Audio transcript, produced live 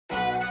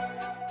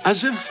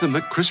As if the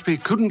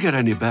McCrispy couldn't get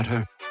any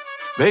better,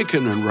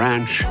 Bacon and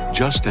Ranch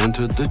just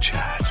entered the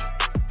chat.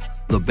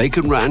 The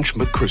Bacon Ranch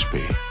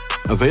McCrispy,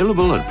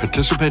 available at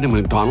participating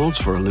McDonald's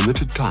for a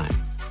limited time.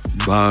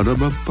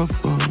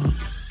 Ba-da-ba-ba-ba.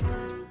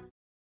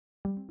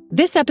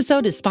 This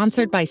episode is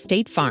sponsored by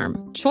State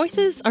Farm.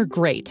 Choices are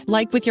great.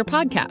 Like with your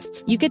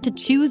podcasts, you get to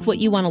choose what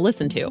you want to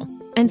listen to.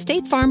 And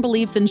State Farm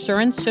believes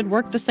insurance should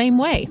work the same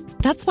way.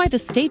 That's why the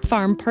State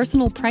Farm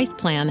Personal Price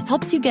Plan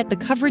helps you get the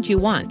coverage you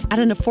want at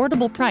an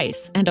affordable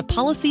price and a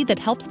policy that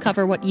helps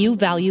cover what you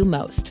value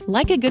most.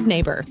 Like a good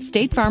neighbor,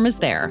 State Farm is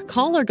there.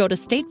 Call or go to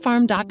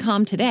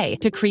statefarm.com today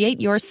to create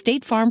your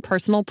State Farm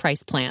Personal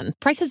Price Plan.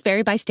 Prices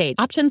vary by state.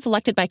 Options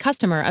selected by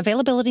customer.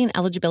 Availability and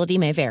eligibility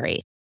may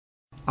vary.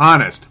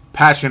 Honest,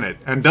 passionate,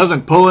 and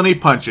doesn't pull any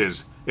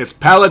punches. It's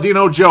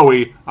Paladino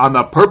Joey on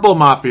the Purple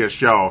Mafia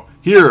Show,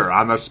 here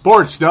on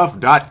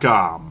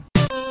thesportstuff.com.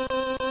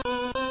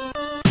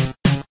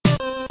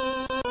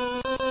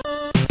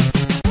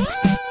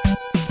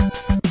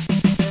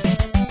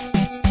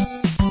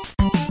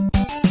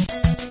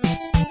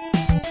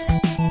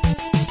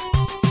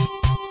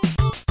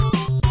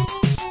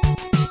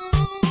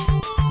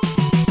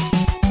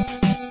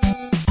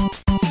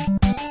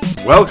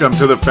 Welcome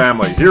to the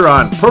family here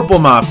on Purple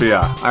Mafia.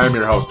 I am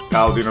your host,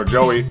 Paladino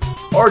Joey,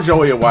 or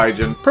Joey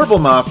Awajan. Purple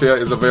Mafia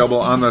is available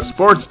on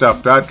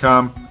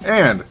thesportstuff.com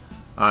and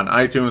on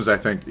iTunes. I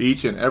thank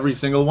each and every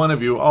single one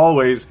of you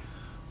always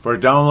for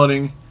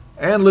downloading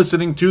and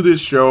listening to this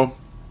show.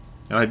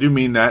 And I do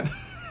mean that.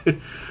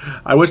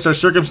 I wish our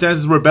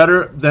circumstances were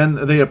better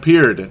than they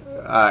appeared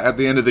at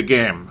the end of the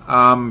game.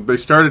 They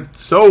started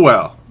so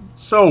well.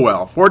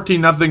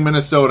 14-0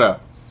 Minnesota.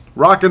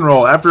 Rock and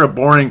roll. After a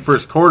boring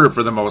first quarter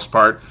for the most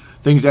part,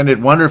 things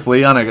ended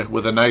wonderfully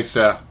with a nice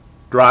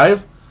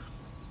drive.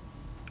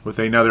 With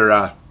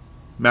another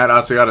Matt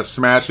Asiata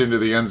smash into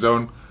the end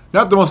zone.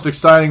 Not the most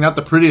exciting, not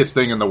the prettiest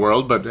thing in the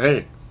world, but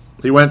hey,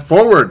 he went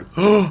forward.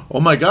 Oh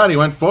my God, he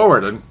went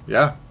forward. And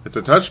yeah, it's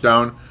a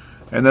touchdown.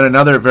 And then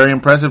another very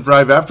impressive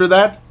drive after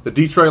that. The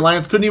Detroit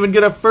Lions couldn't even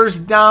get a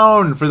first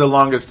down for the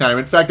longest time.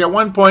 In fact, at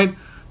one point,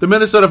 the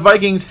Minnesota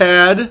Vikings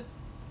had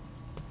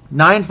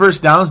 9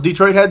 first downs.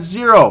 Detroit had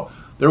 0.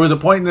 There was a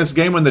point in this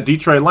game when the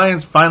Detroit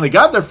Lions finally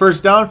got their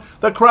first down.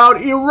 The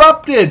crowd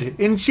erupted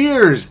in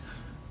cheers.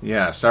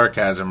 Yeah,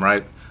 sarcasm,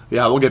 right?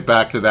 Yeah, we'll get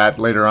back to that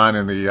later on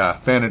in the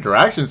fan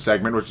interaction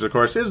segment, which, of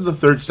course, is the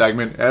third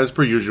segment, as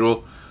per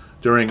usual,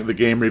 during the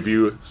game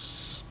review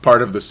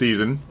part of the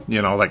season.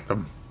 You know, like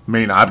the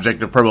main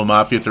object of Purple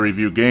Mafia to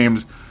review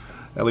games,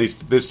 at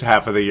least this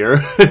half of the year.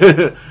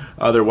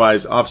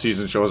 Otherwise,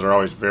 off-season shows are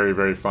always very,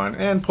 very fun.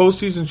 And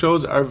post-season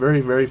shows are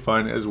very, very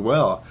fun as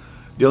well.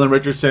 Dylan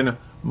Richardson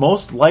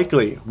most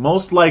likely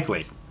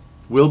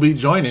will be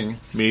joining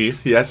me,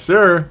 yes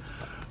sir,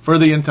 for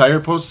the entire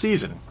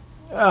postseason.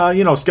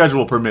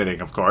 Schedule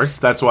permitting, of course.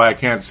 That's why I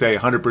can't say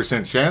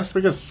 100% chance,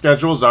 because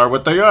schedules are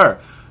what they are.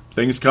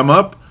 Things come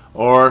up,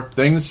 or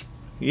things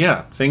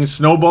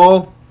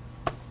snowball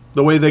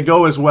the way they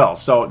go as well.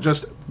 So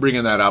just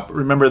bringing that up.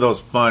 Remember those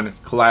fun,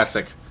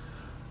 classic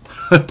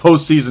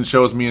postseason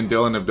shows me and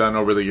Dylan have done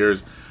over the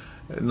years.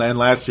 And then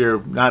last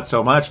year, not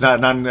so much. We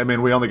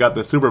only got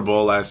the Super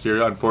Bowl last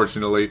year,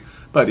 unfortunately.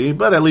 But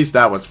at least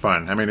that was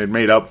fun. I mean, it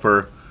made up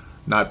for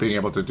not being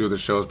able to do the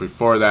shows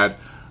before that.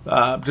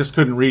 Just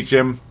couldn't reach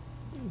him.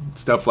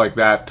 Stuff like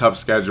that. Tough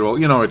schedule.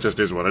 It just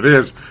is what it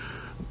is.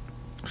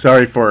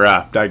 Sorry for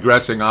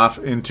digressing off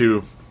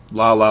into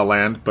La La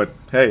Land. But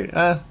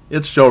hey,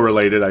 it's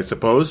show-related, I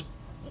suppose.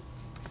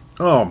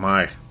 Oh,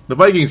 my. The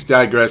Vikings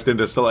digressed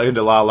into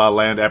La La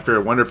Land after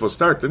a wonderful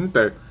start, didn't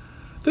they?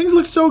 Things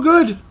look so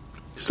good.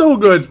 So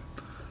good.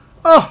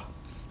 Oh,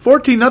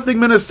 14-0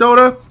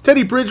 Minnesota.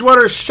 Teddy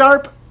Bridgewater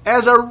sharp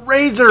as a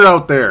razor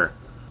out there.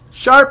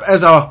 Sharp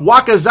as a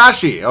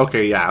wakizashi.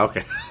 Okay.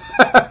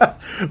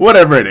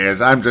 Whatever it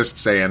is, I'm just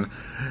saying.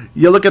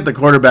 You look at the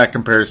quarterback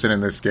comparison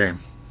in this game.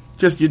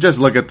 You just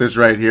look at this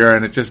right here,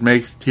 and it just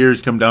makes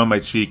tears come down my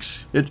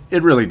cheeks. It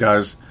really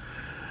does.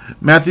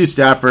 Matthew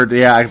Stafford,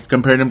 I've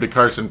compared him to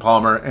Carson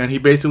Palmer, and he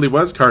basically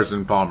was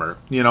Carson Palmer.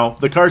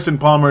 The Carson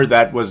Palmer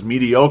that was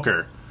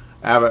mediocre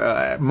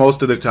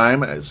most of the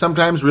time,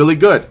 sometimes really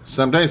good.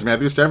 Sometimes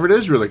Matthew Stafford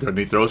is really good, and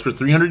he throws for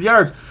 300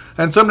 yards.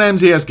 And sometimes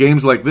he has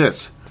games like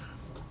this,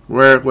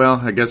 where,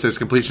 I guess his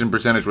completion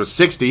percentage was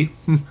 60,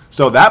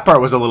 so that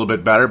part was a little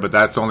bit better, but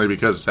that's only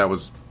because that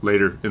was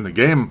later in the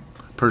game,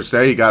 per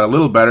se. He got a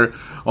little better,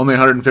 only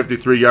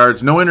 153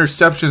 yards. No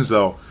interceptions,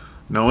 though.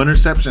 No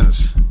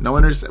interceptions.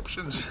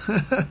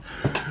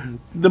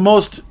 The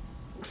most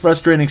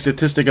frustrating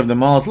statistic of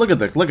them all is look at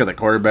the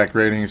quarterback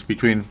ratings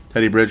between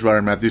Teddy Bridgewater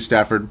and Matthew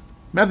Stafford.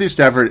 Matthew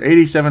Stafford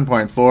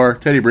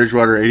 87.4, Teddy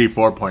Bridgewater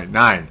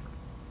 84.9.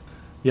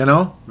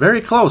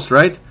 Very close,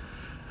 right?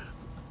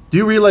 Do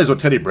you realize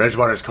what Teddy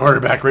Bridgewater's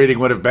quarterback rating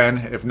would have been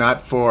if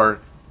not for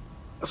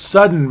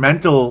sudden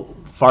mental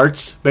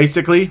farts,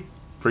 basically?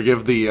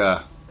 Forgive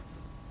the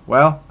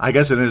I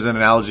guess it is an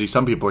analogy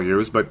some people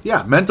use, but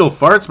yeah, mental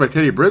farts by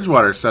Teddy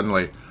Bridgewater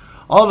suddenly.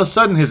 All of a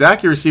sudden, his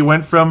accuracy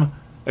went from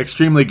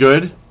extremely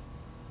good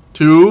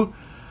to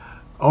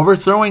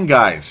overthrowing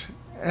guys.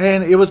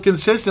 And it was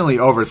consistently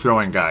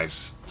overthrowing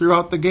guys.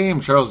 Throughout the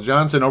game, Charles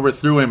Johnson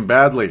overthrew him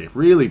badly,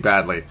 really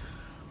badly.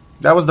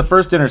 That was the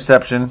first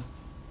interception.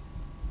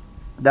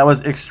 That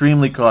was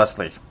extremely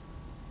costly.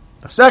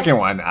 The second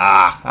one,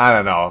 I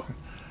don't know.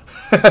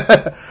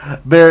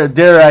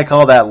 Dare I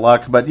call that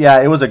luck, but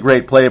yeah, it was a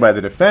great play by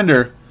the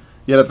defender,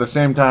 yet at the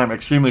same time,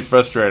 extremely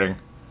frustrating.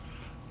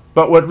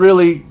 But what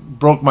really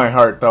broke my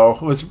heart, though,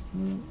 was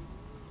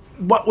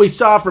what we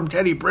saw from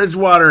Teddy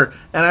Bridgewater,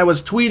 and I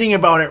was tweeting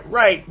about it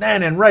right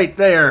then and right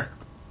there.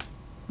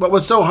 What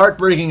was so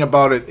heartbreaking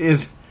about it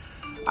is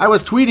I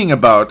was tweeting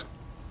about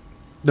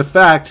the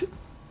fact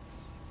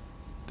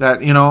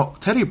that,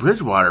 Teddy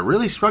Bridgewater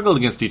really struggled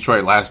against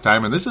Detroit last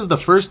time, and this is the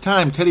first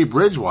time Teddy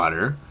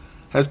Bridgewater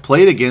has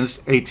played against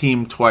a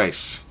team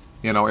twice,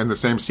 in the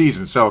same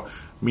season. So,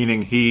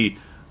 meaning he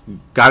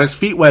got his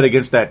feet wet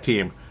against that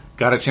team,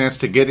 got a chance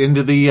to get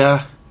into the,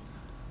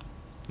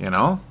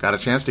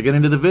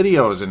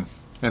 videos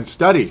and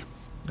study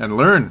and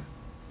learn.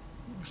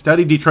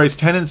 Study Detroit's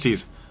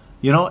tendencies.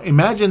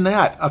 Imagine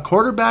that.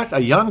 A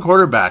young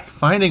quarterback,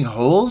 finding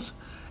holes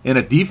in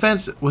a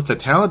defense with the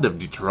talent of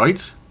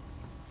Detroit's.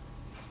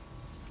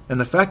 And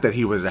the fact that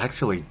he was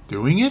actually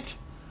doing it.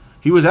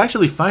 He was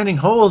actually finding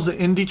holes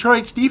in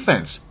Detroit's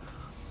defense.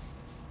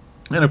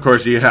 And of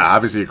course,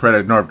 obviously you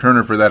credit Norv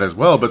Turner for that as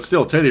well. But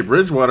still, Teddy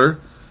Bridgewater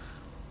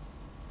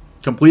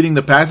completing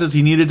the passes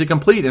he needed to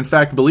complete. In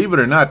fact, believe it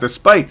or not,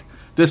 despite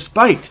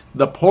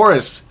the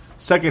porous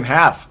second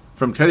half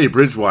from Teddy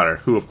Bridgewater,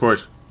 who of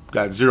course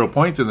got 0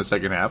 points in the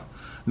second half,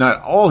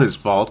 not all his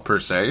fault per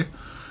se,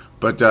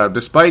 but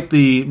despite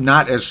the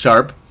not as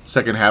sharp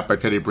second half by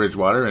Teddy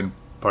Bridgewater and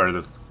part of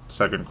the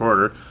second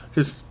quarter,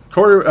 his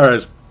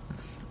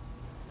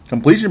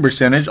completion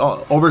percentage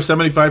over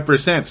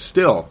 75%,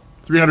 still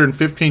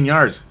 315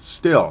 yards,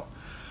 still.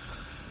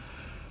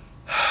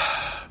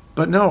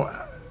 But no.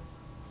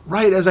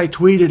 Right as I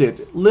tweeted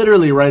it,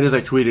 literally right as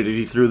I tweeted it,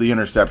 he threw the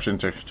interception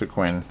to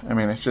Quinn. I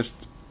mean, it's just,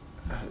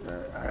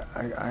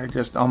 I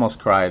just almost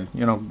cried.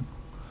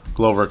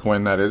 Glover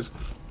Quinn, that is,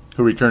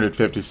 who returned it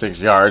 56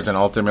 yards, and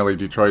ultimately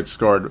Detroit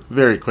scored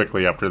very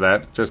quickly after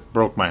that. Just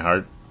broke my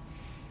heart.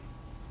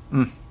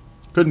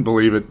 Couldn't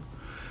believe it.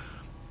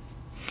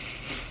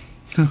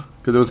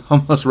 Because it was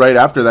almost right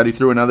after that he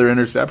threw another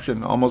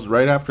interception. Almost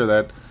right after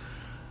that.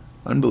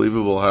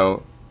 Unbelievable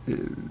how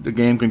the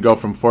game can go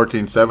from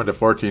 14-7 to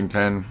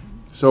 14-10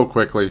 so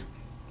quickly.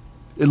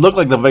 It looked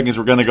like the Vikings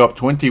were going to go up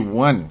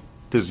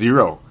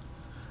 21-0.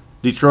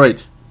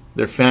 Detroit,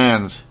 their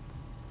fans.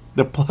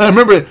 I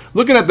remember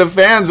looking at the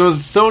fans, it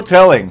was so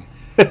telling.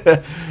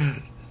 The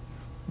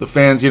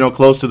fans,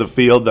 close to the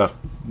field.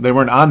 They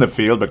weren't on the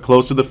field, but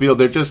close to the field.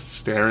 They're just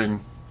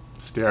staring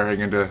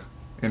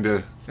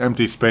into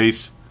empty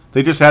space.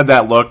 They just had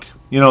that look,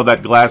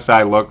 that glass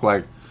eye look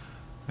like,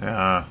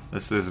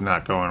 this is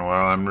not going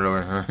well. I'm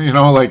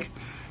really,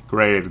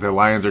 great. The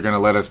Lions are going to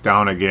let us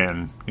down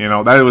again.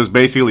 That was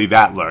basically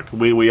that look.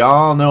 We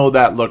all know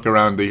that look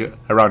around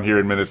here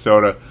in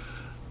Minnesota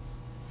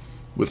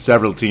with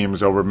several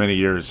teams over many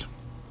years.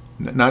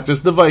 Not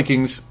just the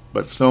Vikings,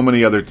 but so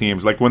many other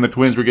teams. Like when the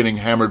Twins were getting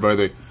hammered by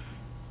the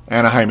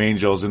Anaheim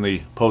Angels in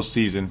the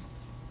postseason,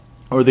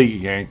 or the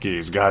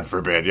Yankees, God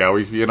forbid. Yeah,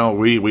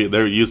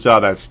 you saw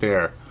that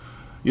stare.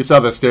 You saw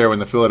the stare when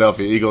the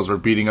Philadelphia Eagles were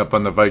beating up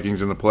on the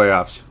Vikings in the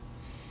playoffs.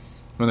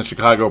 When the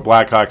Chicago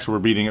Blackhawks were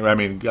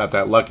got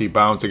that lucky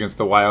bounce against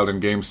the Wild in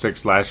Game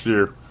 6 last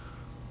year.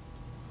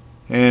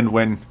 And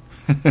when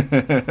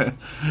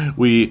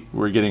we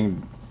were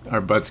getting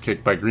our butts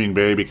kicked by Green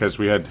Bay because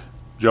we had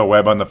Joe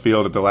Webb on the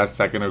field at the last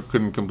second who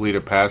couldn't complete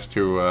a pass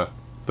to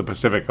the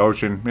Pacific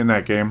Ocean in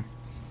that game.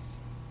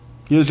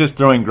 He was just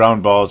throwing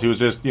ground balls. He was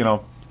just,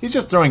 he's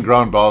just throwing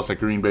ground balls at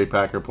Green Bay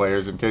Packer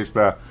players in case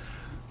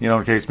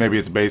maybe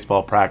it's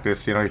baseball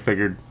practice. He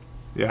figured,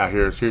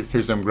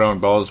 here's some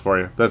ground balls for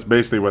you. That's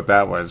basically what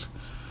that was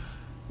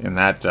in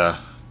that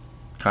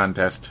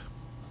contest.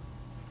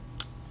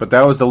 But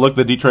that was the look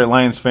the Detroit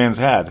Lions fans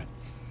had.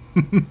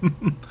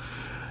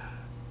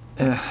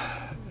 And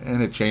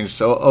it changed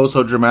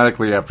so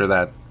dramatically after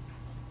that.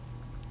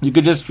 You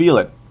could just feel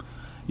it.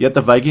 Yet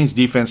the Vikings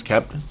defense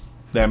kept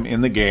them in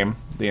the game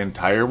the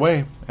entire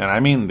way. And I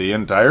mean the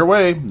entire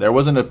way. There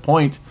wasn't a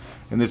point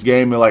in this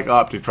game you're like,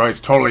 Detroit's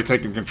totally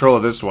taking control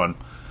of this one.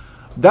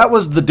 That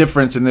was the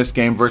difference in this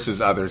game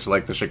versus others,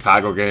 like the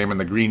Chicago game and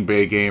the Green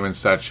Bay game and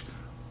such,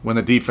 when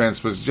the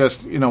defense was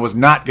just, was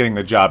not getting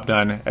the job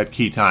done at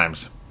key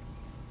times.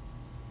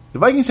 The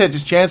Vikings had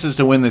just chances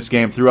to win this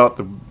game throughout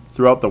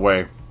the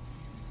way.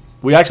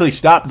 We actually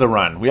stopped the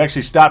run. We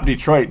actually stopped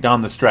Detroit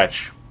down the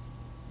stretch.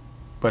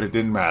 But it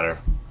didn't matter.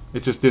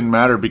 It just didn't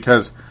matter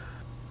because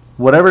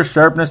whatever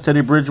sharpness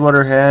Teddy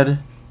Bridgewater had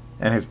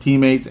and his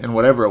teammates and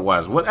whatever it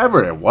was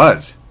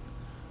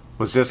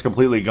just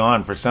completely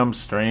gone for some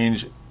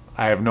strange,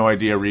 I have no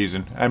idea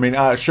reason. I mean,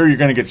 sure, you're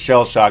going to get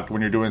shell-shocked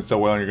when you're doing so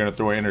well and you're going to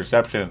throw an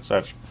interception and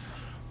such.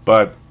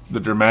 But the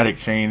dramatic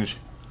change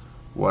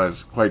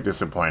was quite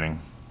disappointing.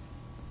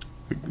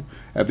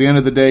 At the end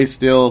of the day,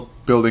 still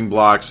building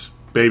blocks,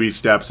 baby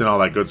steps and all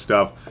that good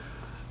stuff.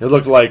 It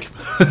looked like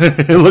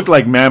it looked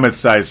like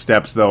mammoth-sized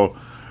steps, though,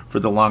 for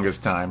the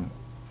longest time.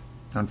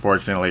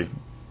 Unfortunately,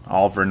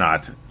 all for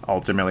naught,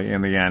 ultimately,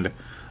 in the end.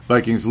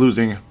 Vikings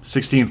losing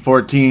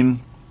 16-14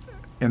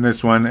 in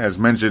this one, as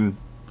mentioned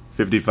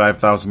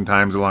 55,000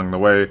 times along the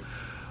way.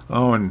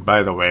 Oh, and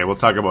by the way, we'll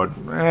talk about...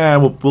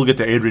 we'll get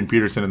to Adrian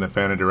Peterson in the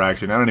fan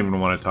interaction. I don't even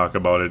want to talk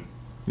about it.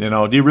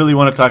 Do you really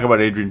want to talk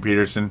about Adrian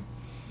Peterson?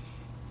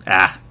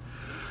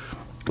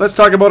 Let's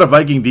talk about a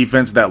Viking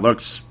defense that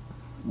looks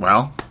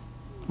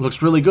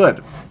really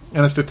good.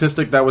 And a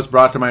statistic that was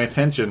brought to my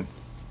attention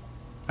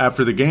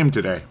after the game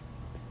today.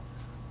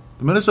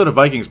 The Minnesota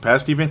Vikings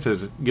pass defense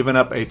has given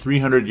up a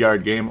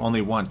 300-yard game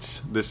only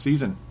once this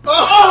season.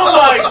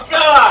 Oh, my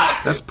God!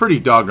 That's pretty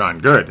doggone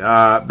good.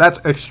 That's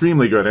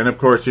extremely good. And, of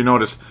course, you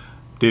notice,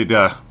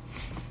 I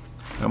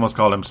almost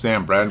called him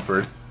Sam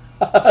Bradford.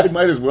 I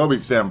might as well be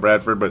Sam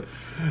Bradford, but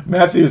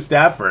Matthew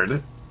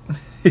Stafford.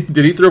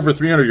 Did he throw for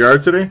 300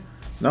 yards today?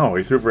 No,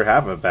 he threw for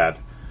half of that.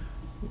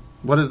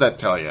 What does that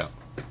tell you?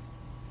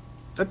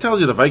 That tells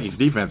you the Vikings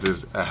defense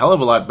is a hell of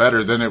a lot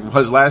better than it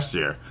was last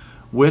year,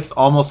 with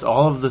almost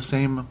all of the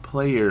same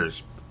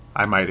players,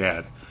 I might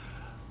add.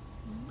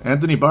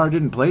 Anthony Barr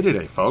didn't play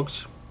today,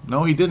 folks.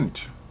 No, he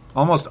didn't.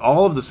 Almost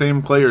all of the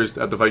same players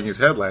that the Vikings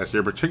had last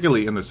year,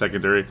 particularly in the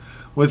secondary,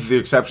 with the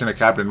exception of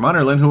Captain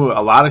Munnerlyn, who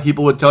a lot of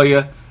people would tell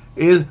you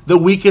is the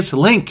weakest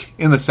link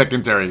in the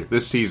secondary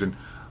this season,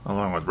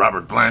 along with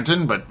Robert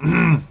Blanton, but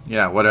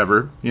yeah,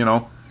 whatever,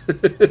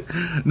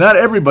 Not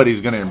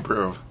everybody's going to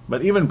improve,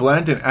 but even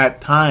Blanton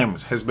at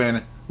times has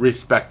been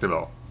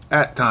respectable.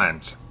 At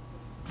times.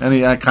 And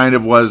he kind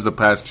of was the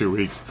past 2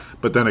 weeks.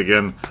 But then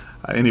again,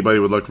 anybody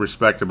would look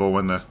respectable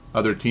when the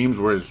other teams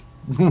were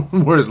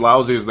as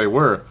lousy as they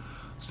were.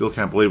 Still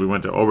can't believe we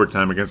went to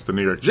overtime against the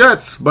New York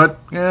Jets, but,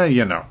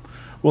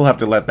 we'll have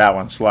to let that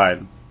one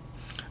slide.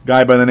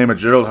 Guy by the name of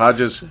Gerald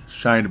Hodges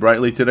shined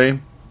brightly today.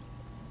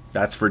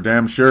 That's for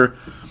damn sure.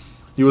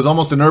 He was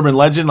almost an urban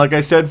legend, like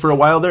I said, for a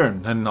while there,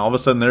 and then all of a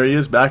sudden there he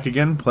is, back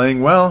again,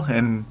 playing well,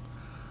 and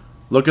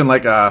looking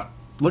like a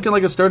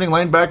starting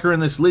linebacker in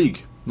this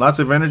league. Lots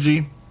of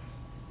energy,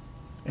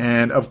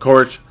 and of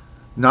course,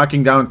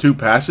 knocking down 2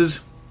 passes.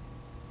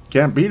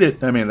 Can't beat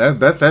it. I mean,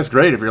 that's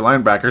great if your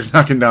linebacker's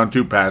knocking down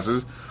 2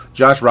 passes.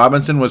 Josh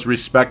Robinson was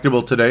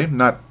respectable today.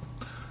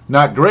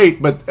 Not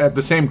great, but at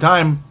the same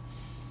time,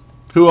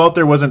 who out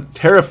there wasn't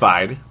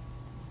terrified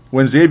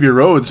when Xavier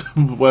Rhodes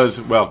was,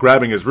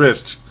 grabbing his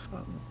wrist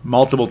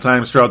multiple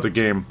times throughout the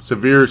game.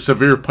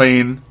 Severe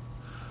pain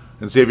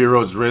in Xavier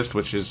Rhodes' wrist,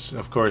 which is,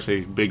 of course,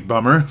 a big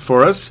bummer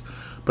for us.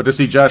 But to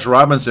see Josh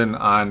Robinson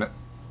on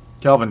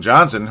Calvin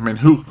Johnson, I mean,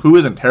 who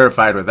isn't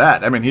terrified with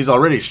that? I mean, he's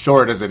already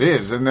short as it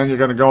is, and then you're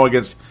going to go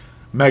against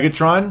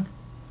Megatron?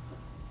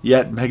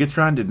 Yet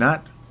Megatron did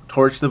not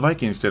torch the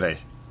Vikings today.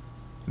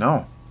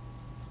 No.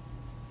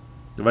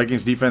 The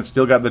Vikings defense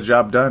still got the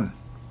job done.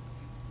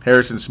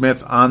 Harrison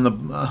Smith on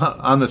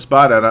the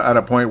spot at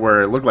a point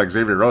where it looked like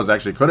Xavier Rhodes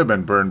actually could have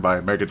been burned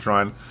by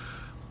Megatron,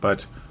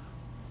 but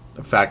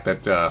the fact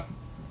that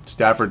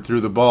Stafford threw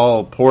the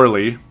ball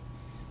poorly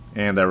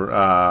and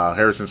that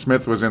Harrison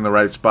Smith was in the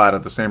right spot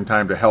at the same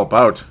time to help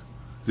out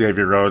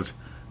Xavier Rhodes,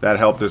 that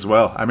helped as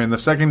well. I mean, the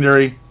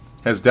secondary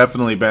has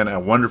definitely been a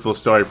wonderful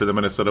story for the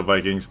Minnesota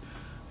Vikings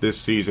this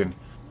season.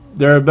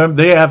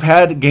 They have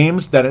had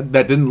games that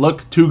didn't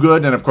look too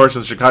good, and of course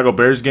the Chicago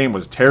Bears game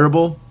was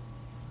terrible.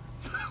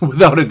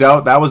 Without a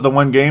doubt, that was the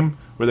one game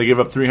where they gave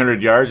up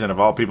 300 yards, and of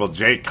all people,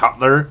 Jay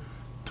Cutler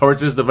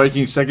torches the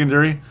Vikings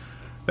secondary.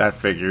 That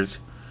figures.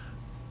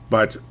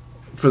 But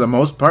for the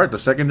most part, the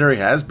secondary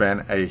has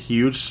been a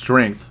huge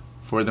strength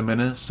for the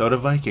Minnesota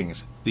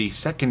Vikings. The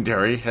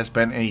secondary has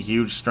been a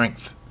huge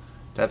strength.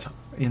 That's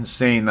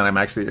insane that I'm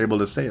actually able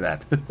to say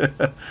that.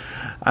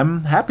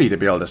 I'm happy to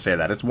be able to say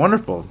that. It's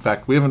wonderful. In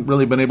fact, we haven't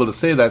really been able to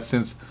say that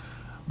since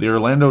the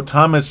Orlando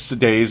Thomas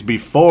days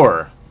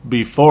before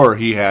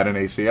he had an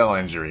ACL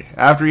injury.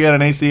 After he had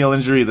an ACL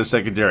injury, the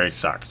secondary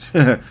sucked.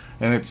 And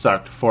it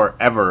sucked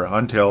forever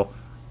until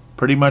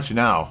pretty much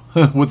now,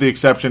 with the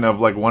exception of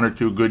like 1 or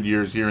 2 good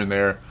years here and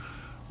there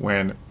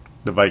when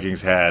the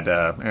Vikings had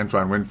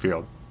Antoine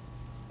Winfield.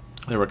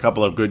 There were a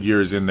couple of good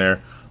years in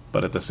there,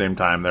 but at the same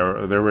time,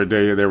 there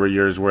were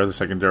years where the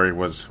secondary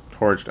was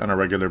torched on a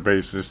regular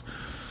basis.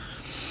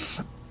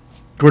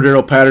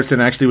 Cordero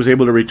Patterson actually was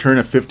able to return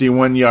a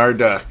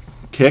 51-yard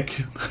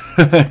kick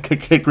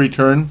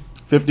return.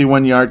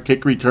 51-yard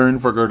kick return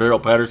for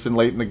Cordero Patterson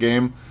late in the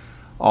game.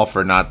 All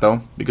for naught,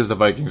 though, because the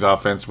Vikings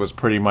offense was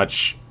pretty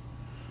much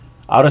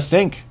out of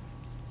sync.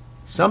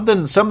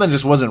 Something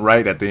just wasn't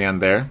right at the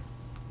end there.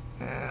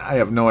 I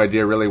have no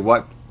idea really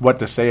what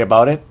to say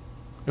about it.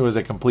 It was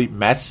a complete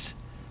mess.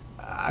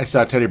 I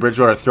saw Teddy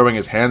Bridgewater throwing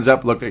his hands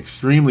up, looked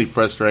extremely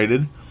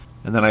frustrated.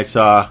 And then I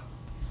saw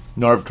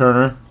Norv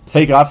Turner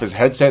take off his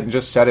headset and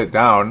just set it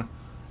down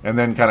and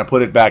then kind of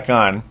put it back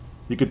on.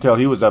 You could tell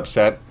he was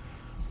upset.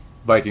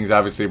 Vikings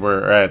obviously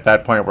were, at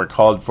that point, were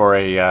called for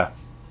a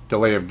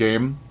delay of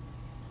game.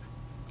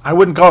 I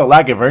wouldn't call it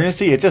lack of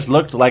urgency. It just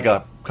looked like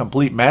a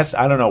complete mess.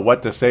 I don't know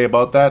what to say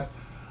about that.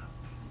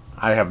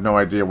 I have no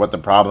idea what the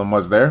problem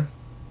was there.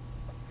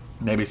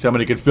 Maybe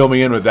somebody could fill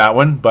me in with that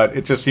one, but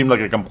it just seemed like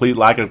a complete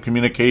lack of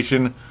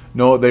communication.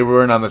 No, they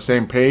weren't on the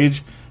same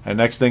page, and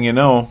next thing you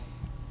know,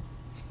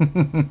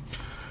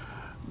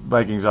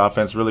 Vikings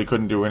offense really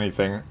couldn't do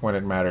anything when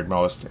it mattered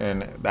most,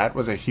 and that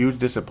was a huge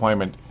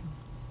disappointment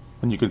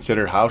when you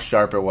consider how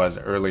sharp it was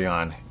early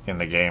on in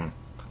the game.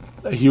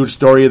 A huge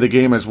story of the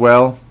game as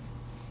well.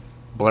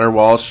 Blair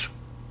Walsh,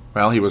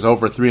 well, he was 0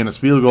 for 3 in his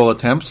field goal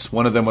attempts.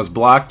 One of them was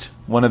blocked,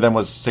 one of them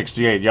was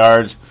 68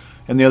 yards,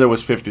 and the other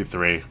was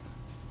 53.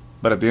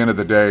 But at the end of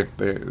the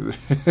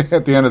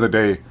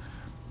day,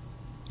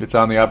 it's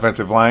on the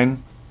offensive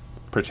line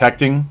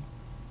protecting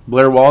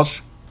Blair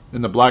Walsh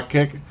in the block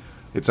kick.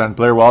 It's on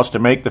Blair Walsh to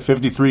make the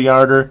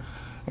 53-yarder.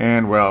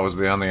 And, well, it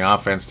was on the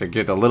offense to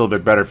get a little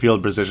bit better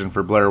field position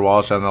for Blair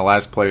Walsh on the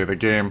last play of the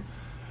game.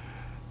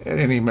 At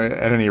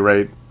any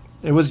rate,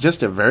 it was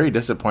just a very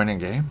disappointing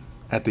game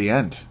at the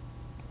end.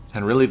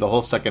 And really the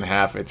whole second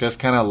half, it just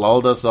kind of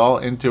lulled us all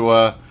into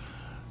a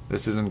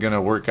this isn't going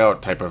to work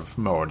out type of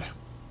mode.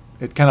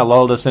 It kind of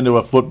lulled us into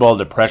a football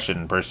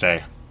depression, per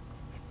se.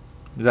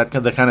 Is that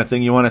the kind of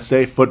thing you want to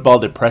say? Football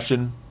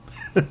depression?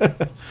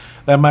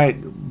 That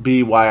might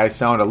be why I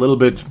sound a little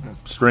bit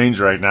strange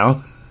right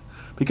now.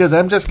 Because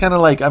I'm just kind of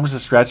like, I'm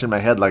just scratching my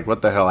head like,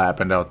 what the hell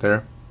happened out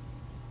there?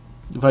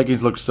 The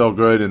Vikings looked so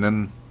good, and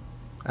then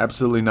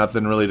absolutely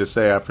nothing really to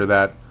say after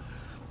that.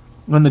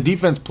 When the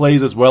defense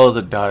plays as well as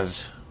it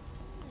does,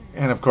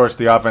 and of course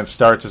the offense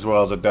starts as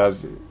well as it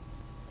does,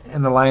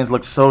 and the Lions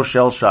looked so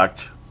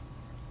shell-shocked.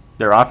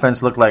 Their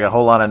offense looked like a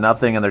whole lot of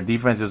nothing, and their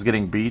defense was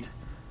getting beat.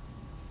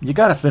 You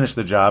got to finish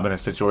the job in a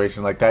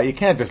situation like that. You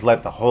can't just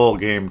let the whole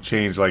game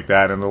change like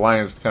that, and the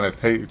Lions kind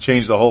of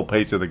changed the whole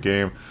pace of the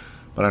game.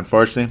 But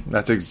unfortunately,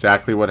 that's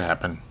exactly what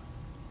happened.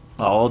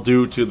 All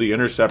due to the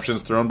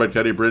interceptions thrown by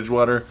Teddy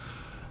Bridgewater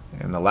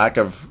and the lack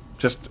of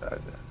just,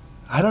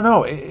 I don't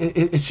know,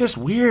 it's just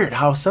weird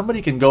how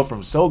somebody can go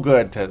from so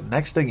good to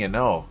next thing you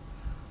know,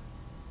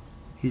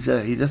 he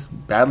just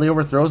badly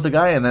overthrows the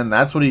guy, and then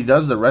that's what he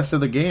does the rest of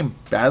the game.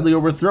 Badly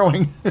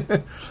overthrowing.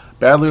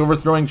 Badly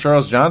overthrowing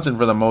Charles Johnson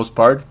for the most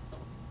part.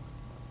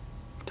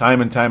 Time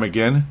and time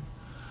again.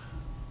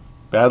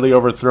 Badly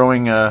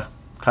overthrowing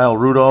Kyle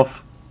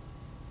Rudolph.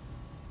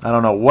 I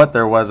don't know what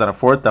there was on a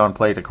fourth down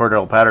play to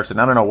Cordell Patterson.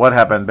 I don't know what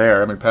happened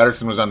there. I mean,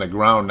 Patterson was on the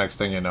ground next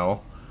thing you know.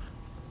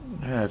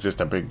 Yeah, it's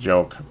just a big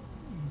joke.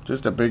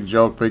 Just a big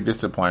joke, big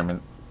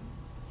disappointment.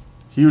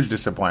 Huge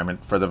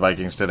disappointment for the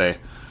Vikings today.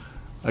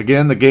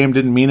 Again, the game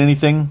didn't mean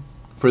anything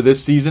for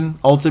this season,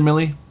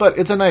 ultimately, but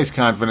it's a nice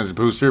confidence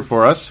booster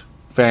for us,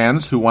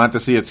 fans who want to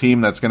see a team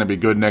that's going to be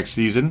good next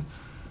season.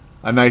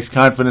 A nice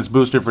confidence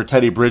booster for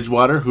Teddy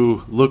Bridgewater,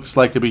 who looks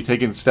like to be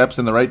taking steps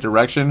in the right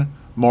direction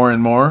more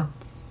and more.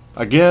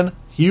 Again,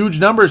 huge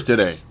numbers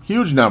today.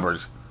 Huge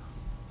numbers.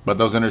 But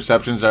those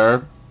interceptions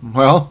are,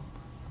 well,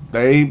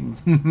 they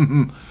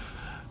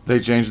they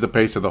changed the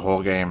pace of the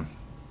whole game.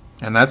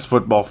 And that's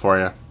football for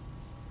you.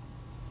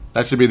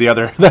 That should be the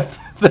other...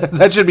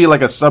 That should be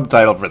like a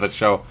subtitle for the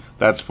show.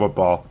 That's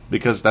football.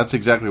 Because that's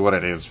exactly what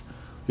it is.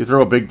 You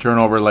throw a big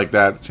turnover like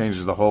that, it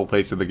changes the whole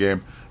pace of the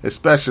game.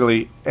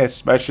 Especially a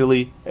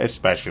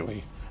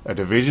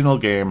divisional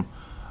game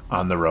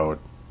on the road.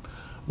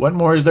 What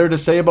more is there to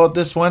say about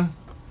this one?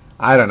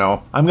 I don't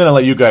know. I'm going to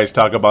let you guys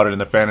talk about it in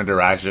the fan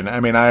interaction. I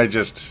mean, I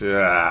just... do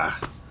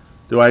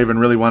I even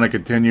really want to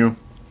continue?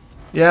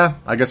 Yeah,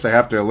 I guess I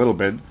have to a little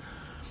bit.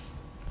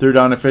 Third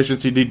down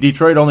efficiency.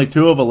 Detroit only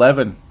 2 of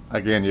 11.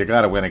 Again, you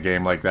got to win a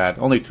game like that.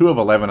 Only 2 of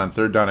 11 on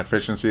third down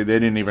efficiency. They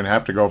didn't even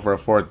have to go for a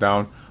fourth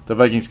down. The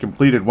Vikings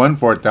completed 1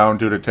 fourth down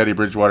due to Teddy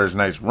Bridgewater's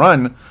nice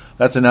run.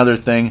 That's another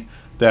thing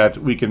that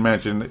we can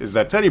mention, is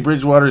that Teddy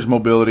Bridgewater's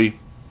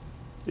mobility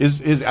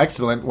is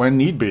excellent when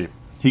need be.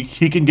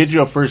 He can get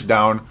you a first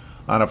down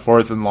on a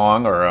fourth and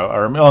long,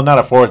 or not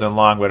a fourth and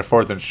long, but a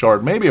fourth and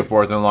short. Maybe a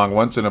fourth and long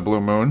once in a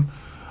blue moon.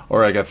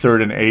 Or like a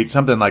 3rd and 8,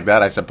 something like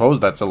that. I suppose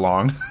that's a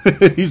long.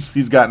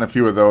 He's gotten a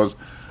few of those.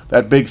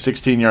 That big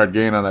 16-yard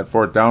gain on that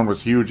fourth down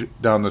was huge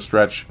down the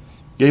stretch.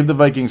 Gave the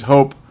Vikings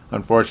hope.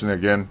 Unfortunately,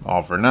 again,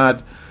 all for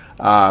naught.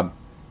 There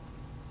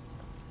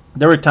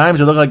were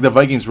times it looked like the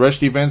Vikings' rush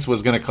defense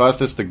was going to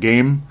cost us the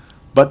game,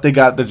 but they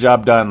got the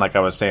job done, like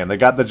I was saying. They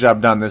got the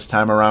job done this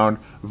time around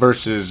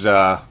versus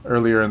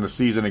earlier in the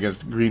season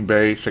against Green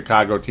Bay,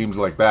 Chicago, teams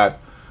like that.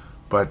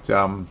 But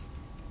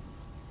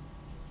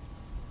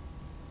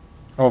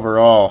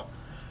overall,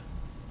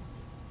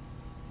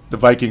 the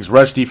Vikings'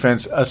 rush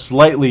defense, a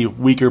slightly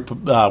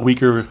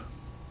weaker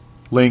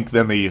link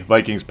than the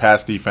Vikings'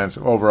 pass defense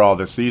overall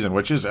this season,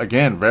 which is,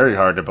 again, very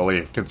hard to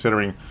believe,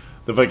 considering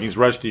the Vikings'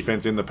 rush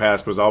defense in the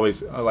past was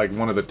always like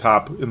one of the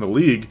top in the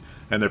league,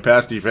 and their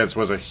pass defense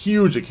was a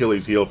huge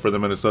Achilles heel for the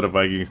Minnesota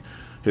Vikings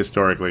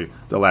historically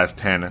the last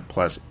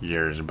 10-plus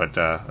years. But,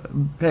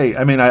 hey,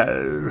 I mean,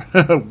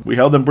 we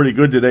held them pretty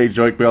good today.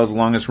 Joique Bell's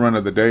longest run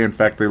of the day. In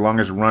fact, the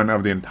longest run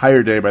of the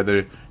entire day by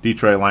the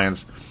Detroit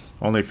Lions,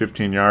 only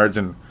 15 yards,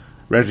 and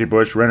Reggie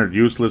Bush rendered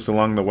useless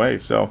along the way.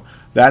 So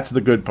that's the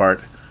good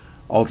part.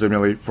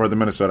 ultimately for the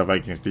Minnesota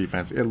Vikings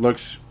defense. It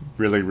looks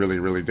really, really,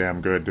 really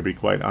damn good, to be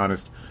quite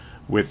honest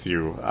with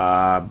you.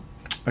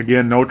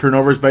 Again, no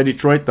turnovers by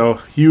Detroit, though.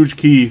 Huge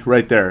key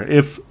right there.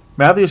 If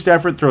Matthew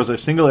Stafford throws a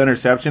single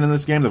interception in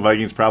this game, the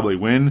Vikings probably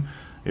win.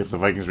 If the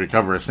Vikings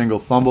recover a single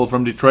fumble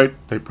from Detroit,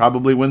 they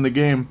probably win the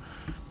game.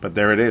 But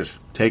there it is.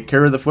 Take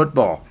care of the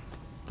football.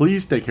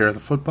 Please take care of the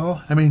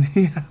football. I mean,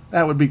 yeah,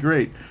 that would be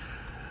great.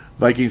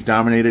 Vikings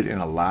dominated in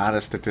a lot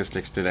of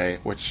statistics today,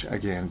 which,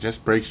 again,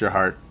 just breaks your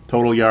heart.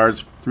 Total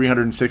yards,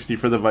 360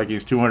 for the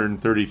Vikings,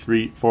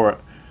 233 for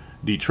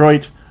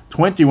Detroit.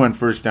 21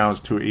 first downs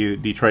to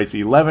Detroit's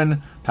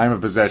 11. Time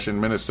of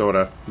possession,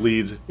 Minnesota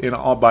leads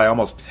by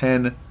almost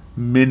 10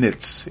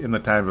 minutes in the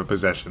time of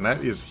possession.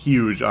 That is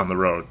huge on the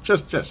road.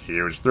 Just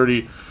huge.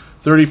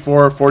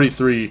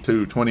 34-43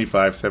 to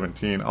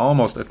 25-17.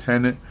 Almost a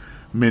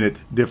 10-minute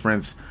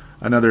difference.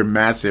 Another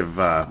massive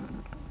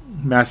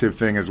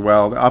thing as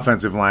well. The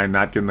offensive line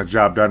not getting the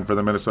job done for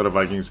the Minnesota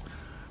Vikings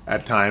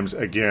at times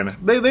again.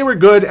 They were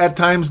good at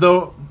times,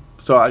 though,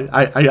 so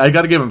I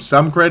got to give them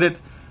some credit.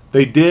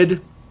 They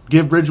did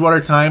give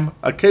Bridgewater time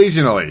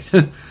occasionally.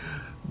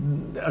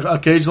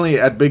 Occasionally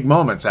at big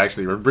moments,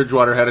 actually, where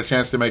Bridgewater had a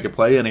chance to make a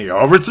play and he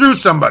overthrew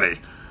somebody.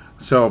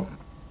 So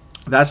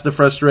that's the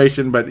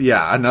frustration. But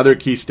yeah, another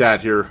key stat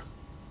here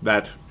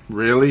that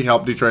really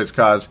helped Detroit's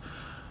cause.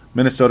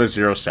 Minnesota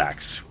 0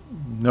 sacks.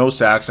 No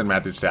sacks on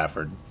Matthew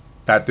Stafford.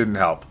 That didn't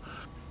help.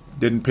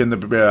 Didn't pin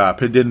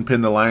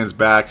the Lions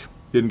back.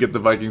 Didn't get the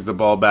Vikings the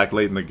ball back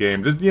late in the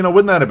game. Just,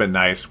 wouldn't that have been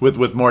nice?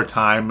 With more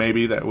time,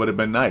 maybe that would have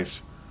been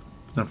nice.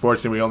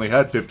 Unfortunately, we only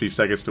had 50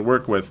 seconds to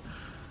work with,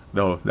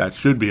 though that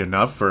should be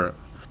enough for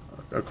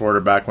a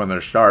quarterback when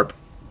they're sharp.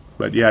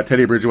 But yeah,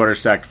 Teddy Bridgewater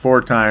sacked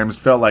 4 times.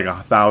 Felt like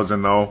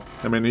 1,000, though.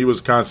 I mean, he was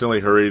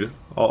constantly hurried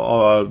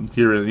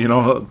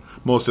here,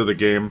 most of the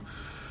game.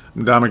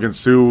 Ndamukong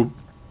Suh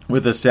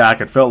with a sack.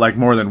 It felt like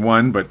more than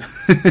one, but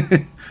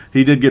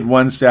he did get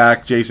 1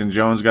 sack. Jason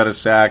Jones got a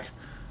sack.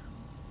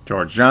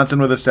 George Johnson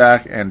with a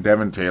sack, and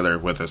Devin Taylor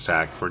with a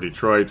sack for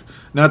Detroit.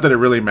 Not that it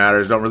really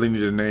matters. Don't really need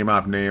to name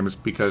off names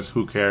because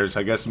who cares?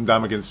 I guess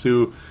Ndamukong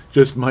Suh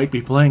just might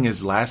be playing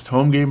his last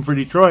home game for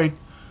Detroit,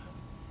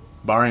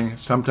 barring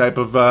some type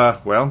of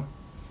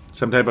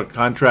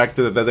contract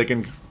that they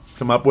can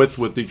come up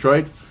with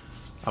Detroit.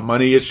 A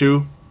money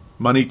issue,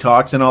 money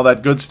talks, and all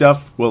that good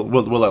stuff.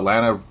 Will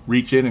Atlanta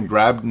reach in and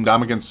grab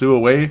Ndamukong Suh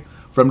away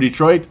from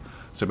Detroit?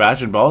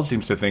 Sebastian Ball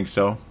seems to think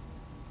so.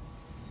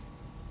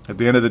 At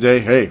the end of the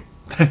day, hey,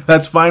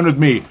 that's fine with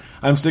me.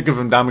 I'm sick of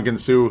Ndamukong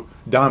Suh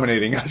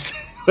dominating us.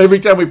 Every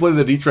time we play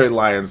the Detroit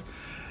Lions,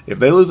 if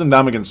they lose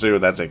Ndamukong Suh,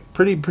 that's a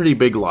pretty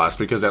big loss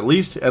because at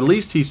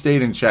least he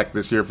stayed in check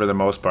this year for the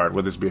most part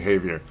with his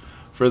behavior,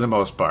 for the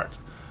most part.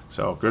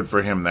 So good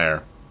for him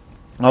there.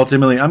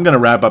 Ultimately, I'm going to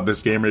wrap up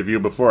this game review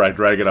before I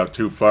drag it out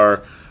too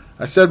far.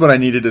 I said what I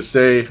needed to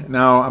say.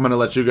 Now I'm going to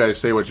let you guys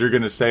say what you're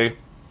going to say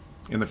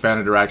in the fan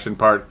interaction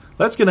part.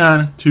 Let's get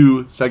on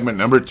to segment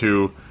number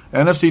 2.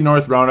 NFC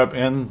North Roundup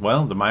and,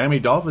 the Miami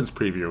Dolphins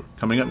preview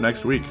coming up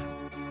next week.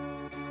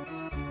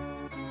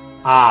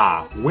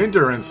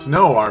 Winter and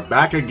snow are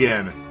back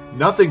again.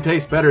 Nothing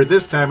tastes better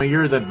this time of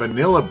year than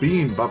Vanilla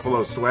Bean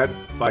Buffalo Sweat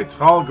by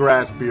Tall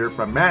Grass Beer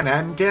from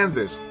Manhattan,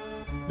 Kansas.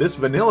 This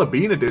Vanilla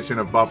Bean edition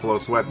of Buffalo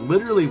Sweat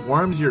literally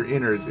warms your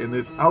innards in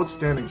this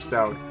outstanding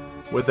stout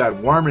with that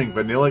warming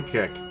vanilla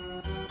kick.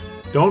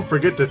 Don't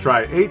forget to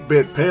try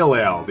 8-Bit Pale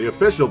Ale, the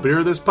official beer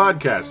of this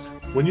podcast.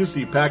 When you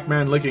see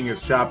Pac-Man licking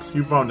his chops,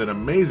 you found an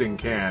amazing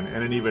can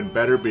and an even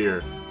better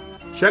beer.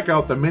 Check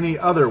out the many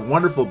other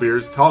wonderful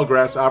beers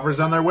Tallgrass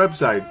offers on their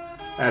website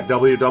at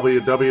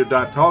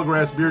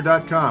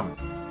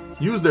www.tallgrassbeer.com.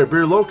 Use their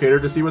beer locator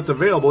to see what's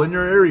available in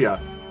your area.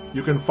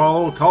 You can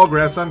follow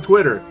Tallgrass on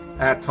Twitter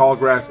at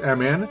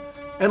TallgrassMN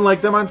and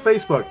like them on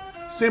Facebook.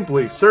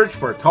 Simply search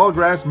for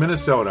Tallgrass,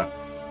 Minnesota.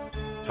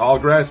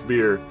 Tallgrass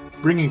Beer,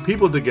 bringing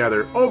people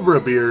together over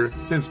a beer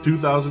since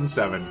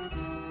 2007.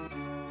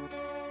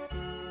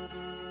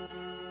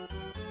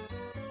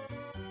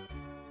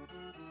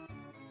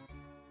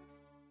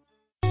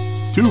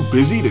 Too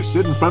busy to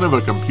sit in front of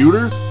a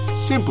computer?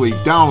 Simply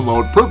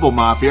download Purple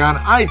Mafia on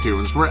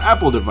iTunes for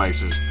Apple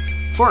devices.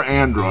 For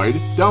Android,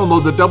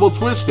 download the Double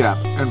Twist app,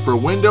 and for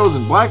Windows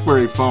and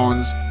BlackBerry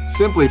phones,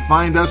 simply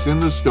find us in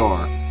the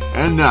store.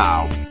 And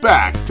now,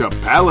 back to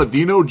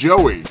Paladino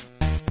Joey.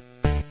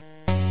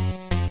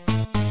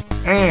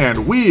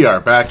 And we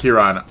are back here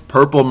on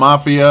Purple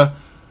Mafia.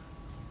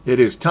 It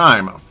is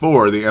time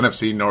for the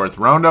NFC North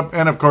Roundup,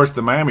 and of course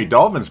the Miami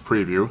Dolphins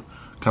preview.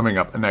 Coming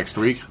up next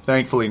week.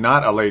 Thankfully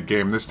not a late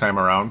game this time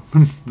around.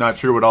 Not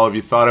sure what all of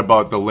you thought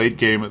about the late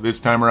game this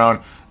time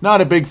around.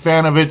 Not a big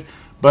fan of it,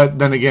 but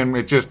then again,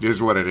 it just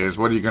is what it is.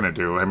 What are you going to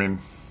do? I mean,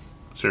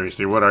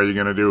 seriously, what are you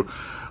going to do?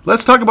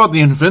 Let's talk about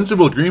the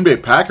invincible Green Bay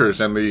Packers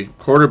and the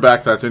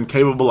quarterback that's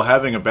incapable of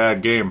having a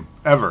bad game,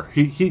 ever.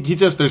 He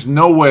just, there's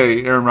no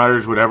way Aaron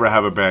Rodgers would ever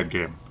have a bad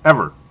game.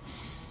 Ever.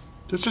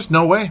 There's just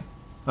no way.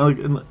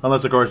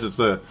 Unless, of course, it's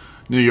the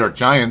New York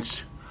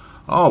Giants.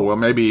 Oh, well,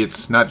 maybe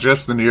it's not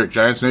just the New York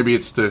Giants. Maybe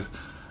it's the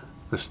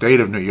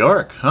state of New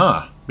York,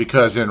 huh?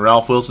 because in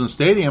Ralph Wilson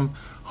Stadium,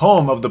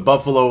 home of the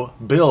Buffalo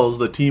Bills,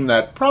 the team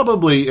that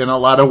probably in a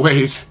lot of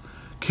ways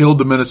killed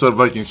the Minnesota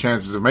Vikings'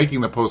 chances of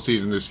making the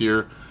postseason this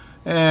year,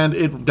 and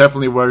it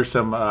definitely were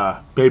some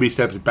baby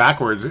steps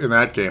backwards in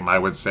that game, I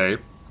would say.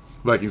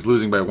 Vikings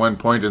losing by 1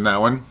 point in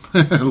that one,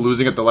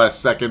 losing at the last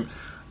second.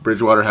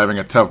 Bridgewater having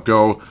a tough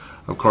go,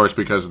 of course,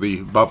 because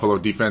the Buffalo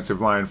defensive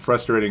line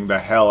frustrating the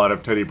hell out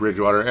of Teddy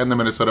Bridgewater and the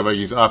Minnesota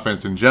Vikings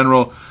offense in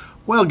general.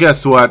 Well,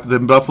 guess what? The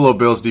Buffalo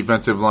Bills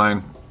defensive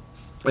line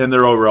and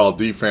their overall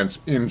defense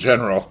in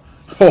general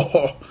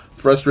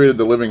frustrated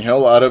the living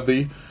hell out of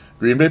the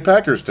Green Bay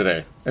Packers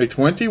today. A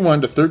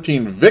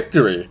 21-13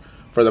 victory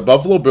for the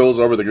Buffalo Bills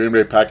over the Green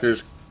Bay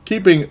Packers,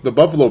 keeping the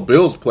Buffalo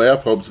Bills'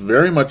 playoff hopes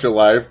very much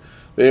alive.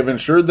 They have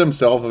ensured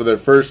themselves of their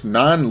first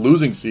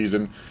non-losing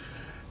season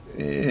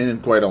in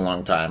quite a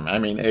long time. I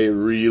mean, a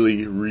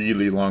really,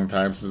 really long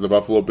time since the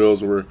Buffalo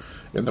Bills were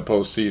in the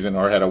postseason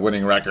or had a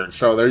winning record.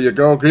 So there you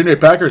go. Green Bay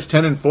Packers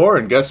 10-4,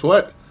 and guess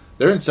what?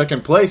 They're in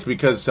second place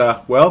because,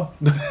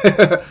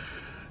 the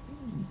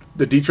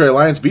Detroit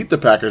Lions beat the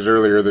Packers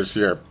earlier this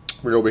year.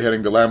 We'll be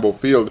heading to Lambeau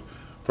Field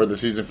for the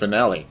season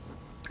finale,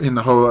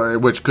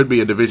 which could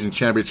be a division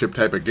championship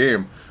type of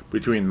game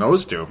between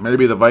those two.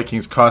 Maybe the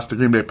Vikings cost the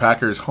Green Bay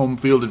Packers home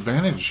field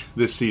advantage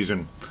this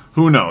season.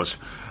 Who knows?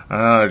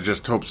 I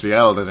just hope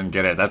Seattle doesn't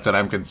get it. That's what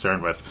I'm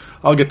concerned with.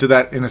 I'll get to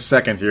that in a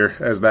second here,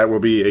 as that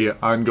will be an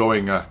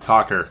ongoing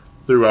talker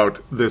throughout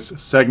this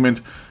segment.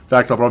 In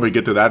fact, I'll probably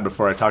get to that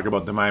before I talk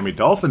about the Miami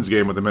Dolphins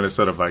game with the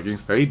Minnesota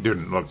Vikings. They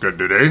didn't look good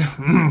today.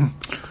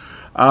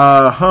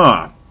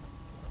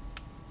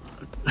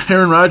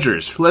 Aaron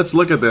Rodgers. Let's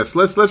look at this.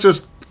 Let's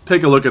just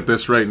take a look at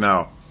this right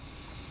now.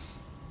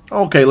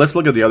 Okay, let's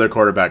look at the other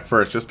quarterback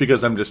first, just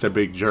because I'm just a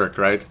big jerk,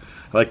 right?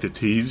 I like to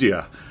tease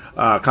you.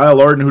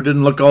 Kyle Orton, who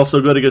didn't look all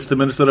so good against the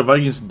Minnesota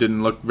Vikings,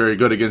 didn't look very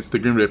good against the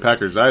Green Bay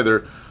Packers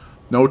either.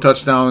 No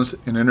touchdowns,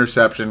 an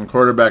interception,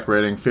 quarterback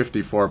rating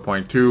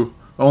 54.2.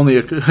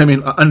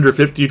 Under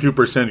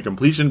 52%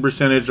 completion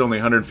percentage, only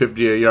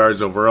 158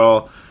 yards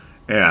overall.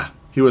 Yeah,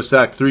 he was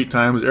sacked 3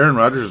 times. Aaron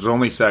Rodgers was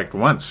only sacked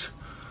once.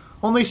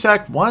 Only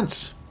sacked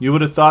once. You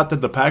would have thought that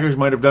the Packers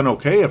might have done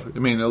okay at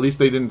least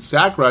they didn't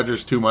sack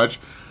Rodgers too much.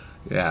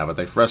 Yeah, but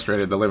they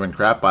frustrated the living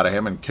crap out of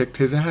him and kicked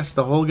his ass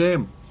the whole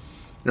game.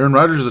 Aaron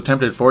Rodgers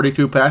attempted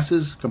 42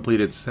 passes,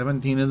 completed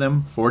 17 of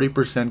them,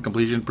 40%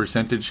 completion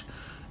percentage,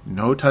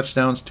 no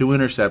touchdowns, 2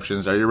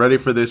 interceptions. Are you ready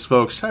for this,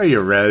 folks? Are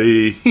you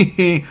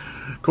ready?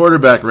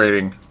 Quarterback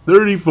rating,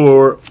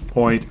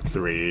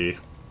 34.3.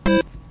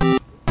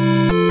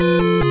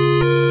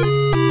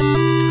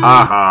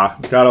 Ha,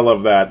 gotta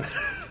love that.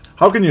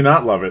 How can you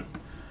not love it?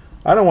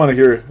 I don't want to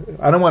hear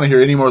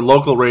any more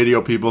local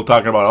radio people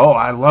talking about, oh,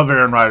 I love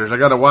Aaron Rodgers, I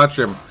got to watch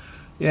him.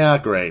 Yeah,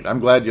 great. I'm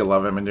glad you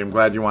love him, and I'm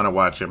glad you want to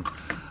watch him.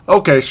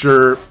 Okay,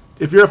 sure.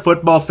 If you're a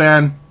football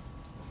fan,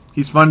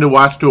 he's fun to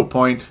watch to a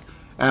point,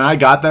 and I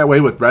got that way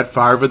with Brett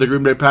Favre of the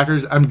Green Bay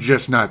Packers. I'm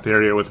just not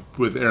there yet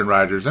with Aaron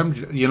Rodgers.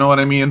 You know what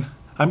I mean?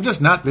 I'm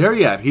just not there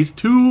yet. He's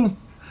too...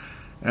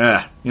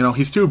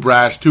 he's too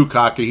brash, too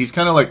cocky. He's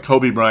kind of like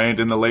Kobe Bryant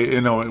in the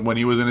late, when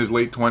he was in his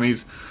late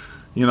 20s.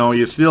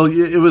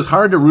 It was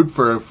hard to root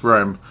for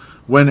him.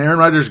 When Aaron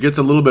Rodgers gets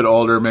a little bit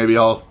older, maybe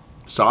I'll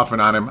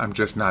soften on him. I'm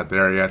just not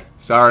there yet.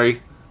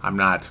 Sorry, I'm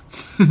not.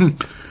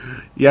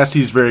 Yes,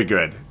 he's very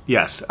good.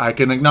 Yes, I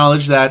can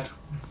acknowledge that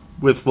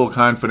with full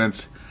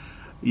confidence.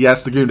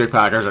 Yes, the Green Bay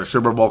Packers are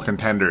Super Bowl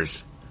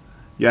contenders.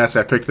 Yes,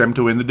 I picked them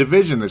to win the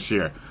division this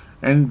year.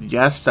 And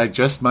yes, I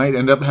just might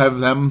end up have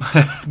them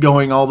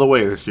going all the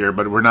way this year,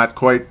 but we're not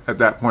quite at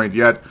that point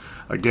yet.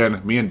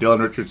 Again, me and Dylan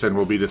Richardson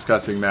will be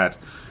discussing that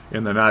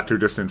in the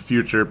not-too-distant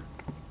future.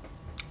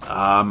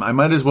 I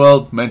might as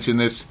well mention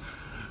this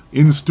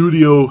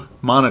in-studio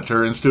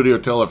monitor, in-studio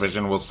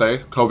television, we'll say.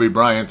 Kobe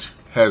Bryant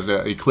has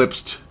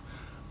eclipsed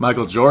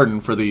Michael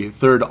Jordan for the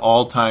 3rd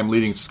all-time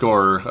leading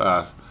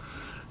scorer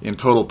in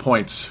total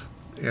points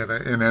in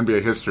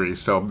NBA history.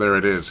 So there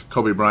it is.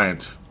 Kobe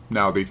Bryant,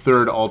 now the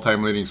 3rd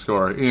all-time leading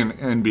scorer in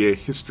NBA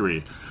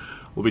history.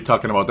 We'll be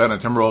talking about that in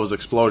Timberwolves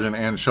Explosion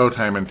and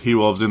Showtime and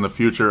T-Wolves in the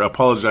future.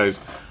 Apologize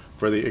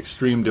for the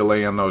extreme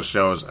delay on those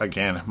shows.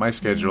 Again, my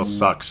schedule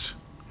sucks.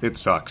 It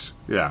sucks.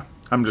 Yeah.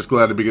 I'm just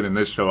glad to be getting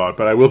this show out,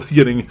 but I will be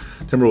getting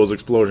Timberwolves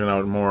Explosion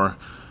out more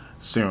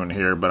soon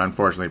here, but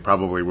unfortunately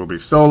probably will be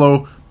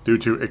solo due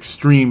to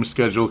extreme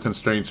schedule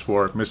constraints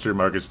for Mr.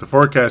 Marcus the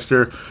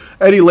Forecaster.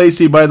 Eddie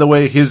Lacy, by the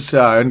way,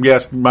 and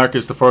yes,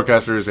 Marcus the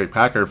Forecaster is a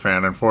Packer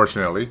fan,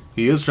 unfortunately.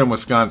 He is from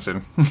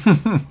Wisconsin.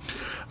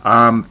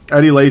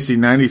 Eddie Lacy,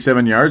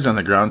 97 yards on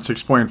the ground,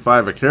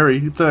 6.5 a carry.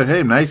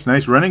 Hey,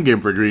 nice running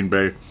game for Green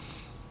Bay.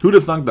 Who'd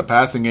have thunk the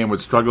passing game would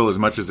struggle as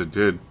much as it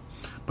did?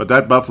 But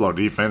that Buffalo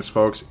defense,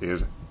 folks,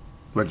 is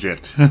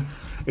legit.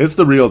 It's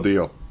the real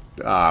deal.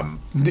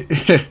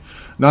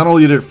 Not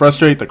only did it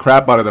frustrate the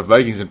crap out of the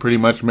Vikings and pretty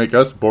much make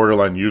us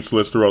borderline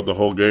useless throughout the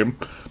whole game,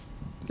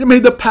 it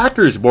made the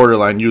Packers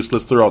borderline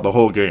useless throughout the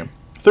whole game.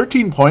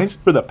 13 points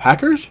for the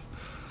Packers?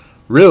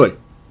 Really?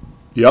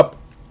 Yep.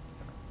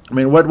 I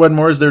mean, what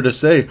more is there to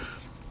say?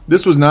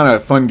 this was not a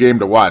fun game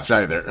to watch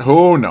either.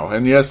 Oh, no.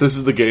 And yes, this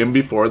is the game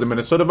before the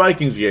Minnesota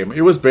Vikings game.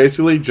 It was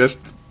basically just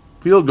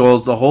field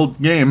goals the whole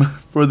game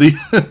for the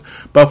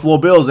Buffalo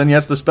Bills. And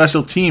yes, the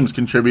special teams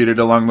contributed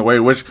along the way,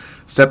 which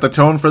set the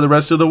tone for the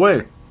rest of the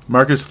way.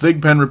 Marcus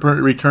Thigpen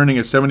returning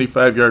a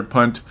 75-yard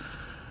punt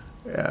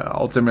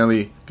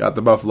ultimately got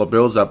the Buffalo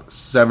Bills up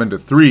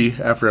 7-3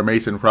 after a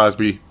Mason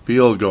Crosby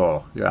field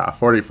goal. Yeah,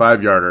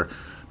 45-yarder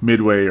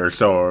midway or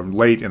so, or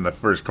late in the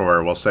first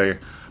quarter, we'll say.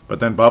 But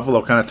then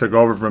Buffalo kind of took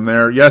over from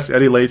there. Yes,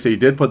 Eddie Lacy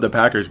did put the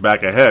Packers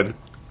back ahead,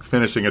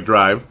 finishing a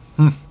drive.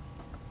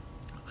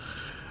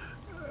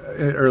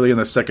 Early in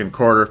the second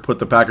quarter, put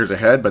the Packers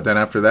ahead, but then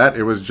after that,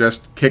 it was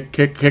just kick.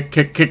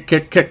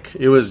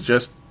 It was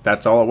just,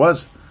 that's all it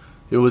was.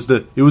 It was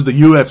the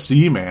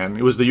UFC, man.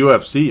 It was the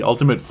UFC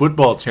Ultimate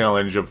Football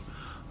Challenge of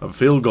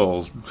field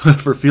goals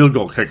for field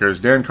goal kickers.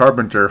 Dan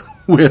Carpenter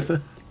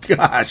with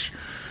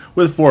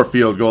 4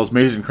 field goals.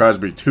 Mason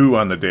Crosby 2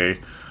 on the day.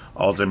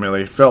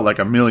 Ultimately, felt like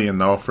a million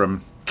though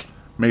from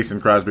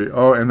Mason Crosby.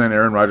 Oh, and then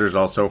Aaron Rodgers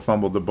also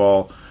fumbled the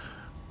ball,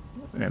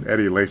 and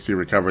Eddie Lacy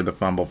recovered the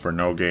fumble for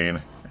no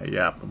gain.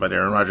 Yeah, but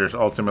Aaron Rodgers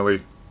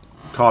ultimately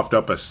coughed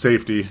up a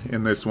safety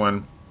in this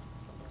one.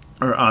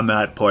 Or on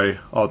that play,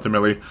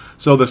 ultimately.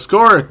 So the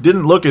score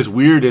didn't look as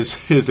weird as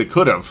it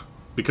could have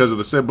because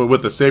of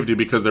with the safety,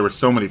 because there were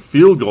so many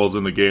field goals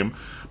in the game.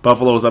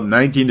 Buffalo was up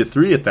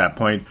 19-3 at that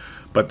point.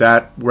 But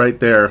that right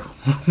there,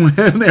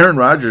 when Aaron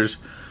Rodgers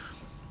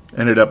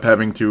ended up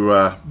having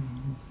to,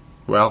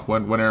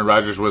 when Aaron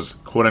Rodgers was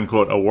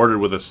quote-unquote awarded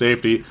with a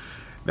safety,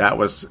 that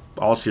was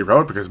all she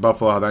wrote, because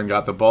Buffalo then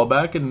got the ball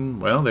back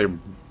and, they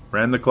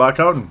ran the clock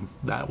out, and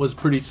that was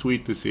pretty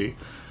sweet to see.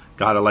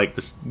 Gotta like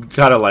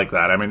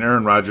that. I mean,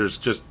 Aaron Rodgers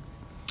it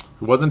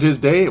wasn't his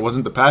day. It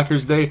wasn't the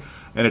Packers' day,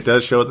 and it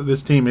does show that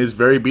this team is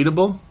very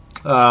beatable.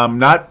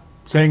 Not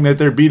saying that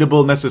they're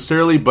beatable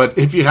necessarily, but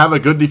if you have a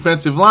good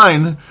defensive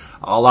line,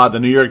 a la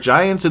the New York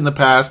Giants in the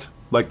past,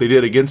 like they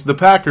did against the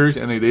Packers,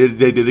 and they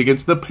did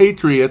against the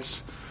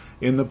Patriots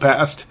in the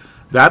past,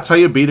 that's how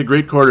you beat a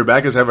great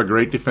quarterback, is have a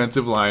great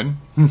defensive line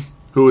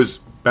who is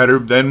better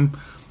than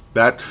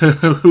that,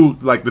 who,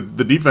 like the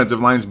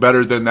defensive line's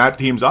better than that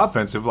team's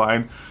offensive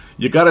line.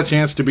 You got a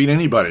chance to beat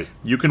anybody.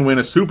 You can win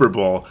a Super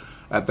Bowl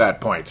at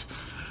that point.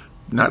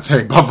 Not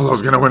saying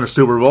Buffalo's going to win a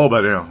Super Bowl,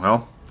 but,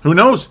 who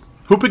knows?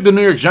 Who picked the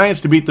New York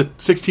Giants to beat the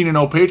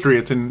 16-0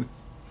 Patriots in,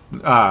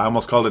 I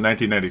almost called it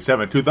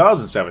 1997,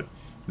 2007?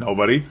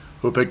 Nobody.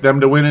 Who picked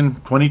them to win in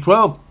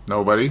 2012?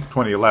 Nobody.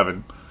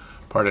 2011.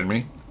 Pardon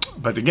me.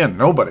 But again,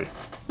 nobody.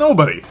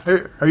 Nobody.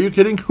 Are you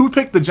kidding? Who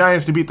picked the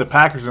Giants to beat the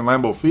Packers in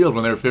Lambeau Field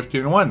when they were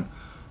 15-1?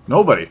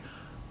 Nobody.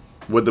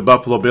 Would the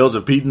Buffalo Bills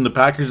have beaten the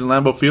Packers in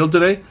Lambeau Field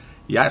today?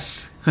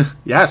 Yes.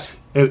 Yes.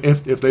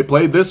 If they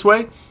played this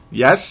way,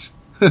 yes.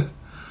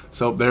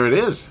 So there it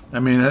is.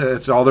 I mean,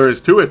 it's all there is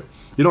to it.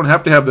 You don't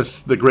have to have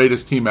the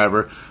greatest team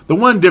ever. The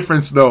one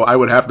difference, though, I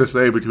would have to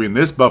say between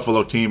this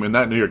Buffalo team and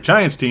that New York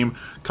Giants team,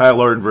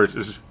 Kyle Orton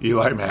versus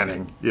Eli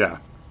Manning. Yeah.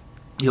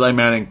 Eli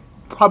Manning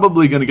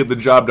probably going to get the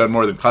job done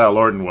more than Kyle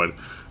Orton would.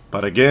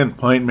 But again,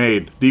 point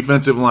made.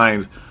 Defensive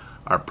lines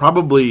are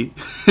probably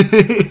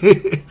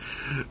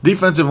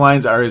defensive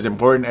lines are as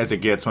important as it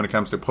gets when it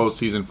comes to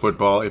postseason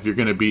football. If you're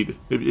going to beat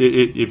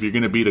if you're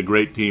going to beat a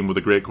great team with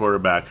a great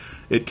quarterback,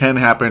 it can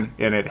happen,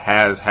 and it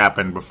has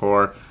happened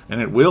before, and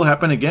it will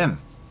happen again.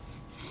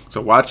 So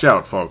watch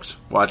out, folks.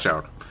 Watch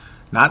out.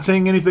 Not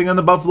saying anything on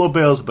the Buffalo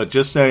Bills, but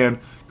just saying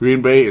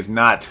Green Bay is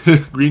not.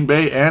 Green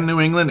Bay and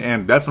New England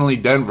and definitely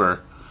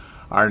Denver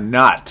are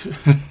not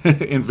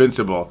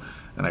invincible.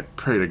 And I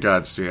pray to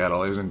God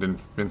Seattle isn't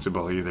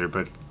invincible either,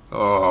 but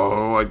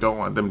I don't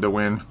want them to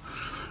win.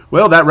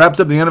 Well, that wraps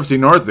up the NFC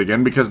North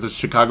again, because the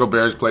Chicago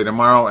Bears play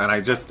tomorrow, and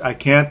I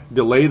can't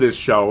delay this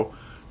show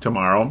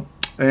tomorrow.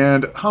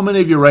 And how many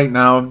of you right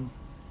now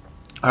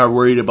are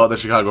worried about the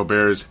Chicago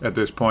Bears at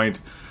this point?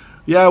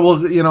 Yeah, well,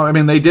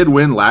 they did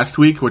win last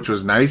week, which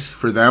was nice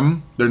for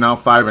them. They're now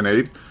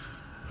 5-8.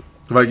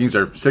 The Vikings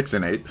are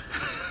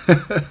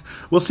 6-8.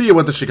 We'll see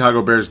what the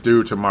Chicago Bears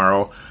do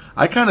tomorrow.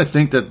 I kind of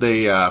think that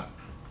they...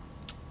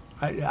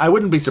 I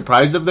wouldn't be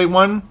surprised if they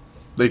won.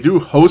 They do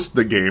host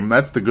the game.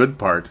 That's the good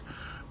part.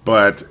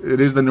 But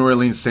it is the New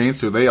Orleans Saints,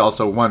 who they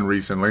also won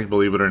recently,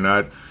 believe it or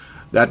not.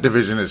 That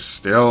division is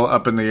still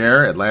up in the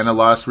air. Atlanta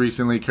lost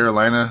recently.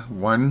 Carolina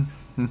won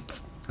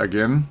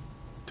again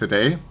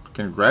today.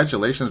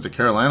 Congratulations to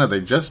Carolina.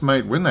 They just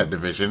might win that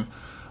division.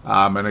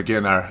 And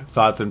again, our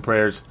thoughts and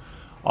prayers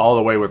all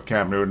the way with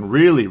Cam Newton.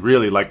 Really,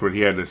 really liked what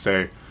he had to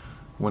say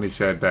when he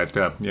said that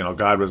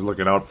God was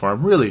looking out for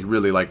him. Really,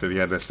 really liked what he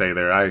had to say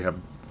there.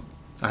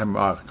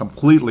 I'm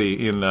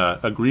completely in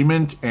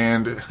agreement,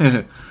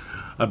 and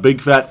a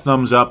big fat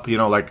thumbs up,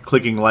 like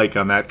clicking like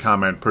on that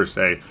comment per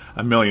se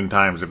 1,000,000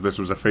 times if this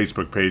was a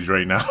Facebook page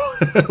right now.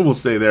 We'll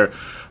stay there.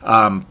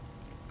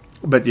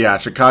 But yeah,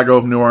 Chicago,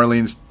 New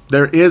Orleans,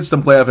 there is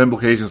some playoff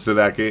implications to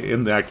that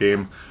in that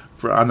game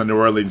on the New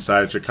Orleans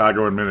side.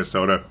 Chicago and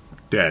Minnesota,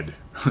 dead.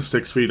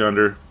 6 feet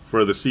under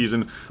for the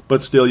season,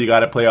 but still you got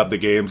to play out the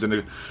games. And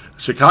the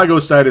Chicago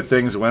side of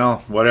things,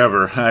 well,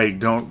 whatever. I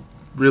don't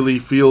really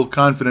feel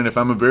confident if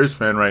I'm a Bears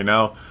fan right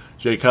now.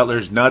 Jay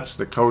Cutler's nuts.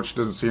 The coach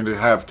doesn't seem to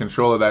have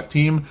control of that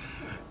team,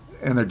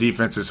 and their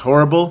defense is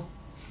horrible.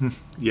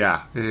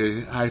 Yeah,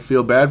 I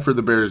feel bad for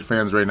the Bears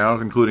fans right now,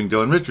 including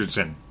Dylan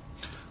Richardson.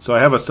 So I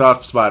have a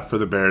soft spot for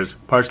the Bears,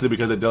 partially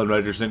because of Dylan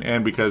Richardson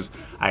and because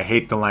I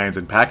hate the Lions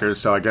and Packers,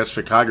 so I guess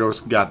Chicago's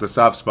got the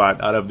soft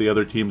spot out of the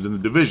other teams in the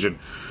division.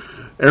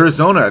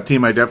 Arizona, a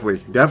team I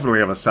definitely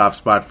have a soft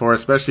spot for,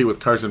 especially with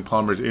Carson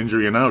Palmer's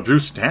injury and now Drew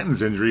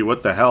Stanton's injury.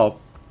 What the hell?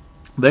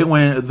 They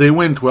win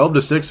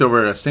 12-6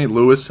 over St.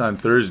 Louis on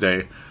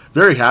Thursday.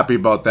 Very happy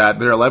about that.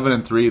 They're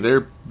 11-3.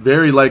 They're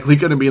very likely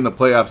going to be in the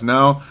playoffs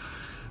now.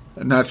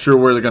 Not sure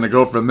where they're going to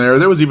go from there.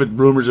 There was even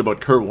rumors about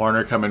Kurt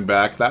Warner coming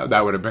back.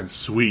 That would have been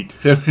sweet.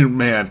 I mean,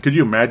 man, could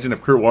you imagine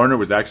if Kurt Warner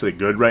was actually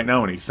good right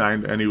now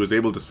and he was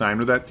able to sign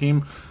with that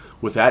team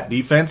with that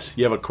defense?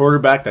 You have a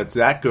quarterback that's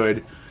that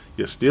good.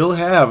 You still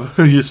have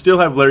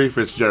Larry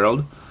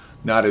Fitzgerald,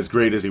 not as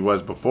great as he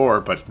was before,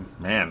 but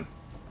man,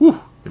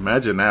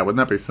 imagine that.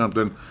 Wouldn't that be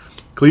something?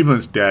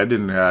 Cleveland's dead,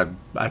 and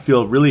I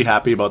feel really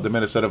happy about the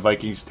Minnesota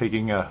Vikings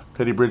taking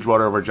Teddy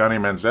Bridgewater over Johnny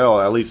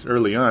Manziel, at least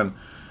early on.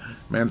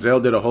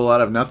 Manziel did a whole lot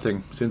of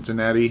nothing.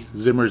 Cincinnati,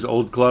 Zimmer's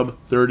old club,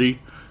 30.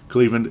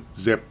 Cleveland,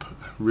 zip.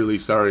 Really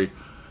sorry.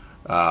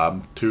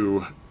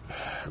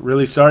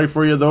 Really sorry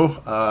for you,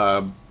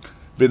 though.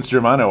 Vince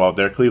Germano out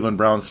there, Cleveland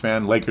Browns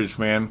fan, Lakers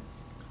fan,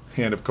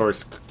 and, of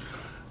course,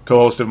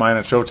 co-host of mine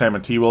on Showtime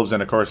and T-Wolves,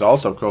 and, of course,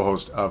 also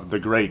co-host of the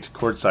great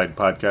Courtside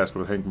podcast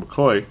with Hank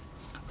McCoy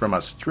from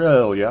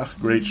Australia.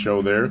 Great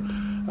show there.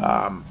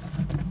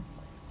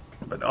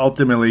 But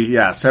ultimately,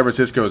 yeah, San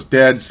Francisco is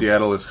dead.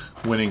 Seattle is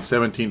winning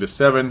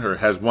 17-7, or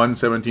has won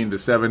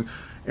 17-7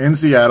 in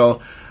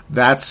Seattle.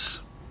 That's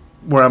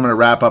where I'm going to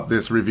wrap up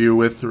this review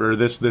with, or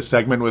this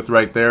segment with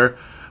right there,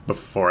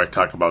 before I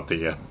talk about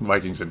the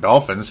Vikings and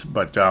Dolphins.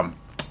 But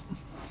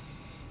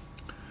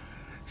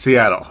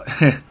Seattle.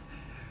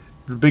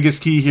 The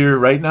biggest key here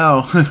right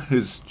now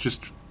is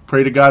just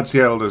pray to God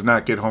Seattle does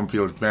not get home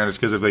field advantage,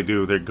 because if they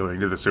do, they're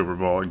going to the Super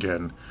Bowl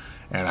again.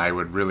 And I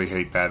would really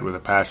hate that with a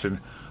passion.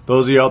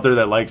 Those of you out there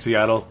that like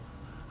Seattle,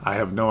 I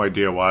have no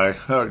idea why,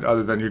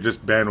 other than you're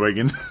just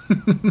bandwagon.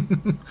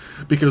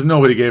 Because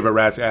nobody gave a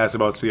rat's ass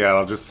about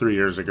Seattle just 3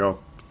 years ago.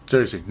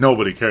 Seriously,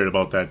 nobody cared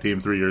about that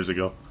team 3 years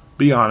ago.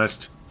 Be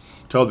honest.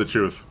 Tell the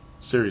truth.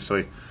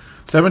 Seriously.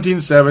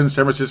 17-7,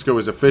 San Francisco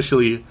is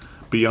officially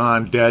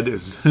beyond dead,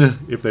 as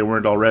if they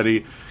weren't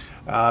already.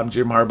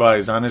 Jim Harbaugh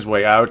is on his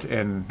way out,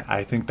 and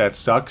I think that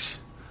sucks.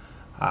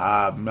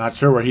 I'm not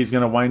sure where he's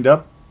going to wind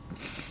up.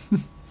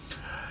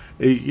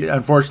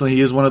 Unfortunately,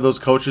 he is one of those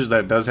coaches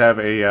that does have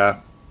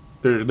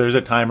there's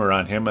a timer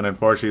on him, and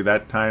unfortunately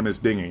that time is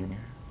dinging.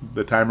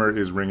 The timer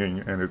is ringing,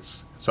 and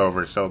it's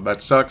over. So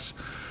that sucks.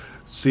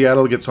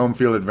 Seattle gets home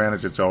field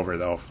advantage. It's over,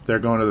 though. They're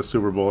going to the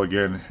Super Bowl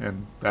again,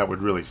 and that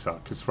would really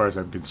suck as far as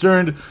I'm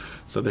concerned.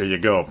 So there you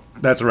go.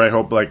 That's where I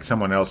hope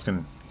someone else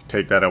can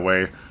take that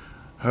away.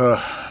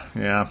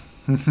 Yeah.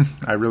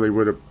 I really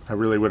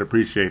would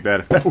appreciate that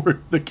if that were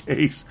the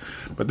case.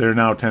 But they're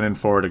now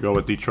 10-4 to go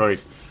with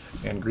Detroit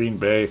and Green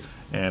Bay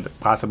and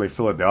possibly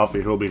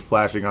Philadelphia, who will be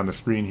flashing on the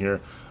screen here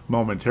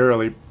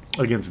momentarily,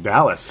 against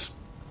Dallas.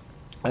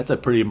 That's a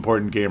pretty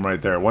important game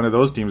right there. One of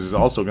those teams is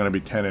also going to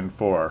be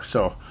 10-4.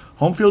 So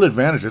home field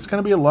advantage. It's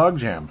going to be a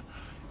logjam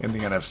in the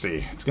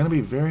NFC. It's going to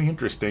be very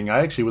interesting. I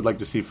actually would like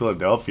to see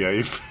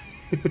Philadelphia,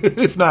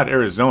 if not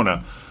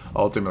Arizona.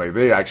 Ultimately,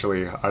 they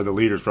actually are the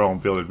leaders for home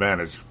field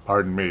advantage.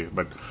 Pardon me,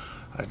 but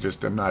I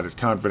just am not as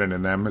confident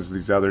in them as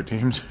these other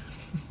teams.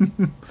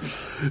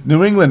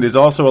 New England is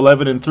also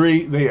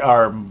 11-3. They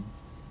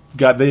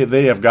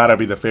have got to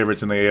be the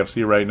favorites in the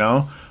AFC right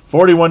now.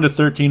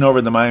 41-13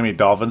 over the Miami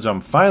Dolphins. I'm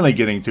finally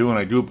getting to, and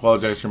I do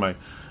apologize for my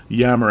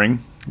yammering,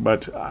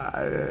 but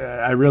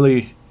I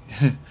really,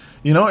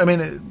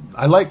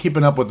 I like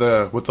keeping up with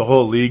the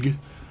whole league.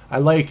 I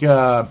like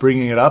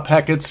bringing it up.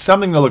 Heck, it's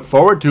something to look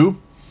forward to.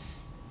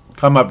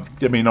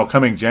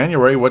 Coming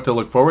January, what to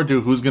look forward to,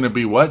 who's going to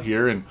be what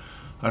here, and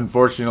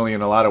unfortunately,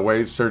 in a lot of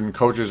ways, certain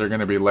coaches are going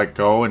to be let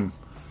go, and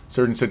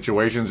certain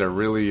situations are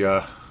really,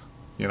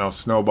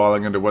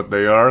 snowballing into what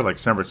they are, like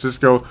San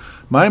Francisco.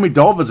 Miami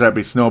Dolphins might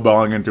be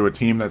snowballing into a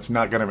team that's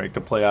not going to make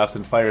the playoffs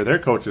and fire their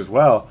coach as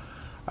well.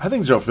 I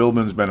think Joe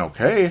Philbin's been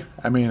okay.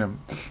 I mean,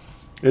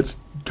 it's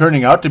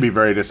turning out to be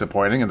very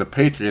disappointing, and the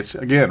Patriots,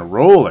 again,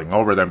 rolling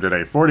over them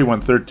today,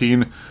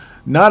 41-13.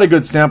 Not a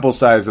good sample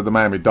size of the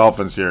Miami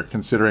Dolphins here,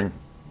 considering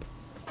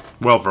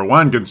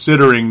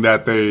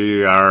that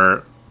they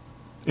are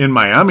in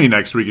Miami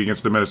next week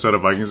against the Minnesota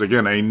Vikings.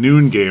 Again, a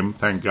noon game,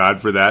 thank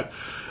God for that.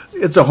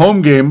 It's a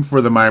home game for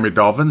the Miami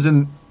Dolphins,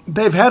 and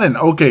they've had an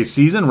okay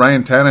season.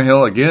 Ryan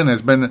Tannehill, again,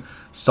 has been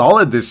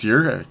solid this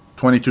year.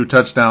 22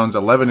 touchdowns,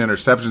 11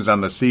 interceptions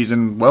on the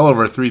season, well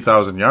over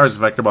 3,000 yards.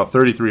 In fact, about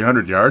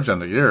 3,300 yards on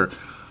the year.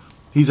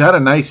 He's had a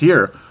nice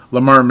year.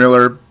 Lamar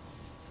Miller,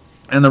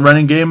 and the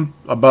running game,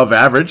 above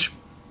average.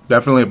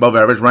 Definitely above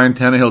average. Ryan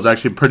Tannehill's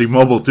actually pretty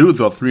mobile, too, with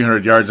about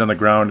 300 yards on the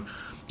ground.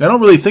 I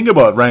don't really think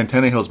about Ryan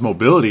Tannehill's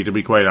mobility, to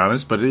be quite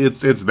honest, but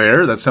it's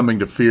there. That's something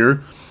to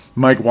fear.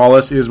 Mike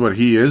Wallace is what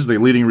he is, the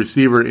leading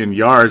receiver in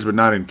yards, but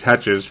not in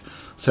catches.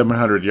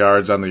 700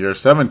 yards on the year,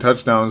 7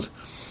 touchdowns.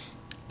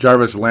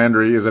 Jarvis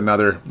Landry is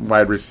another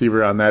wide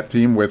receiver on that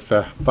team with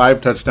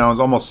 5 touchdowns,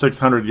 almost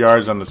 600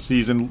 yards on the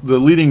season. The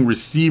leading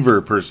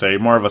receiver, per se,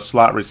 more of a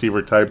slot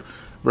receiver type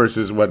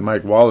versus what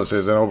Mike Wallace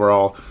is, an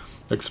overall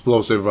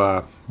explosive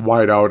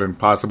wide out and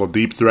possible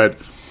deep threat.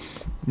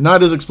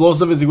 Not as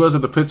explosive as he was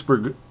at the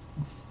Pittsburgh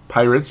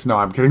Pirates. No,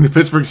 I'm kidding. The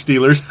Pittsburgh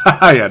Steelers.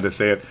 I had to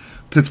say it.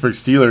 Pittsburgh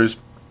Steelers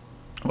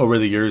over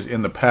the years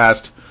in the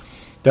past.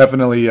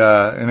 Definitely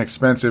an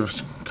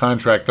expensive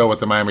contract, though, with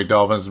the Miami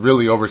Dolphins.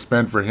 Really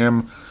overspent for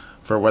him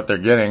for what they're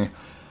getting.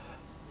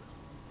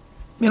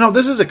 You know,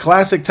 this is a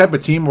classic type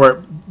of team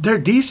where they're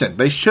decent.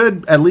 They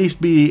should at least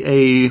be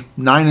a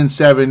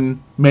 9-7,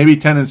 maybe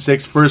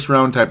 10-6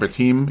 first-round type of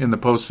team in the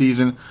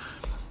postseason.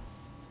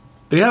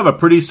 They have a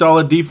pretty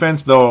solid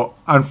defense, though.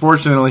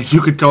 Unfortunately, you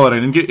could call it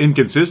an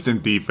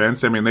inconsistent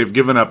defense. I mean, they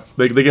gave up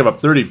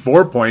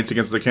 34 points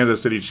against the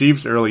Kansas City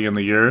Chiefs early in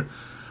the year.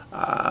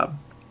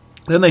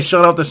 Then they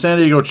shut out the San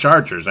Diego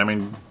Chargers. I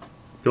mean,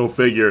 go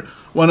figure.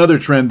 One other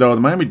trend, though,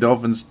 the Miami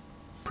Dolphins,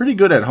 pretty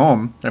good at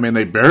home. I mean,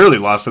 they barely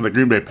lost to the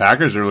Green Bay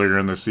Packers earlier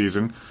in the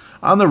season.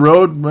 On the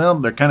road, well,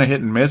 they're kind of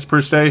hit and miss,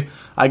 per se.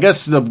 I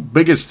guess their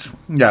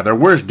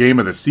worst game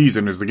of the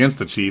season is against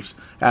the Chiefs.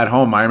 At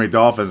home, Miami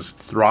Dolphins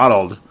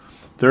throttled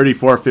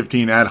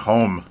 34-15 at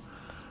home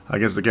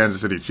against the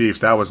Kansas City Chiefs.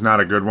 That was not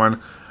a good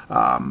one.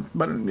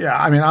 But, yeah,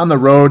 I mean, on the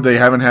road, they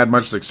haven't had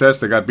much success.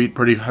 They got beat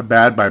pretty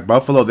bad by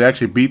Buffalo. They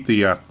actually beat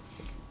the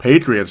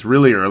Patriots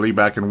really early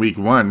back in week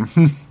 1.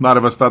 A lot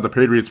of us thought the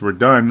Patriots were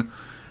done.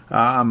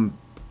 They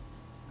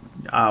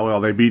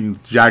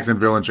beat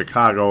Jacksonville and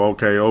Chicago.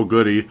 Okay, oh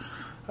goody.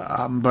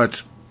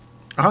 But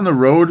on the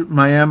road,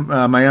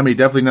 Miami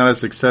definitely not as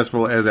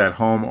successful as at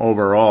home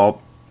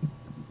overall.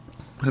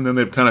 And then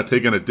they've kind of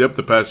taken a dip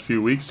the past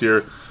few weeks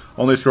here,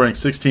 only scoring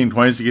 16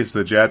 points against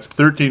the Jets,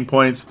 13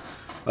 points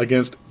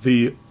against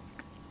the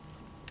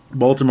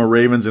Baltimore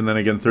Ravens, and then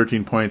again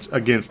 13 points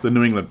against the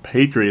New England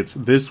Patriots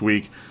this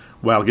week,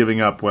 while giving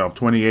up,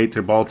 28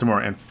 to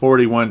Baltimore and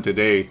 41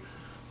 today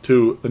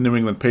to the New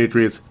England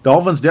Patriots.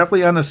 Dolphins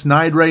definitely on the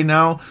snide right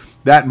now.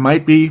 That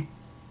might give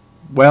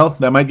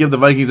the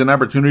Vikings an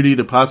opportunity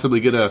to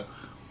possibly get a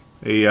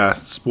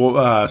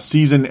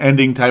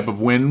season-ending type of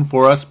win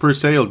for us, per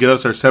se. It'll get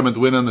us our 7th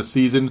win on the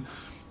season.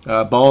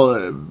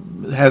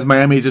 Has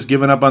Miami just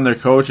given up on their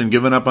coach and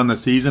given up on the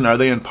season? Are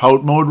they in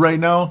pout mode right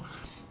now?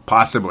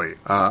 Possibly.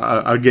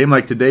 A game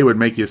like today would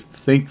make you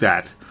think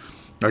that.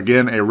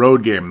 Again, a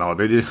road game, though.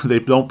 They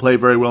don't play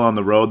very well on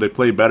the road. They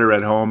play better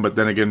at home, but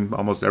then again,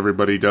 almost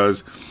everybody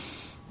does.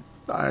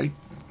 I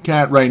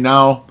can't right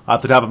now,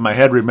 off the top of my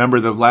head, remember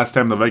the last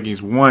time the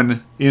Vikings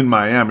won in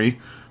Miami.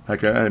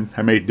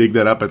 I may dig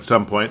that up at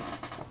some point,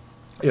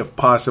 if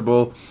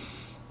possible.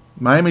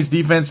 Miami's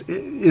defense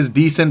is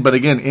decent, but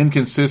again,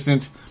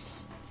 inconsistent.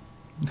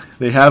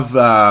 They have,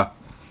 Grimes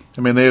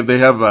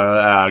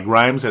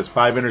has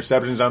 5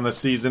 interceptions on the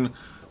season.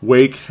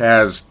 Wake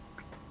has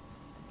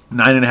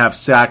 9.5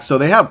 sacks. So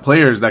they have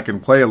players that can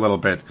play a little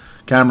bit.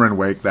 Cameron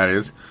Wake, that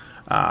is.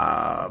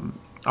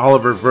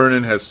 Oliver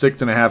Vernon has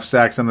 6.5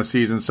 sacks on the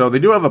season. So they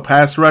do have a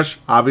pass rush,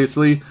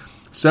 obviously.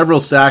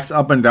 Several sacks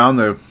up and down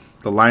the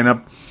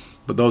lineup.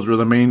 But those were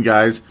the main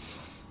guys.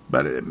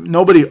 But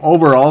nobody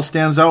overall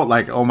stands out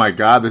like, oh my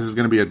God, this is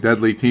going to be a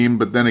deadly team.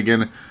 But then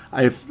again,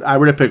 if I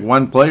were to pick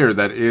one player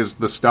that is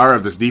the star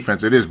of this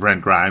defense, it is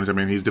Brent Grimes. I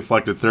mean, he's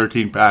deflected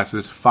 13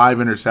 passes, 5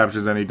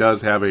 interceptions, and he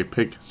does have a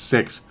pick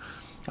 6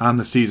 on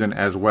the season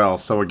as well.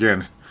 So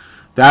again,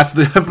 that's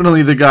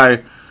definitely the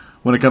guy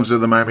when it comes to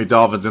the Miami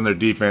Dolphins and their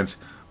defense.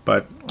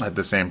 But at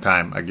the same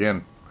time,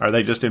 again, are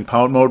they just in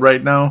pound mode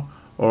right now?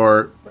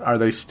 Or are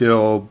they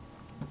still...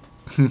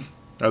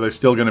 Are they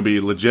still going to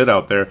be legit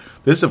out there?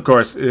 This, of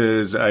course,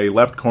 is a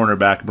left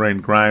cornerback,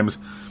 Brent Grimes,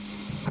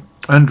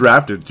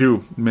 undrafted,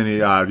 too, many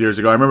years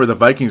ago. I remember the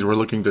Vikings were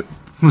looking to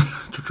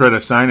try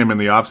to sign him in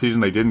the offseason.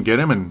 They didn't get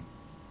him, and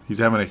he's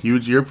having a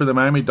huge year for the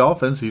Miami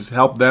Dolphins. He's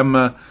helped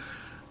them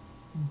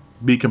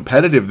be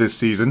competitive this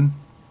season.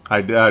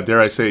 Dare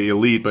I say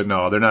elite, but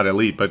no, they're not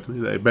elite, but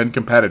they've been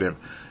competitive,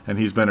 and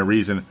he's been a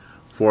reason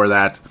for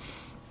that.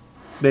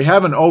 They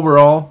have an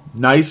overall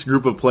nice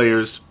group of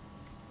players,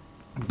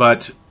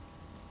 but...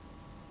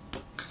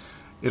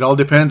 it all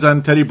depends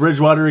on Teddy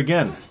Bridgewater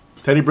again.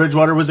 Teddy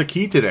Bridgewater was a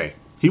key today.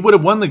 He would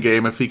have won the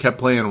game if he kept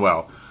playing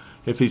well,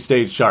 if he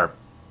stayed sharp.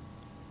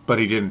 But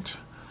he didn't.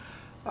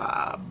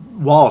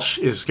 Walsh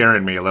is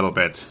scaring me a little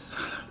bit.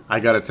 I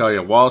got to tell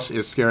you, Walsh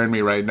is scaring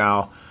me right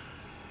now.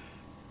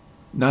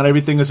 Not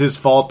everything is his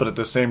fault, but at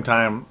the same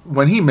time,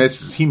 when he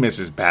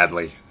misses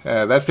badly.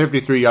 That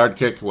 53-yard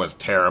kick was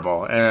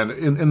terrible. And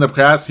in the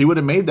past, he would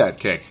have made that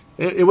kick.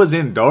 It was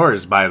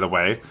indoors, by the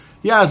way.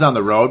 Yeah, it's on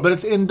the road, but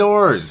it's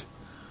indoors.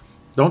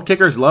 Don't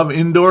kickers love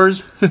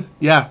indoors?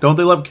 Yeah, don't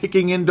they love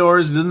kicking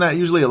indoors? Isn't that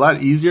usually a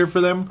lot easier for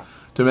them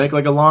to make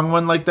like a long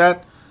one like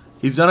that?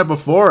 He's done it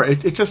before.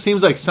 It just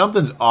seems like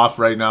something's off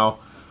right now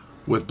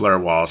with Blair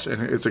Walsh,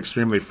 and it's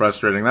extremely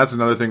frustrating. That's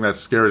another thing that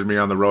scares me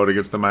on the road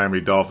against the Miami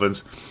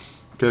Dolphins.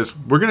 because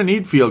we're going to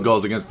need field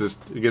goals against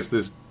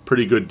this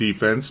pretty good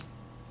defense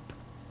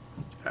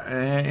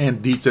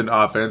and decent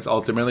offense.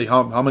 Ultimately,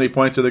 how many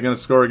points are they going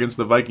to score against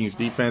the Vikings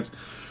defense?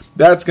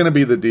 That's going to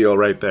be the deal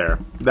right there.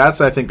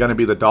 That's, I think, going to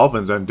be the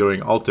Dolphins'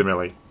 undoing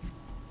ultimately.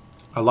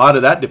 A lot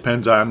of that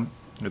depends on,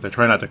 as I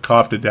try not to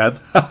cough to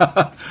death,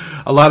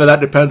 a lot of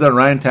that depends on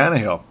Ryan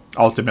Tannehill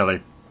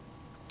ultimately,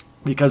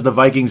 because the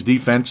Vikings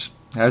defense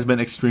has been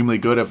extremely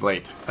good of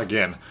late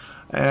again.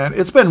 And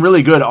it's been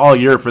really good all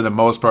year for the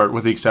most part,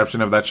 with the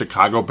exception of that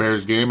Chicago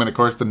Bears game and, of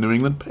course, the New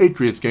England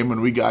Patriots game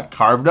when we got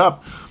carved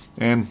up.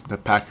 And the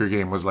Packer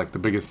game was like the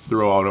biggest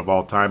throwout of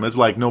all time. It's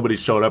like nobody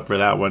showed up for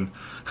that one.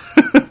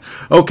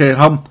 Okay,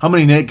 how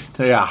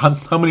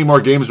many more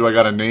games do I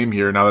got to name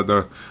here now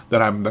that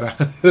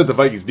the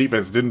Vikings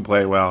defense didn't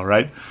play well,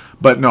 right?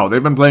 But no,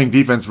 they've been playing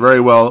defense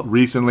very well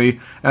recently,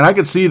 and I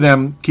could see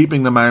them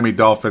keeping the Miami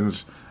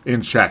Dolphins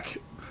in check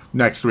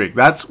next week.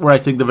 That's where I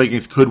think the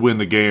Vikings could win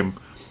the game.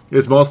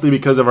 It's mostly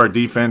because of our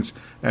defense,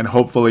 and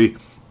hopefully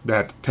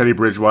that Teddy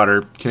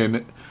Bridgewater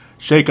can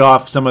shake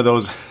off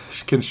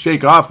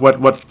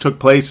what took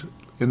place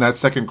in that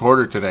second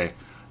quarter today.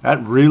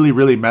 That really,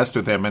 really messed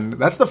with him, and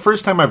that's the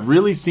first time I've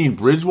really seen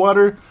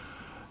Bridgewater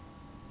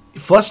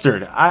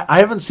flustered. I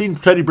haven't seen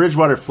Teddy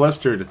Bridgewater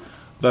flustered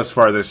thus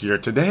far this year.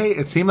 Today,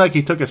 it seemed like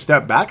he took a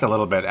step back a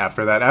little bit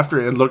after that. After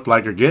it looked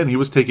like, again, he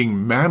was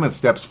taking mammoth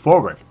steps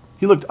forward.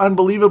 He looked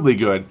unbelievably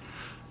good.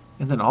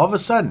 And then all of a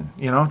sudden,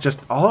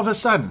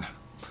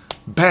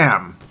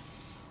 bam,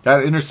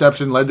 that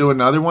interception led to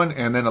another one,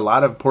 and then a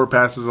lot of poor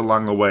passes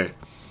along the way.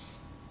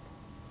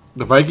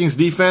 The Vikings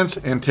defense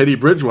and Teddy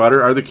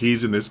Bridgewater are the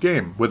keys in this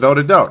game, without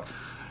a doubt.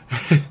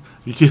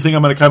 You think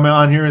I'm going to come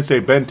on here and say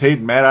Ben Tate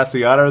and Matt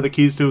Asiata are the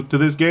keys to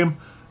this game?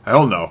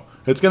 Hell no.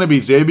 It's going to be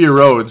Xavier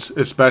Rhodes,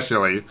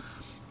 especially,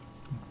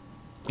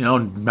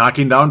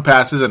 knocking down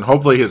passes, and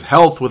hopefully his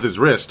health with his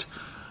wrist,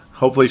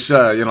 hopefully,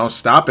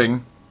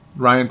 stopping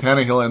Ryan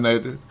Tannehill in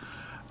that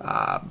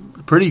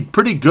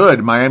pretty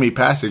good Miami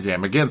passing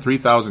game. Again,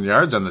 3,000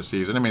 yards on the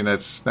season. I mean,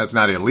 that's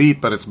not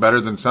elite, but it's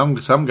better than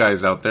some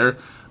guys out there.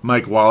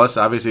 Mike Wallace,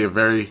 obviously a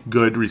very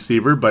good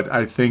receiver, but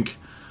I think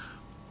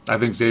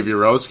Xavier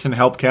Rhodes can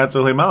help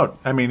cancel him out.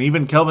 I mean,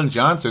 even Kelvin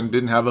Johnson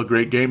didn't have a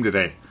great game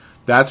today.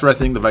 That's where I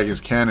think the Vikings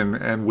can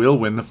and will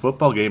win the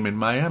football game in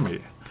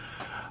Miami.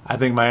 I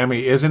think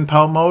Miami is in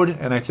pout mode,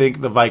 and I think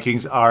the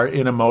Vikings are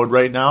in a mode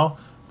right now.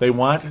 They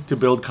want to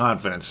build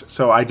confidence.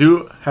 So I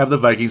do have the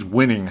Vikings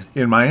winning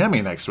in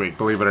Miami next week,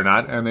 believe it or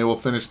not, and they will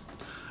get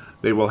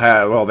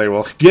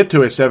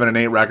to a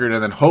 7-8 record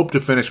and then hope to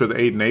finish with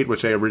 8-8,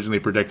 which I originally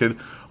predicted,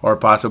 or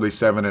possibly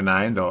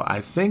 7-9, though I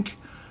think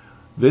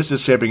this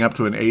is shaping up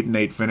to an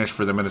 8-8 finish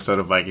for the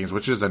Minnesota Vikings,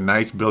 which is a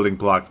nice building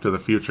block to the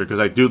future, because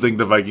I do think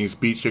the Vikings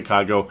beat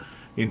Chicago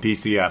in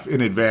TCF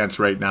in advance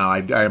right now.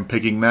 I am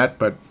picking that,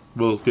 but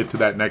we'll get to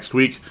that next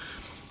week.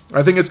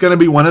 I think it's going to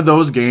be one of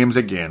those games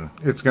again.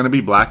 It's going to be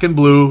black and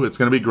blue. It's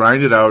going to be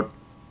grinded out.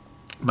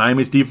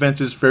 Miami's defense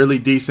is fairly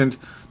decent.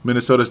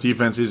 Minnesota's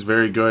defense is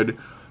very good.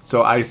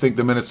 So I think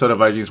the Minnesota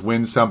Vikings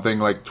win something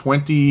like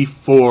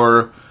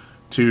 24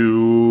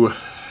 to...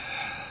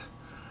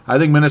 I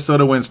think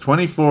Minnesota wins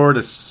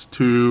 24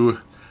 to...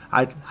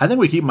 I think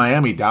we keep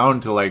Miami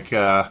down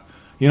to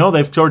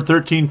they've scored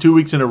 13 2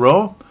 weeks in a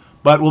row,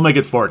 but we'll make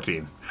it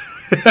 14.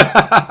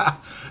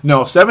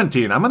 No,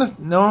 17. 14. I'm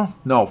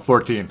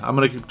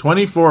going to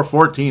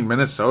 24-14.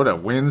 Minnesota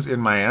wins in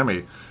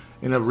Miami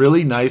in a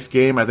really nice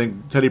game. I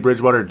think Teddy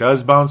Bridgewater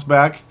does bounce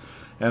back,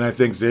 and I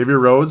think Xavier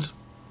Rhodes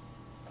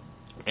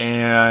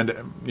and,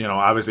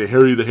 obviously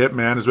Harry the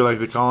Hitman, as we like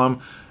to call him,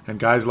 and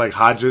guys like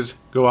Hodges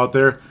go out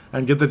there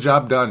and get the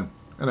job done.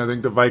 And I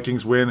think the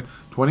Vikings win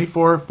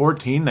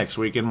 24-14 next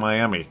week in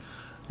Miami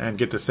and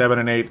get to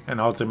 7-8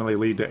 and ultimately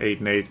lead to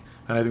 8-8.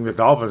 And I think the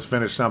Dolphins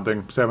finish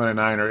something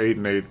 7-9 or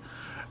 8-8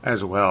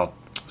 as well.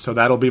 So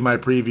that'll be my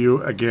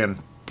preview again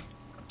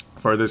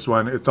for this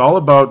one. It's all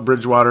about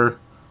Bridgewater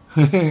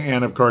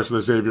and, of course,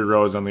 the Xavier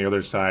Rhodes on the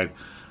other side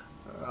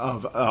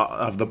of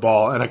the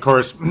ball. And, of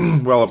course,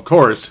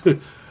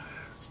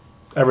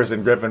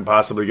 Everson Griffin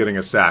possibly getting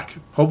a sack.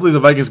 Hopefully the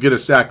Vikings get a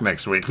sack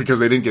next week because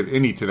they didn't get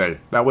any today.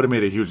 That would have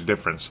made a huge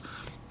difference.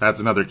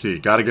 That's another key.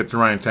 Got to get to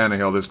Ryan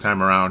Tannehill this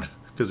time around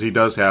because he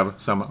does have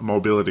some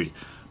mobility,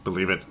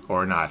 believe it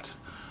or not.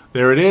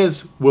 There it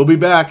is. We'll be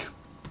back.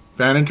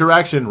 Fan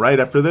interaction right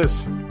after this.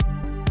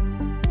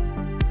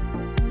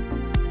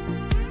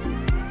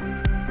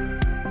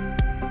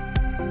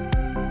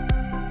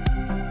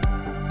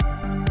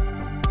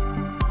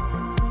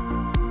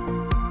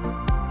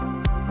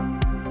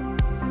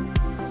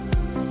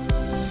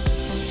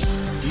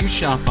 Do you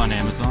shop on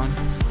Amazon?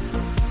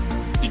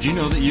 Did you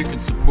know that you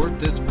could support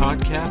this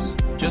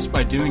podcast just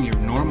by doing your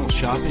normal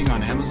shopping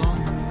on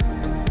Amazon?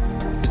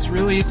 It's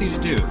really easy to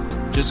do.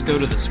 Just go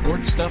to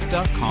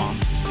thesportstuff.com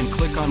and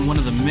click on one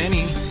of the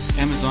many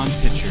Amazon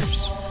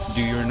pictures.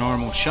 Do your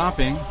normal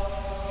shopping,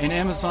 and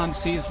Amazon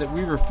sees that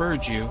we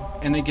referred you,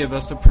 and they give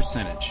us a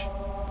percentage.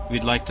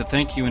 We'd like to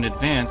thank you in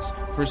advance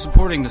for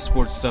supporting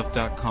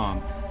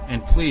thesportstuff.com,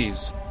 and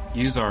please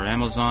use our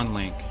Amazon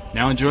link.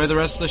 Now enjoy the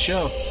rest of the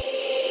show.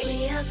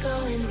 We are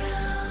going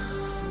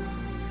round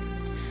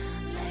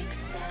like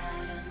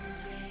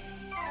Saturn's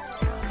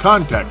rings.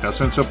 Contact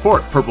us and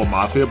support Purple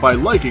Mafia by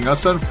liking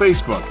us on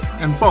Facebook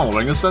and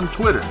following us on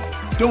Twitter.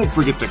 Don't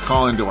forget to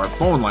call into our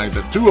phone lines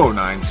at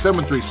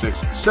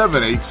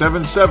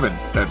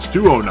 209-736-7877. That's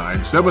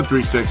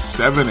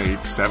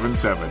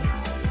 209-736-7877.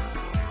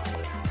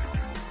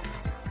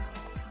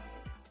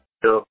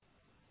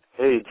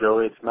 Hey,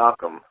 Joey, it's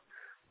Malcolm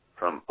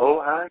from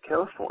Ojai,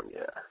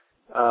 California.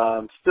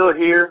 Still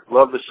here,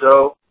 love the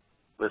show,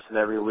 listen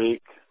every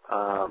week.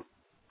 A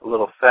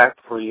little fact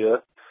for you,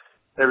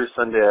 every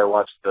Sunday I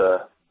watch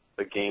the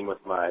game with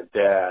my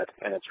dad,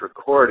 and it's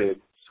recorded,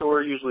 so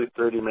we're usually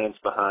 30 minutes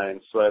behind,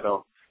 so I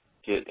don't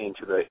get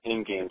into the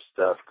in-game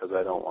stuff because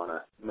I don't want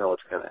to know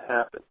what's going to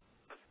happen.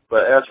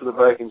 But as for the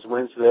Vikings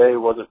win today,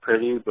 it wasn't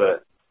pretty,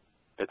 but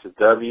it's a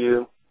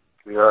W.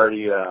 We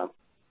already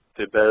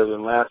did better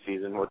than last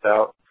season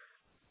without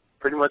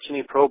pretty much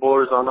any Pro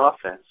Bowlers on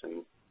offense,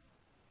 and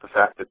the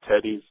fact that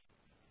Teddy's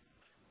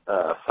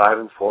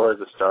 5-4 as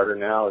a starter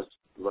now is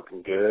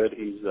looking good.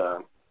 He's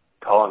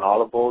calling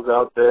audibles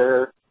out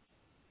there,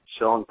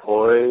 showing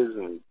poise,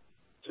 and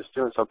just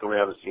doing something we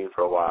haven't seen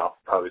for a while,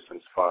 probably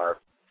since Favre.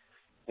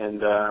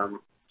 And I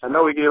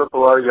know we gave up a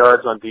lot of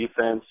yards on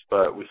defense,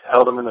 but we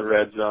held them in the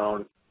red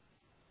zone,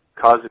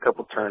 caused a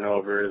couple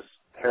turnovers.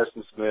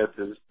 Harrison Smith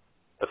is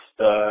a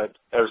stud.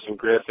 Everson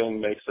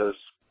Griffin makes us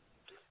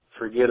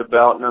forget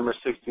about number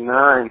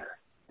 69.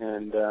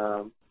 And,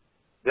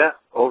 yeah,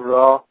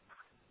 overall,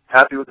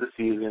 happy with the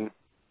season.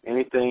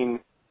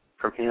 Anything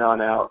from here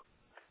on out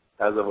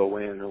as of a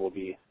win will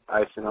be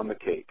icing on the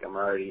cake. I'm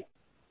already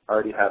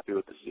happy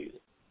with the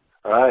season.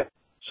 All right.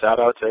 Shout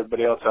out to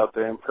everybody else out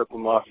there in Purple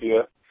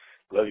Mafia.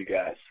 Love you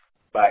guys.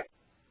 Bye.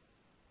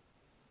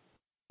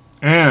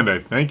 And I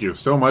thank you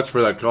so much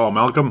for that call,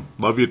 Malcolm.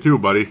 Love you too,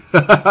 buddy.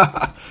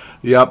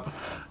 Yep.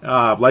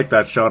 Like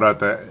that shout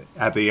out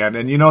at the end.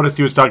 And you noticed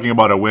he was talking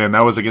about a win.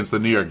 That was against the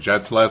New York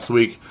Jets last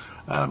week.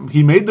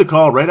 He made the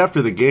call right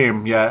after the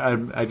game. Yeah,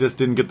 I just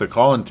didn't get the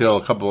call until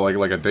a couple,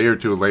 like a day or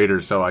two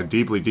later, so I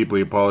deeply,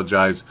 deeply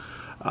apologize.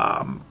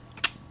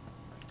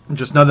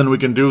 Just nothing we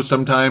can do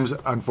sometimes,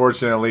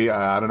 unfortunately.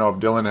 I don't know if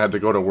Dylan had to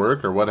go to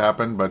work or what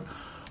happened,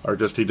 or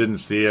just he didn't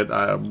see it.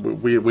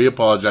 We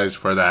apologize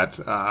for that.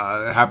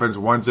 It happens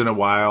once in a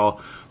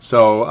while.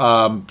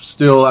 So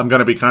still, I'm going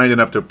to be kind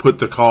enough to put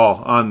the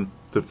call on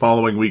the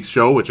following week's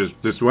show, which is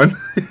this one.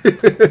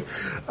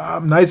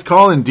 Nice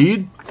call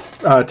indeed.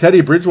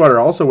 Teddy Bridgewater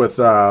also with,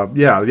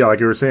 like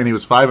you were saying, he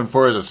was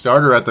 5-4 as a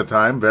starter at the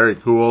time. Very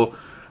cool.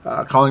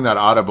 Calling that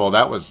audible,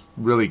 that was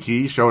really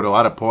key. Showed a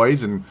lot of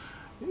poise, and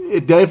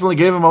it definitely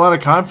gave him a lot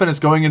of confidence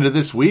going into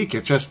this week.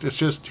 It's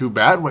just too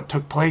bad what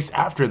took place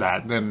after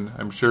that. And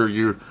I'm sure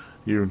you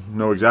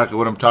know exactly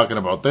what I'm talking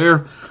about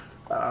there.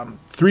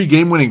 3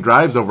 game-winning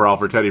drives overall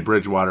for Teddy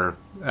Bridgewater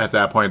at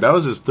that point. That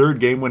was his 3rd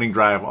game-winning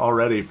drive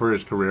already for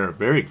his career.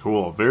 Very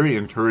cool. Very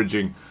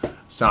encouraging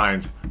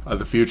signs of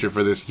the future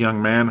for this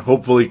young man.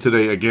 Hopefully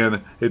today,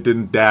 again, it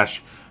didn't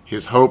dash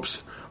his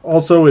hopes.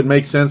 Also, it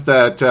makes sense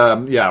that,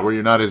 where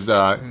you're not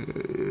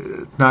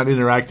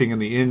interacting in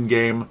the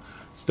in-game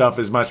stuff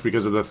as much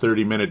because of the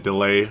 30-minute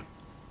delay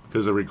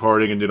because of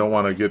recording, and you don't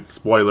want to get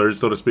spoilers,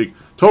 so to speak.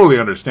 Totally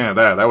understand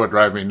that. That would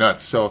drive me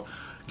nuts. So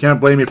can't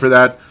blame you for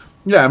that.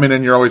 Yeah, I mean,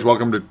 and you're always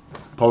welcome to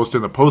post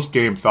in the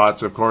post-game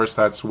thoughts, of course.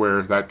 That's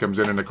where that comes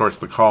in. And, of course,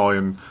 the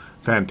call-in,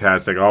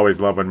 fantastic. Always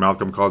love when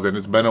Malcolm calls in.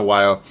 It's been a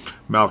while.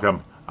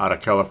 Malcolm out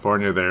of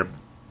California there.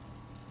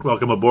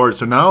 Welcome aboard.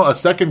 So now a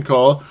second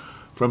call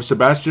from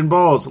Sebastian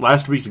Balls,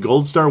 last week's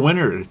Gold Star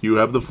winner. You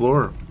have the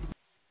floor.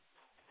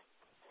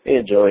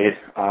 Hey, Joey.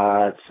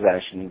 It's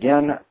Sebastian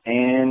again,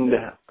 and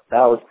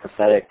that was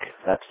pathetic.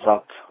 That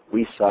sucked.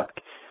 We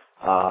sucked.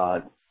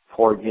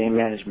 Poor game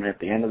management at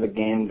the end of the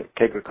game. The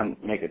kicker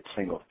couldn't make a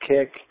single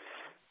kick.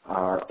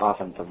 Our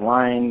offensive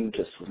line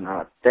just was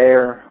not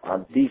there. Our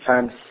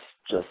defense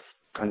just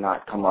could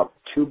not come up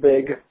too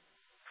big.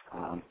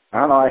 I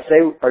don't know. I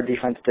say our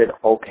defense did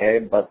okay,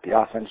 but the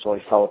offense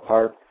really fell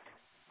apart.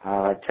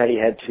 Teddy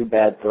had 2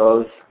 bad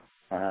throws.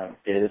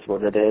 It is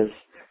what it is.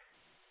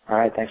 All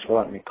right, thanks for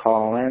letting me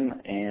call in,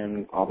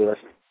 and I'll be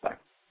listening. Bye.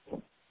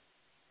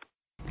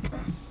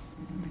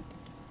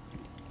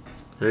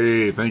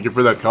 Hey, thank you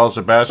for that call,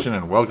 Sebastian,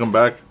 and welcome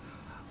back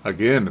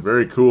again.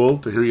 Very cool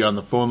to hear you on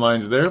the phone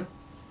lines there.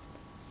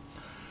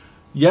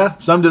 Yeah,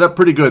 summed it up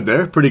pretty good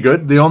there. Pretty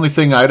good. The only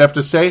thing I'd have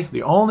to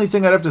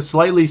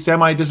slightly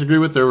semi-disagree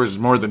with, there was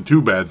more than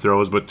 2 bad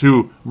throws, but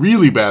 2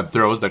 really bad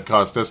throws that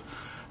cost us.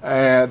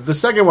 The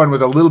second one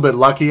was a little bit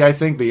lucky, I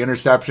think, the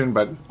interception,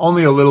 but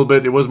only a little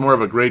bit. It was more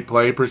of a great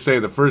play, per se.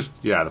 The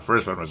first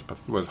one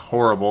was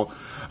horrible.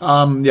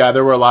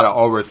 There were a lot of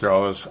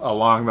overthrows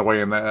along the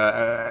way, and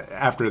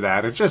after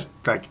that, it's just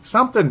like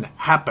something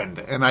happened,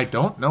 and I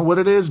don't know what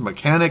it is.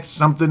 Mechanics,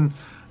 something.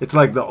 It's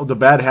like the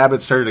bad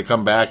habits started to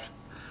come back,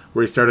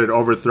 where he started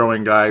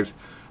overthrowing guys,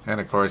 and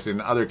of course,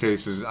 in other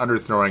cases,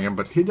 underthrowing him.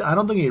 But I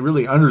don't think he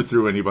really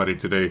underthrew anybody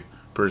today,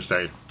 per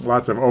se.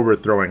 Lots of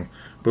overthrowing,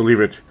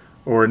 believe it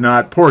or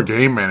not. Poor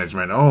game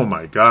management. Oh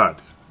my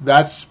God,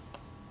 that's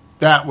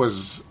that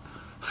was...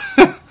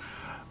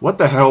 what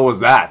the hell was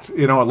that?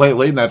 You know,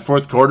 late in that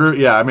fourth quarter?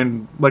 Yeah, I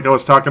mean, like I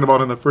was talking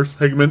about in the first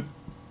segment,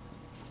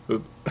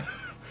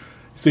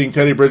 seeing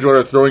Teddy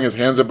Bridgewater throwing his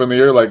hands up in the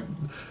air, like,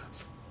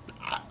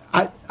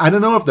 I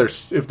don't know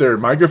if their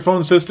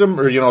microphone system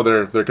or, you know,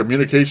 their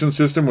communication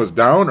system was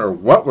down or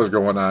what was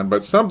going on,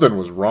 but something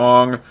was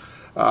wrong.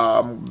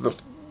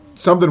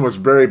 Something was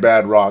very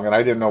bad wrong, and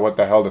I didn't know what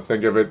the hell to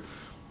think of it.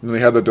 And they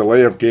had the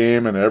delay of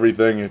game and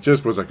everything. It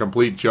just was a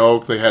complete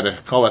joke. They had to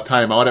call a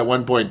timeout at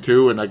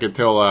 1.2, and I could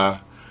tell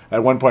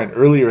at one point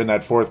earlier in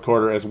that fourth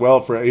quarter as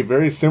well for a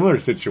very similar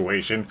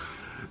situation.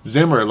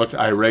 Zimmer looked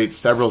irate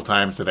several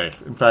times today.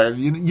 In fact,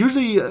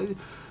 usually,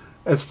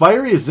 as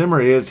fiery as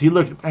Zimmer is, he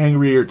looked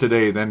angrier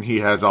today than he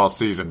has all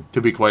season,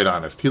 to be quite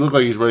honest. He looked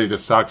like he's ready to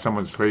sock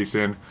someone's face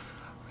in.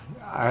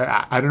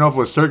 I don't know if it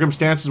was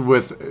circumstances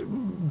with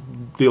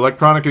the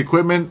electronic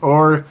equipment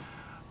or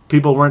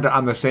people weren't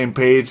on the same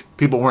page.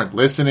 People weren't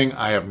listening.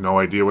 I have no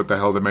idea what the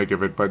hell to make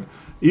of it. But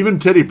even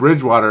Teddy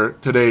Bridgewater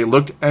today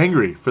looked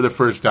angry for the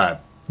first time.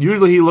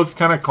 Usually he looks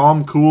kind of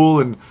calm, cool,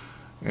 and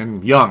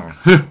young,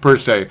 per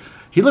se.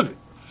 He looked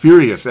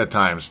furious at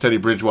times, Teddy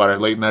Bridgewater,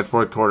 late in that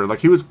fourth quarter.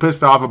 Like he was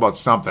pissed off about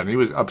something. He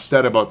was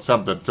upset about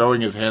something,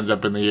 throwing his hands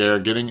up in the air,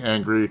 getting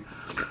angry.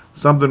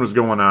 Something was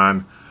going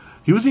on.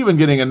 He was even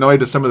getting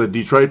annoyed at some of the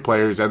Detroit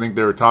players. I think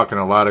they were talking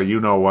a lot of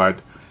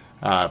you-know-what,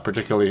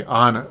 particularly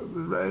on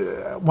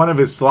one of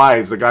his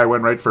slides. The guy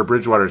went right for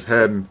Bridgewater's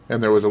head,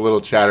 and there was a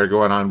little chatter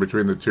going on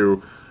between the two.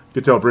 You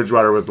could tell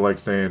Bridgewater was like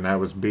saying that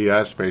was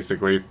BS,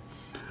 basically.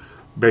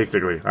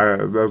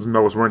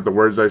 Those weren't the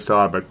words I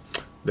saw, but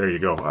there you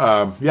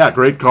go. Yeah,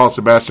 great call,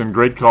 Sebastian.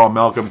 Great call,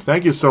 Malcolm.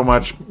 Thank you so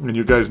much. And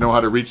you guys know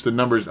how to reach the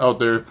numbers out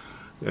there,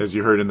 as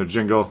you heard in the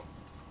jingle.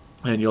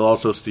 And you'll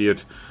also see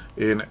it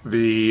in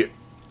the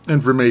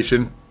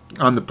information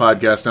on the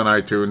podcast on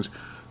iTunes.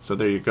 So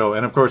there you go.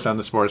 And, of course, on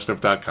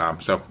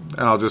thesportstuff.com. So, and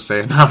I'll just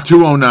say it now,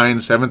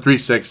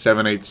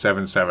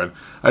 209-736-7877.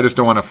 I just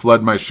don't want to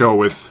flood my show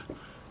with,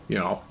 you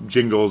know,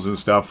 jingles and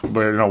stuff,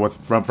 but, you know,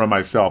 from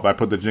myself. I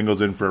put the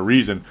jingles in for a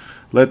reason.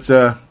 Let's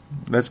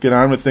get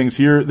on with things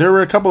here. There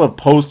were a couple of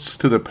posts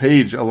to the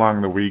page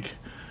along the week,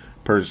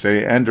 per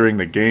se, and during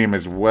the game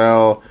as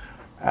well.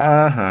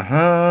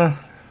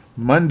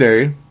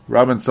 Monday,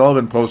 Robin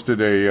Sullivan posted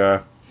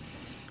a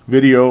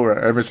video where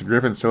Everson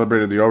Griffin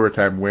celebrated the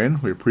overtime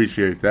win. We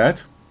appreciate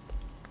that.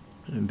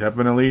 And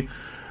definitely,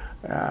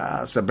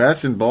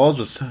 Sebastian Balls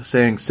was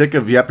saying, sick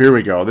of, here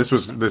we go. This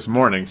was this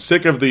morning.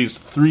 Sick of these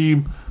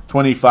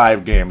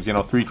 3:25 games,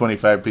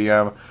 3:25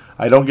 p.m.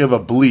 I don't give a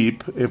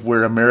bleep if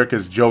we're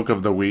America's joke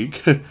of the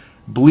week.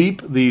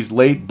 Bleep these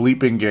late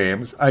bleeping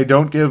games. I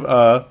don't give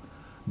a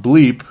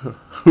bleep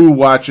who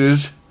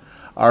watches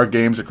our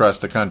games across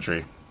the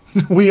country.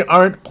 We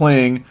aren't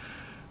playing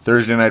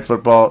Thursday night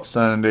football,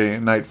 Sunday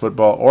night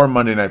football, or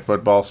Monday night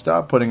football.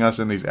 Stop putting us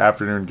in these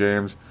afternoon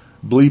games.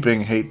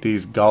 Bleeping hate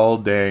these gall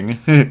dang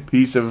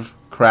piece of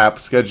crap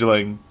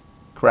scheduling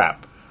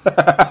crap.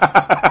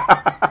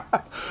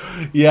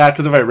 Yeah,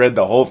 because if I read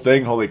the whole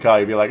thing, holy cow,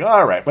 you'd be like,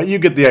 all right. But you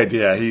get the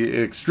idea. He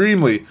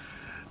extremely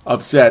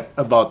upset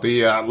about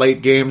the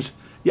late games.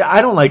 Yeah,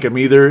 I don't like him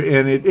either,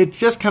 and it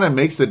just kind of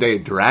makes the day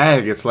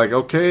drag. It's like,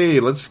 okay,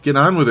 let's get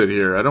on with it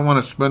here. I don't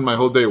want to spend my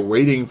whole day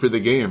waiting for the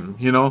game,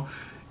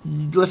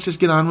 Let's just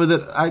get on with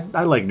it.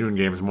 I like noon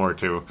games more,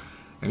 too.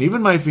 And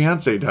even my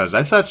fiance does.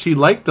 I thought she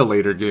liked the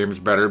later games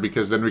better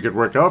because then we could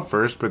work out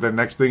first, but then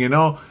next thing you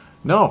know,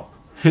 no.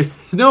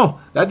 No,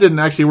 that didn't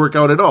actually work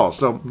out at all.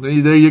 So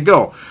there you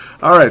go.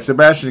 All right,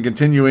 Sebastian,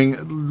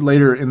 continuing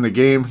later in the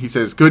game, he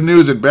says, good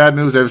news and bad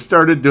news. I've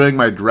started doing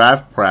my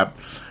draft prep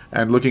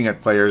and looking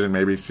at players and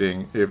maybe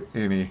seeing if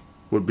any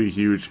would be a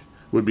huge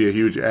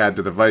add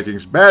to the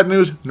Vikings. Bad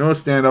news, no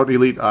standout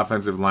elite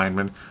offensive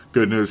lineman.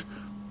 Good news,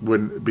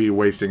 wouldn't be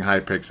wasting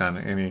high picks on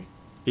any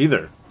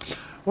either.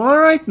 Well, all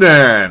right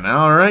then.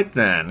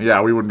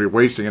 Yeah, we wouldn't be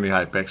wasting any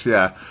high picks.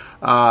 Yeah.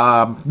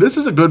 This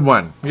is a good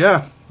one.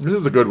 Yeah, this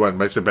is a good one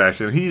by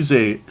Sebastian. He's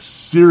a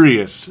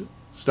serious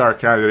star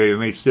candidate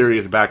and a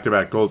serious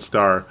back-to-back Gold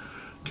Star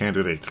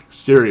candidate.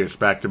 Serious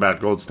back-to-back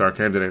Gold Star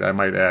candidate, I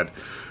might add.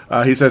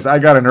 He says, I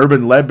got an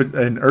urban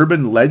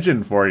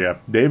legend for you.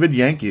 David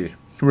Yankee.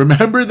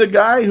 Remember the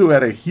guy who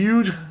had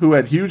huge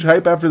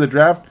hype after the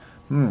draft?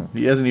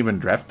 He hasn't even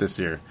dressed this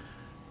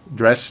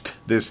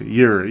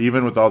year,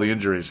 even with all the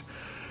injuries.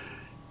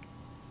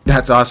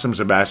 That's awesome,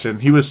 Sebastian.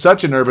 He was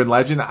such an urban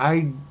legend,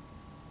 I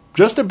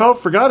just about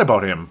forgot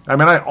about him. I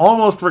mean, I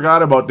almost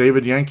forgot about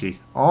David Yankee.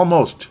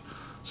 Almost.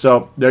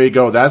 So, there you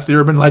go. That's the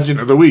urban legend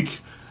of the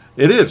week.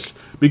 It is.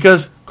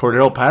 Because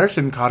Cordell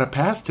Patterson caught a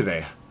pass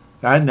today.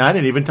 And I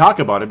didn't even talk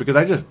about it because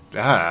I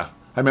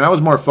was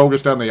more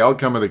focused on the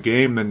outcome of the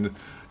game than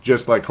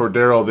just like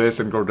Cordero this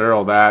and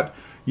Cordero that.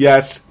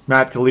 Yes,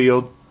 Matt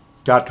Khalil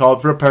got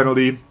called for a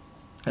penalty.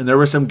 And there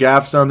were some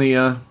gaffes on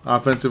the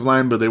offensive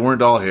line, but they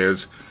weren't all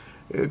his.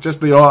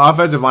 Just the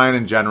offensive line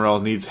in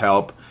general needs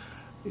help.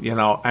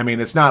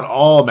 It's not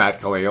all Matt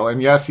Kaleo,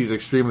 and yes, he's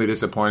extremely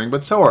disappointing,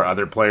 but so are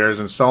other players,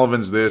 and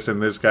Sullivan's this,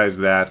 and this guy's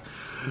that.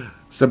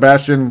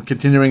 Sebastian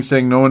continuing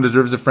saying no one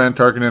deserves the Fran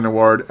Tarkenton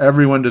Award.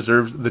 Everyone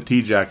deserves the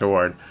T-Jack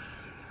Award.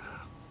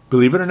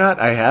 Believe it or not,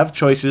 I have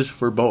choices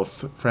for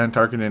both Fran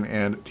Tarkenton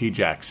and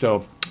T-Jack,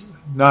 so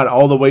not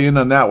all the way in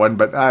on that one,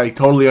 but I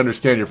totally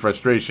understand your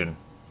frustration.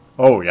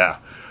 Oh, yeah.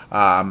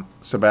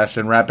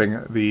 Sebastian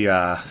wrapping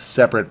the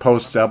separate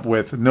posts up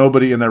with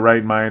nobody in their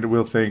right mind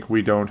will think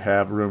we don't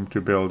have room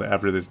to build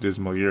after this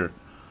dismal year.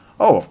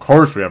 Oh, of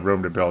course we have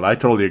room to build. I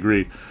totally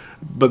agree.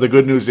 But the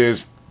good news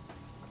is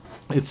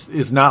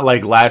it's not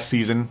like last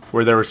season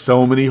where there were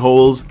so many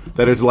holes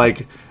that it's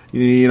like,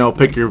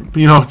 pick your,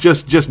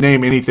 just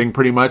name anything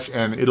pretty much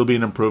and it'll be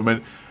an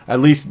improvement. At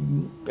least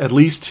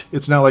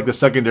it's not like the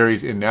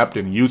secondary's inept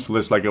and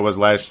useless like it was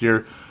last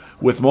year.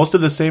 With most of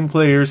the same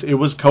players, it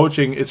was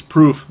coaching. It's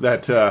proof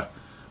that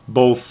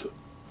both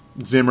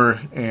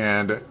Zimmer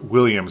and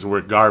Williams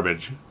were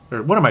garbage.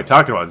 Or what am I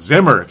talking about?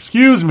 Zimmer,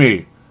 excuse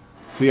me.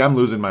 See, I'm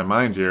losing my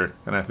mind here,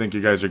 and I think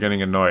you guys are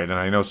getting annoyed, and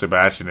I know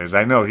Sebastian is.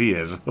 I know he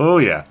is. Oh,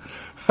 yeah.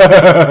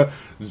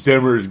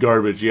 Zimmer's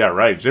garbage. Yeah,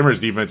 right. Zimmer's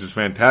defense is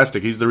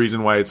fantastic. He's the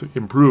reason why it's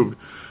improved.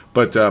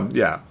 But,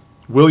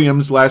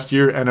 Williams last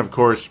year, and, of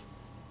course,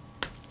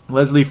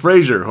 Leslie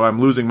Frazier, who I'm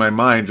losing my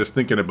mind just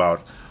thinking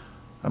about.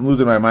 I'm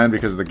losing my mind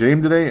because of the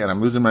game today, and I'm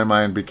losing my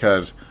mind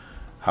because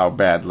how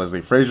bad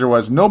Leslie Frazier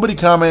was. Nobody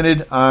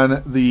commented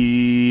on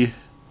the...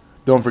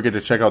 Don't forget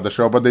to check out the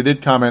show, but they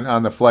did comment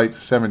on the Flight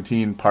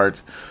 17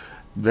 part.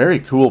 Very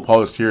cool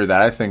post here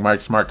that I think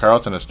Mark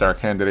Carlson, a star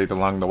candidate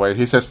along the way.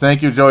 He says,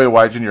 thank you, Joey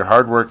Wygen. Your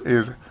hard work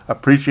is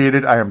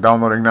appreciated. I am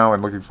downloading now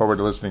and looking forward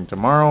to listening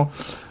tomorrow.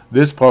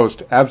 This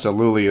post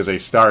absolutely is a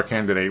star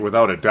candidate,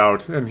 without a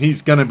doubt, and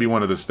he's going to be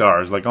one of the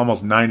stars, like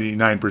almost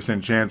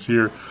 99% chance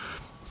here.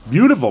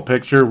 Beautiful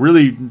picture,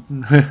 really.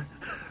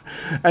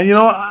 And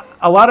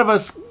a lot of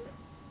us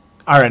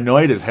are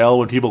annoyed as hell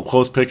when people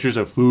post pictures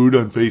of food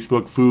on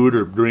Facebook, food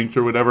or drinks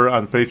or whatever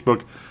on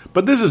Facebook.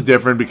 But this is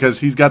different because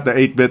he's got the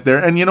 8-bit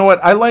there. And you know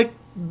what? I like,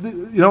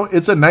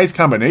 it's a nice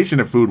combination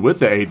of food with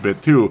the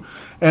 8-bit too.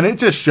 And it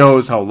just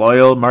shows how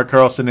loyal Mark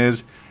Carlson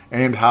is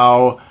and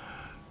how,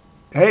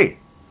 hey,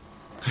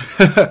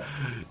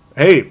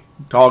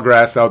 tall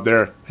grass out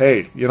there.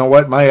 Hey, you know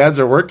what? My ads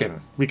are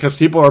working because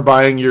people are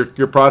buying your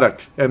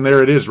product, and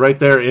there it is, right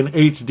there in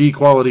HD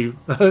quality,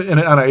 on an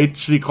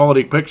HD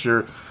quality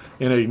picture,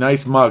 in a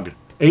nice mug,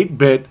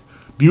 8-bit,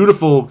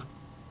 beautifully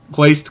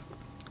placed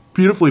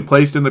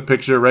in the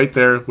picture, right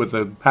there with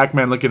the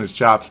Pac-Man licking his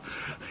chops.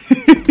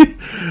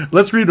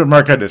 Let's read what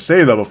Mark had to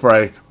say though before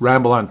I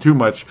ramble on too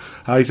much.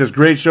 He says,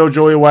 "Great show,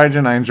 Joey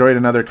Wygen. I enjoyed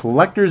another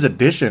collector's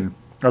edition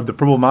of the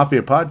Purple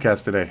Mafia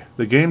podcast today.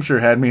 The game sure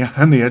had me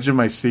on the edge of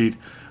my seat.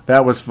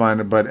 That was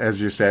fun, but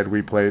as you said,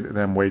 we played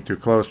them way too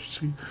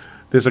close."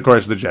 This, of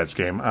course, is the Jets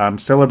game. I'm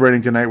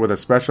celebrating tonight with a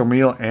special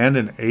meal and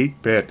an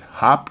 8-bit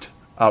hopped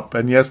up.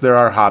 And yes, there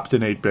are hops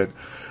in 8-bit.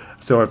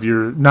 So if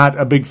you're not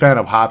a big fan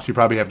of hops, you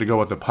probably have to go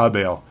with the pub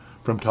ale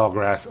from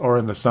Tallgrass. Or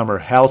in the summer,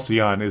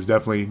 Halcyon is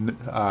definitely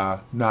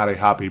not a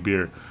hoppy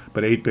beer,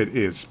 but 8-bit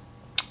is.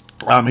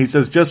 He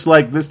says, just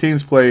like this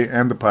team's play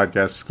and the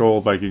podcast,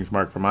 Skol Vikings,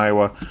 Mark from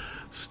Iowa.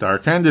 Star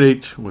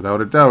candidate,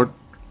 without a doubt.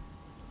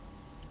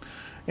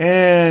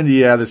 And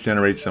yeah, this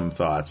generates some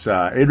thoughts.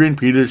 Adrian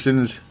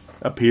Peterson's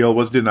appeal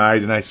was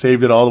denied, and I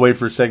saved it all the way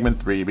for segment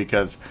 3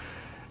 because,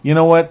 you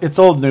know what? It's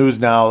old news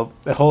now.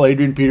 The whole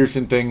Adrian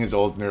Peterson thing is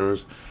old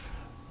news.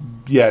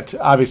 Yet,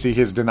 obviously,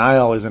 his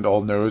denial isn't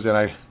old news, and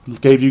I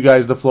gave you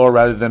guys the floor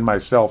rather than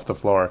myself the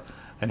floor.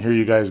 And here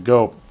you guys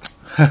go.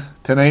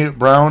 Tanae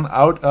Brown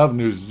out of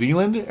New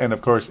Zealand, and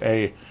of course,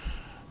 a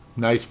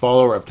nice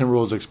follower of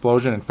Timberwolves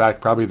Explosion. In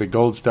fact, probably the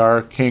gold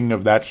star king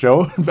of that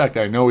show. In fact,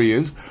 I know he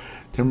is.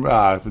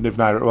 If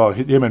not, well,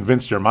 him and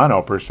Vince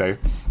Germano per se.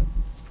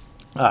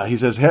 He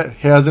says,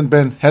 hasn't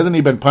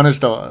he been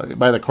punished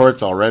by the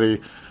courts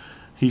already?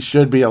 He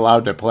should be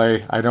allowed to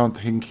play. I don't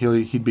think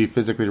he'd be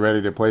physically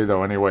ready to play,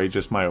 though, anyway,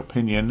 just my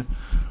opinion.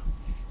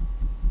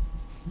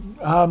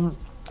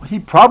 He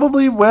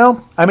probably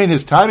will. I mean,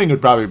 his timing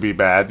would probably be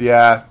bad,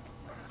 yeah.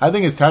 I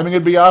think his timing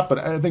would be off, but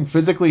I think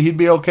physically he'd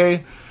be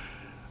okay.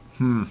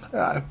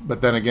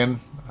 But then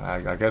again,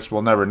 I guess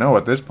we'll never know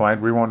at this point.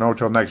 We won't know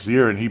till next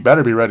year, and he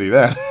better be ready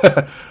then.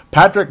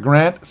 Patrick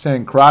Grant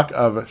saying crock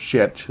of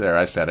shit. There,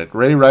 I said it.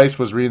 Ray Rice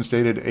was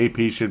reinstated.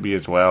 AP should be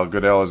as well.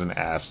 Goodell is an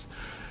ass.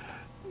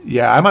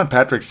 Yeah, I'm on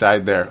Patrick's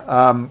side there.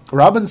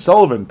 Robin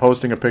Sullivan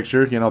posting a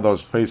picture. You know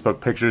those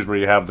Facebook pictures where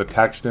you have the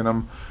text in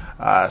them.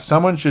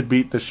 Someone should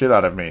beat the shit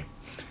out of me.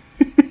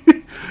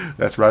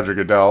 That's Roger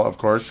Goodell, of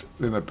course,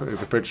 in the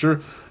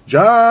picture.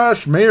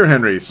 Josh Mayer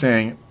Henry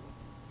saying,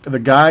 the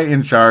guy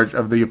in charge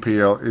of the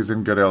appeal is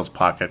in Goodell's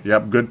pocket.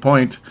 Yep, good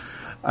point.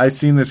 I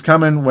seen this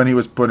coming when he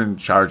was put in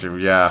charge of,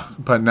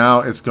 but now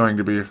it's going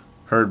to be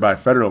heard by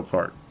federal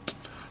court.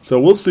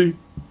 So we'll see.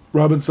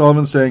 Robin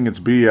Sullivan saying it's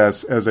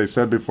BS. As I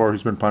said before,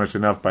 he's been punished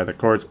enough by the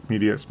courts,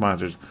 media,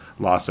 sponsors,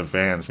 loss of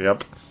fans.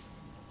 Yep.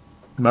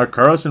 Mark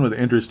Carlson with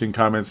interesting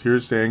comments here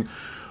saying,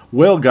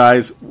 well,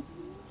 guys,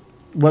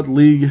 what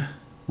league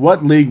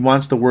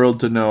wants the world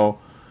to know,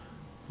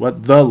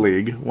 what the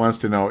league wants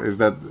to know is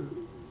that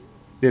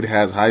it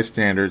has high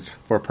standards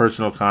for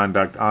personal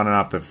conduct on and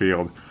off the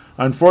field.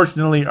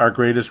 Unfortunately, our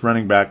greatest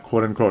running back,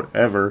 quote-unquote,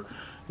 ever,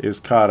 is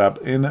caught up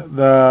in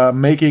the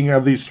making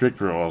of these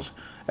strict rules.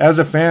 As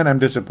a fan, I'm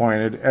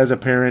disappointed. As a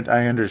parent,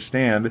 I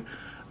understand.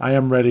 I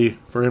am ready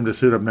for him to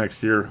suit up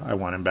next year. I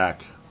want him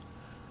back.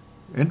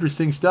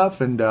 Interesting stuff,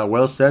 and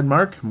well said,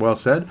 Mark. Well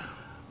said.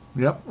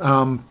 Yep.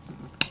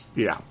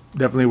 Yeah,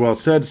 definitely well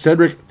said.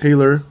 Cedric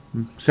Taylor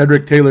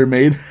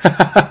made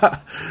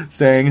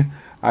saying,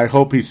 I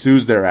hope he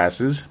sues their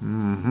asses.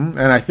 And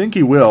I think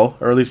he will,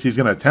 or at least he's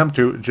going to attempt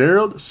to.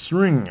 Gerald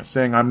String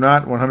saying, I'm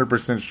not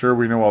 100% sure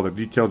we know all the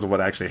details of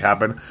what actually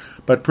happened,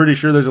 but pretty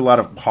sure there's a lot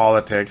of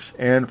politics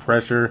and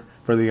pressure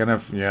for the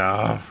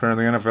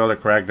NFL to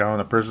crack down on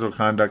the personal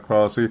conduct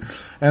policy.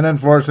 And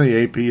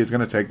unfortunately, AP is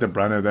going to take the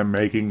brunt of them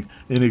making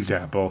an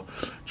example.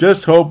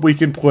 Just hope we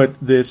can put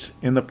this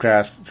in the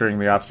past during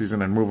the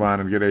offseason and move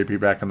on and get AP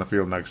back on the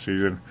field next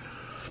season.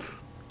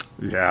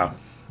 Yeah.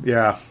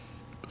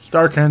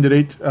 Star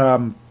candidate,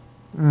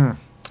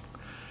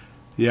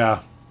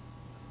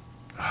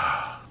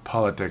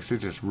 politics, they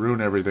just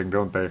ruin everything,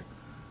 don't they?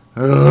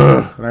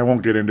 And I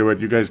won't get into it.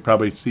 You guys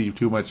probably see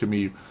too much of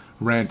me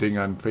ranting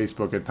on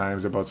Facebook at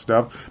times about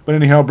stuff. But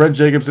anyhow, Brent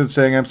Jacobson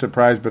saying, I'm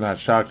surprised but not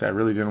shocked. I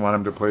really didn't want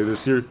him to play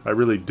this year.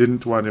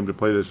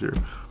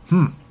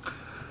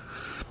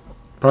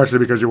 Partially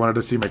because you wanted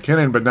to see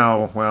McKinnon, but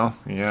now, well,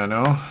 And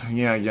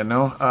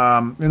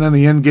then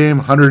the end game,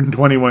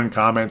 121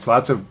 comments,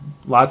 lots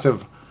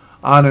of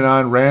on and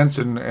on rants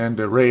and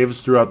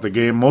raves throughout the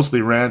game,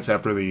 mostly rants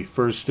after the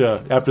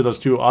after those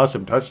two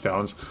awesome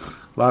touchdowns.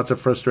 Lots of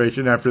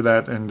frustration after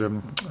that, and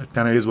it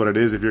kind of is what it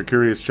is. If you're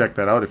curious, check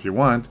that out if you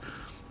want.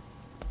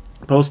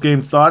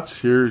 Post-game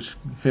thoughts,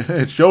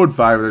 it showed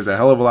 5. There's a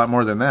hell of a lot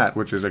more than that,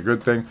 which is a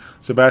good thing.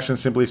 Sebastian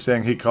simply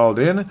saying he called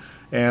in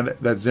and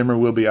that Zimmer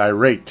will be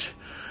irate.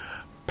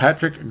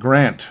 Patrick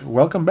Grant,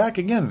 welcome back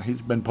again.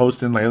 He's been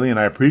posting lately, and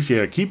I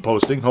appreciate it. Keep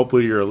posting.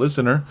 Hopefully you're a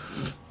listener.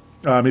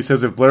 He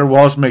says, if Blair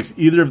Walsh makes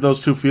either of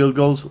those 2 field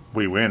goals,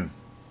 we win.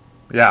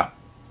 Yeah.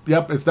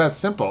 Yep, it's that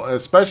simple.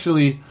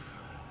 Especially,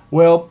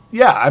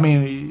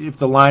 if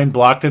the line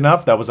blocked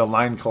enough, that was a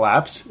line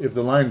collapse. If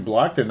the line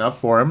blocked enough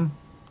for him,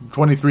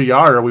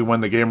 23-yarder, we won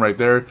the game right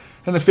there.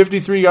 And the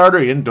 53-yarder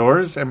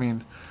indoors,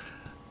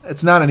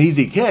 it's not an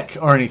easy kick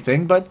or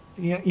anything, but,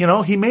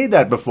 he made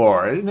that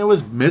before, and it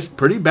was missed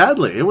pretty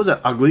badly. It was an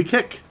ugly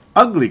kick.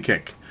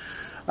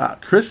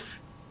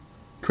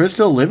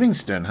 Crystal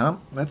Livingston, huh?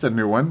 That's a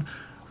new one.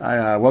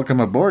 Welcome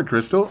aboard,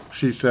 Crystal.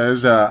 She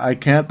says, I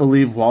can't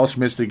believe Walsh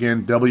missed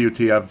again.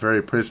 WTF,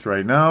 very pissed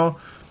right now.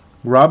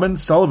 Robin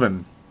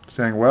Sullivan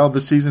saying, well,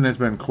 this season has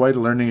been quite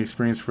a learning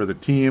experience for the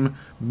team.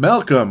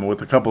 Malcolm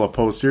with a couple of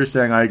posts here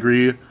saying, I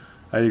agree,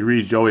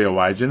 Joey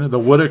Awajan. The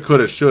woulda,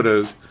 coulda,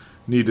 shouldas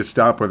need to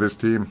stop with this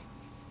team.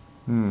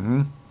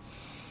 And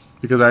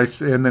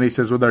then he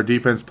says, with our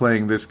defense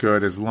playing this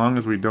good, as long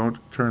as we don't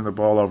turn the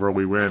ball over,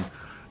 we win.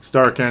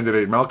 Star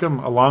candidate Malcolm,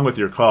 along with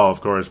your call,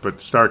 of course,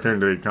 but star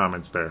candidate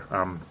comments there.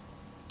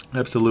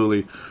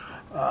 Absolutely.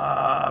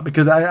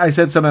 Because I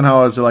said something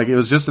how I was like, it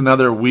was just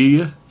another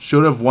we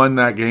should have won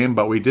that game,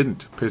 but we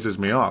didn't. Pisses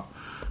me off.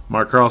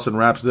 Mark Carlson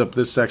wraps up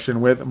this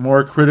section with,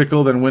 more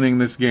critical than winning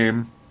this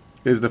game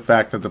is the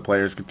fact that the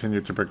players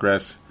continue to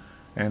progress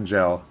and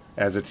gel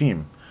as a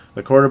team.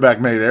 The quarterback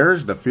made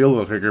errors, the field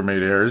goal kicker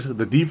made errors,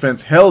 the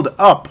defense held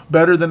up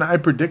better than I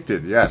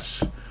predicted.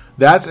 Yes.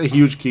 That's a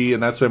huge key,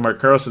 and that's why Mark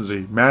Carlson's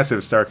a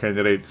massive star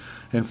candidate.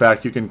 In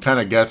fact, you can kind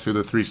of guess who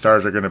the 3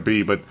 stars are going to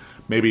be, but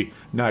maybe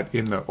not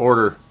in the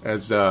order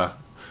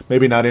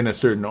maybe not in a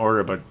certain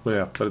order, but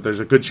there's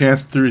a good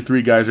chance 3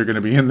 guys are going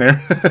to be in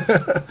there.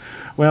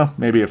 Well,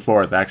 maybe a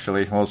 4th,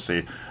 actually. We'll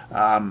see.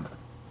 When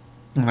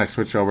I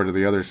switch over to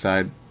the other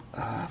side,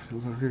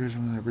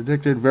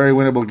 predicted, very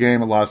winnable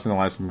game, lost in the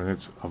last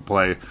minutes of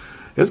play.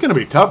 It's going to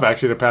be tough,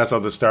 actually, to pass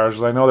out the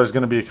stars. I know there's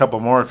going to be a couple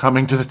more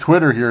coming to the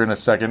Twitter here in a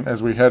second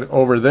as we head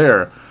over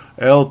there.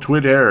 El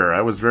Twitter.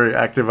 I was very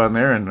active on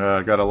there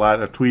and got a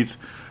lot of tweets.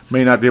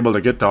 May not be able to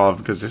get to all of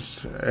them because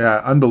it's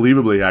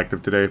unbelievably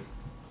active today.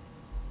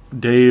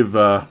 Dave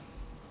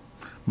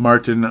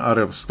Martin out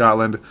of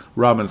Scotland,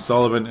 Robin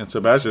Sullivan, and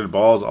Sebastian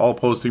Balls all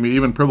posting me.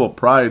 Even Pribble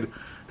Pride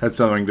had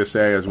something to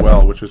say as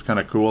well, which was kind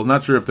of cool.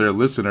 Not sure if they're a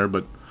listener,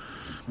 but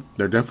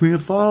they're definitely a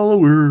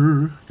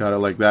follower. Gotta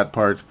like that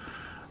part.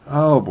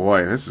 Oh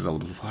boy, this is a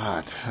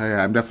lot.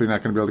 I'm definitely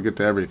not going to be able to get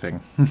to everything.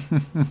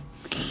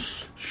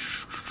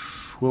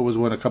 What was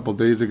one a couple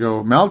days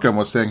ago? Malcolm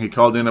was saying he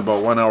called in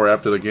about 1 hour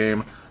after the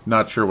game.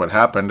 Not sure what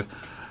happened. And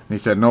he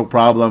said, no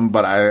problem,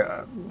 but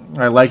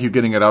I like you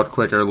getting it out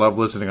quicker. Love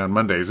listening on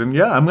Mondays. And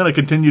yeah, I'm going to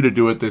continue to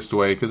do it this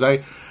way because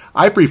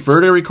I prefer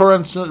to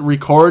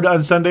record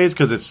on Sundays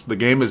because the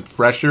game is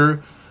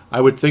fresher. I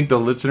would think the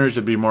listeners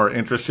would be more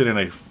interested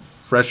in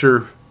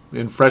fresher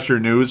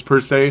news per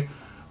se.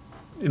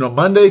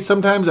 Monday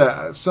sometimes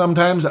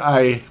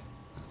I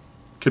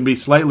can be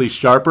slightly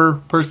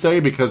sharper per se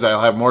because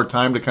I'll have more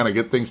time to kind of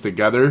get things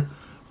together.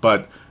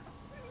 But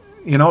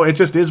it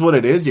just is what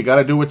it is. You got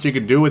to do what you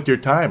can do with your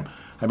time.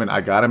 I mean,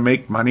 I got to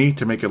make money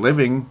to make a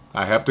living.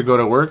 I have to go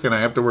to work, and I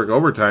have to work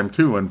overtime,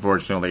 too,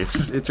 unfortunately.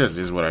 It just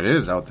is what it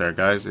is out there,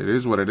 guys. It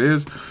is what it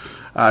is.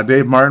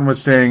 Dave Martin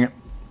was saying,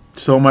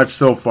 so much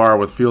so far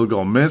with field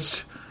goal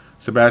miss.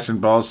 Sebastian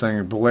Ball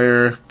saying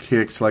Blair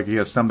kicks like he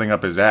has something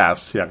up his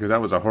ass. Yeah, because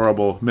that was a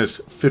horrible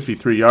missed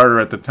 53-yarder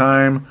at the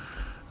time.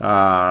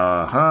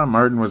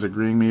 Martin was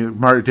agreeing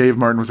Dave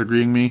Martin was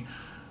agreeing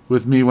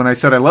with me when I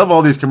said I love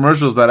all these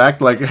commercials that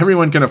act like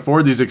everyone can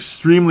afford these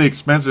extremely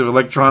expensive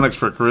electronics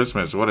for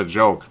Christmas. What a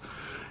joke.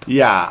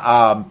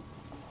 Yeah,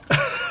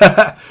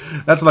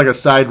 that's like a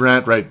side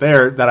rant right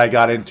there that I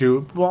got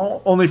into.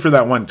 Well, only for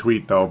that one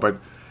tweet, though. But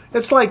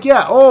it's like,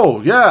 yeah,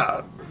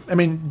 I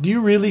mean, do you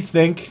really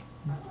think...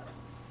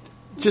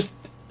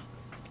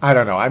 I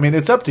don't know. I mean,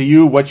 it's up to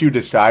you what you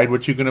decide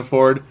what you can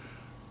afford.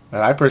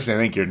 But I personally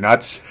think you're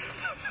nuts.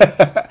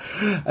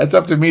 It's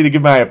up to me to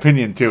give my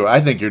opinion, too. I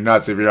think you're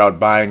nuts if you're out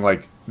buying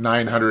like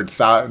 $900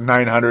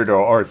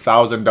 or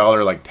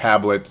 $1,000 like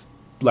tablet,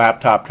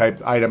 laptop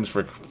type items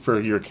for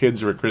your kids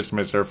for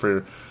Christmas or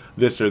for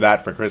this or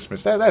that for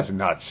Christmas. That's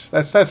nuts.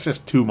 That's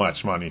just too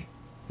much money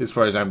as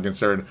far as I'm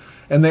concerned.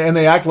 And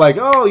they act like,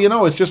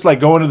 it's just like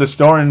going to the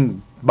store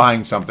and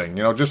buying something,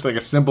 just like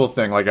a simple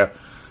thing, like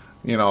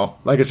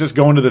it's just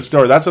going to the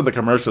store. That's what the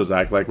commercials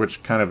act like,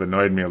 which kind of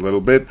annoyed me a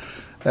little bit.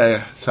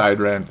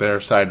 Side rant,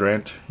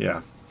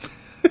 yeah.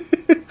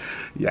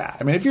 Yeah,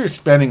 I mean, if you're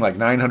spending like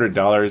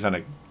 $900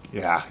 on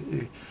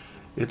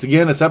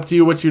it's up to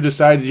you what you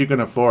decide you can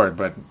afford,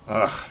 but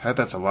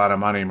that's a lot of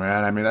money,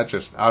 man. I mean, that's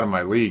just out of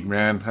my league,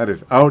 man. That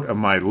is out of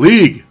my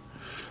league.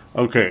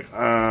 Okay,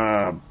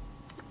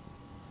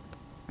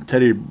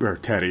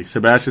 Teddy.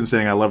 Sebastian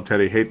saying, I love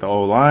Teddy, hate the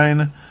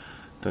O-line.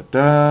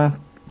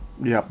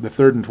 Yep, the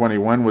 3rd and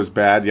 21 was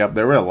bad. Yep,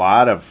 there were a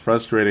lot of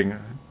frustrating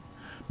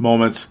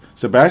moments.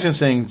 Sebastian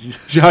saying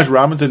Josh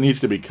Robinson needs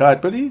to be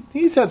cut, but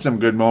he's had some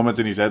good moments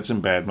and he's had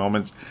some bad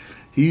moments.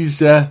 He's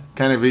kind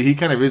of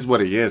is what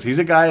he is. He's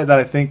a guy that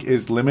I think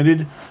is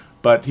limited,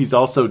 but he's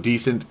also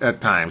decent at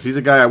times. He's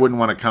a guy I wouldn't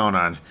want to count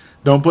on.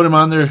 Don't put him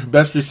on their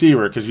best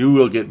receiver because you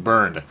will get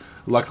burned.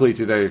 Luckily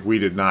today we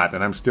did not,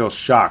 and I'm still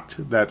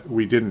shocked that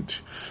we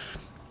didn't.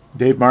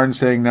 Dave Martin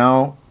saying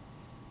now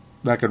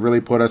that could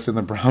really put us in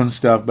the brown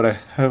stuff, but I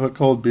have a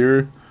cold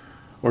beer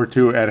or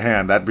two at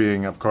hand. That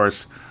being, of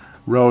course,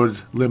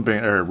 Rhodes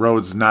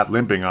not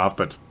limping off,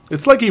 but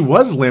it's like he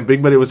was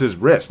limping, but it was his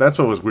wrist. That's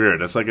what was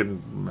weird. It's like, I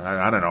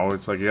don't know,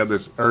 it's like he had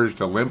this urge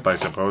to limp, I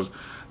suppose.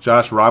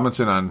 Josh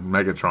Robinson on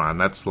Megatron.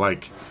 That's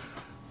like,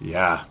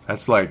 I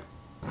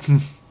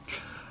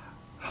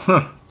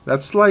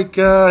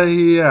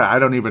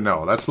don't even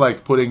know. That's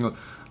like putting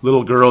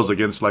little girls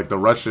against like the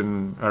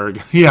Russian,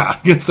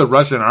 against the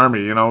Russian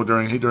army,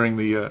 during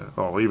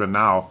the, even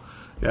now.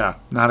 Yeah,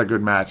 not a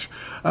good match.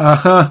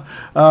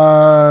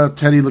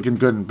 Teddy looking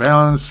good and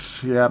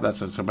balanced. Yeah, that's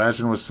what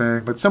Sebastian was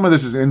saying. But some of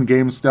this is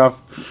in-game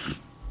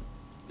stuff.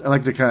 I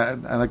like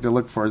to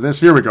look for this.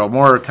 Here we go.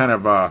 More kind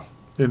of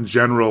in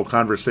general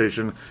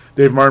conversation.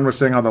 Dave Martin was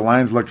saying how the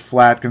Lions looked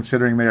flat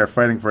considering they are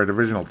fighting for a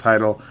divisional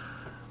title.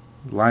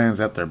 Lions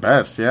at their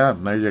best. Yeah,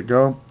 there you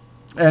go.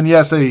 And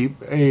yes, a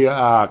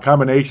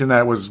combination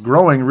that was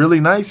growing really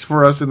nice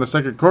for us in the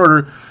second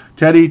quarter.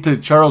 Teddy to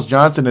Charles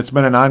Johnson, it's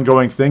been an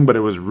ongoing thing, but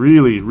it was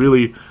really,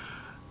 really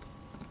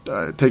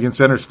taking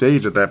center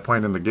stage at that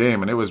point in the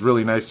game, and it was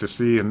really nice to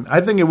see. And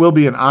I think it will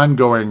be an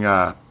ongoing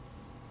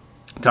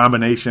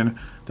combination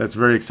that's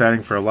very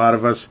exciting for a lot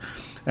of us.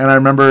 And I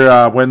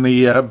remember when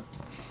the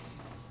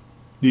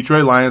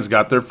Detroit Lions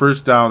got their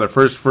first down of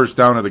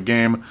the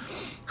game,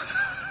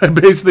 I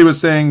basically was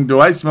saying, do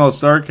I smell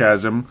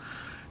sarcasm?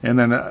 And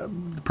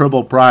then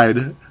Purple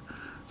Pride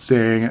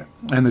saying,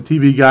 and the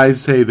TV guys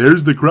say,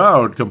 there's the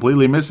crowd,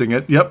 completely missing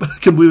it. Yep,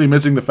 completely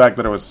missing the fact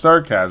that it was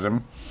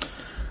sarcasm.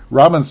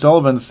 Robin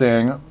Sullivan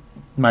saying,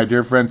 my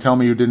dear friend, tell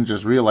me you didn't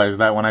just realize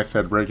that when I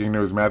said breaking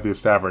news, Matthew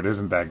Stafford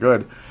isn't that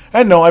good.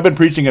 And no, I've been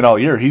preaching it all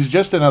year. He's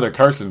just another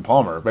Carson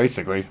Palmer,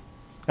 basically.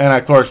 And,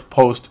 of course,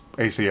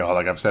 post-ACL,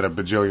 like I've said a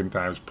bajillion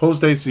times.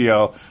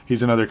 Post-ACL,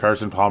 he's another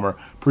Carson Palmer.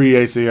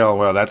 Pre-ACL,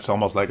 well, that's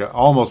almost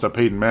a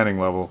Peyton Manning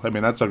level. I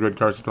mean, that's how good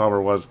Carson Palmer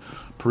was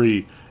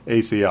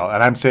pre-ACL.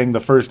 And I'm saying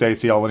the first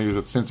ACL when he was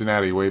with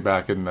Cincinnati way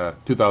back in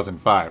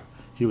 2005.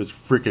 He was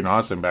freaking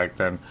awesome back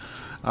then.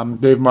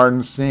 Dave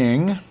Martin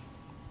saying,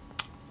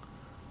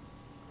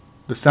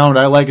 the sound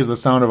I like is the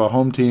sound of a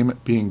home team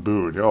being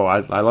booed. Oh, I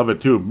love it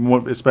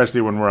too,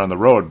 especially when we're on the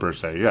road, per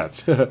se,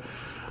 yes.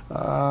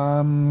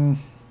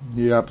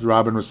 Yep,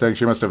 Robin was saying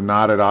she must have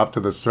nodded off to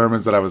the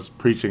sermons that I was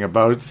preaching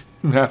about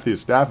Matthew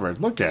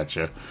Stafford. Look at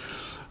you.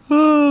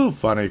 Oh,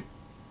 funny.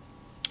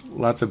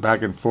 Lots of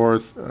back and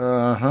forth.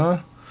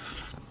 Kind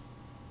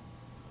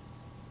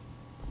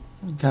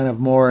of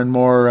more and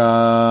more,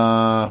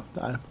 I'm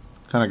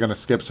kind of going to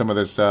skip some of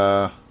this,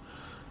 what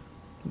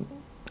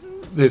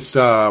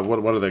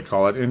do they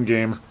call it,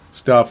 in-game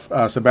stuff.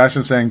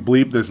 Sebastian saying,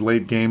 bleep this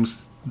late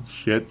games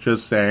shit,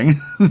 just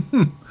saying.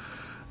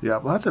 Yeah,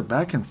 lots of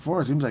back and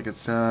forth. Seems like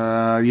it's,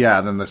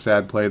 then the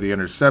sad play, the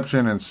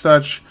interception and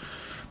such.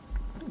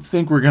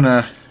 think we're going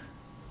to...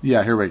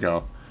 Yeah, here we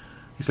go.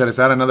 He said, is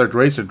that another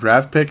race or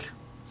draft pick?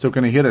 So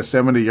can he hit a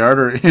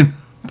 70-yarder in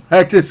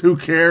practice? Who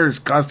cares?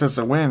 Cost us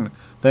a win.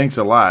 Thanks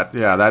a lot.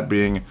 Yeah, that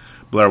being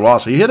Blair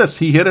Walsh. He hit a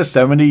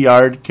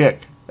 70-yard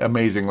kick,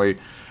 amazingly,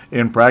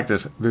 in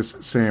practice this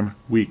same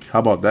week. How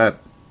about that?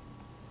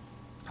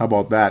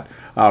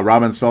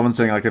 Robin Sullivan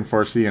saying, I can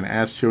foresee an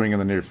ass chewing in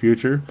the near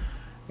future.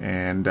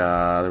 And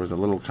there was a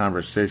little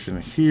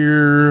conversation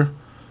here.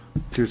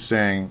 Just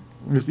saying,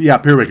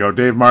 yeah, here we go.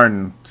 Dave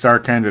Martin, star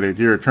candidate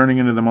here, turning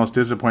into the most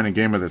disappointing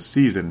game of the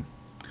season.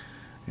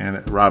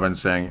 And Robin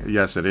saying,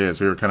 yes, it is.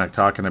 We were kind of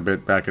talking a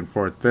bit back and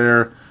forth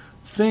there.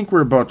 Think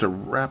we're about to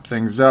wrap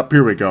things up.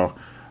 Here we go.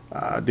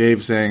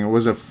 Dave saying,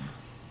 was a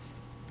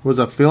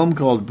film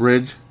called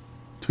Bridge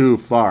too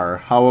far?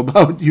 How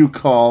about you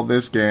call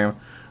this game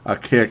a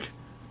kick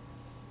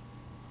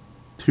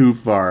too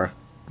far?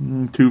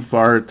 Too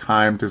far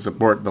time to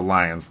support the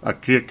Lions. A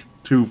kick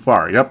too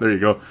far. Yep, there you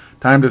go.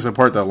 Time to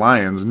support the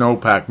Lions. No,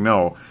 Pack,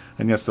 no.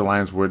 And yes, the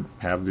Lions would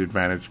have the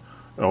advantage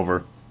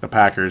over the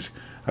Packers.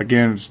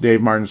 Again, it's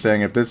Dave Martin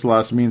saying, if this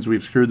loss means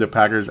we've screwed the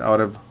Packers out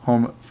of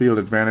home field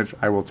advantage,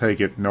 I will take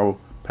it. No,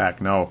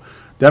 Pack, no.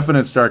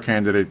 Definite star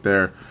candidate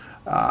there.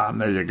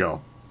 There you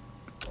go.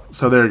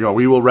 So there you go.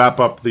 We will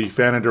wrap up the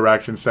fan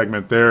interaction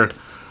segment there.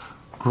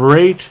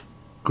 Great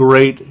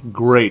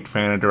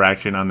fan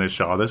interaction on this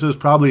show. This is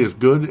probably as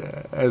good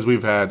as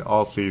we've had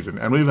all season.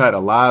 And we've had a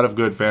lot of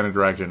good fan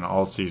interaction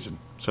all season.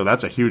 So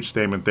that's a huge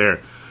statement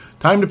there.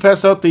 Time to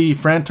pass out the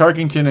Fran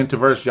Tarkington and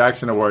Tavares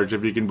Jackson Awards,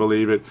 if you can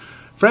believe it.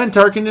 Fran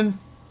Tarkington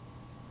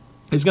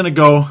is going to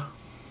go...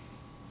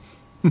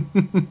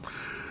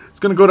 it's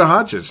going to go to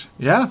Hodges.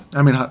 Yeah.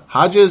 I mean,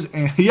 Hodges...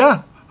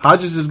 Yeah.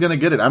 Hodges is going to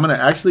get it. I'm going to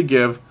actually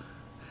give...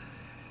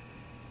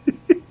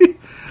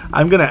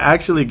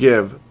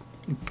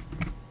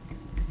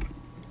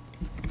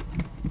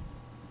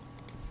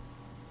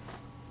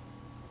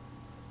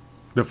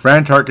 the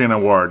Fran Tarkington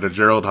Award to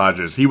Gerald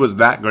Hodges. He was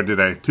that good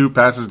today. 2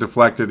 passes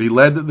deflected. He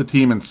led the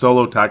team in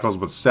solo tackles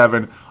with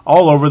 7.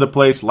 All over the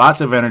place.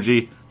 Lots of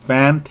energy.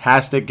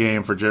 Fantastic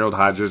game for Gerald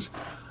Hodges.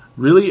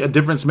 Really a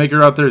difference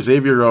maker out there.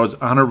 Xavier Rhodes,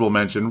 honorable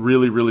mention.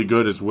 Really, really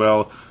good as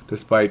well,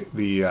 despite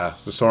the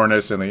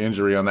soreness and the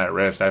injury on that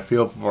wrist. I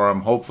feel for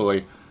him.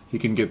 Hopefully he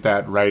can get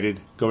that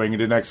righted going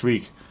into next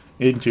week.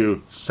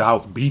 Into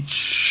South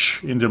Beach,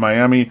 into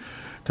Miami.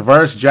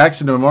 Tavares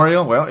Jackson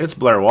Memorial, well, it's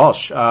Blair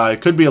Walsh.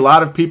 It could be a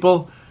lot of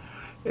people,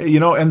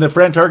 and the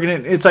Fran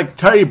Tarkington, it's like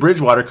Tyree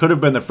Bridgewater could have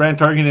been the Fran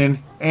Tarkington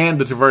and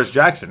the Tavares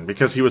Jackson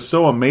because he was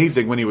so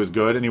amazing when he was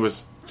good, and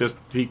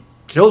he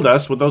killed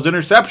us with those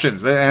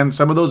interceptions and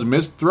some of those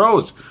missed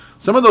throws.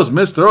 Some of those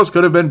missed throws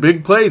could have been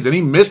big plays, and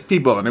he missed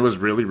people, and it was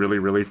really, really,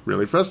 really,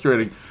 really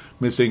frustrating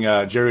missing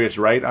Jarius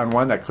Wright on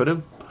one that could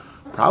have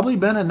probably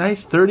been a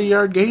nice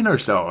 30-yard gain or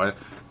so.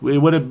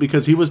 It would have,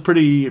 because he was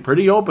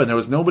pretty open. There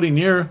was nobody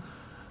near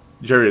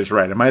Jarius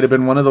Wright. It might have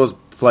been one of those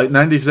Flight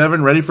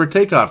 97 ready for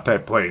takeoff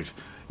type plays.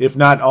 If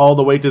not all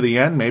the way to the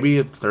end, maybe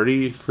a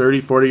 30,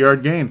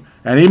 40-yard gain.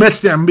 And he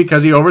missed him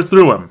because he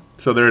overthrew him.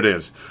 So there it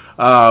is.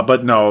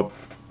 But no,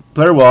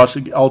 Blair Walsh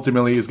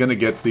ultimately is going to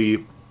get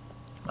the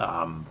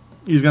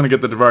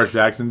Tavares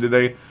Jackson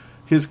today.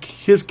 His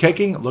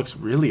kicking looks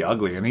really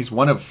ugly, and he's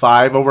 1 of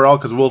 5 overall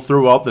because we'll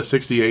throw out the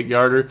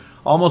 68-yarder.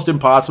 Almost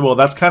impossible.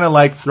 That's kind of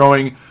like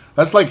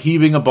that's like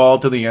heaving a ball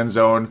to the end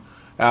zone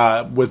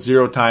with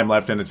 0 time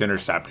left and it's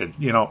intercepted.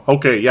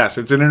 Okay, yes,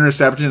 it's an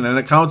interception and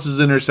it counts as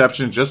an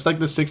interception just like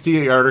the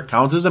 68-yarder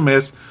counts as a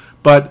miss,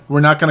 but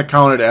we're not going to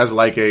count it as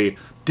like a,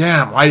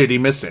 damn, why did he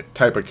miss it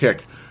type of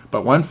kick.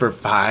 But 1 for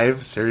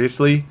 5,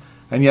 seriously?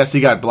 And yes,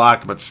 he got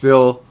blocked, but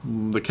still,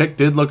 the kick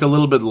did look a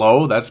little bit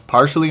low. That's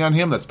partially on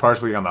him, that's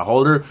partially on the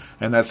holder,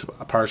 and that's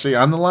partially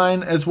on the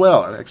line as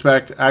well. I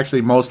expect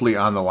actually mostly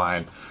on the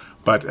line.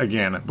 But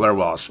again, Blair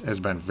Walsh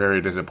has been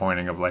very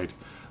disappointing of late.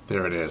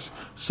 There it is.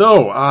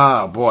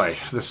 So, boy,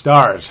 the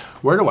stars.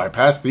 Where do I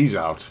pass these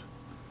out?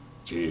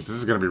 Jeez, this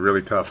is going to be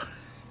really tough.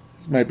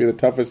 This might be the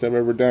toughest I've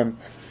ever done.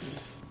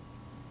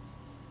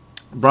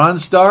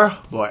 Bronze Star?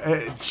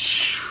 Boy,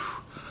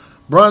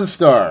 Bronze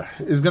Star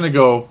is going to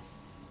go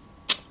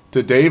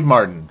to Dave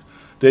Martin.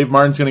 Dave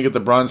Martin's going to get the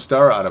Bronze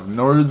Star out of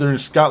Northern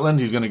Scotland.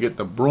 He's going to get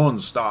the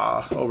Bronze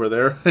Star over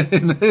there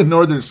in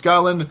Northern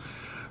Scotland.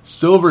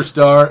 Silver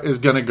Star is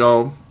going to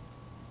go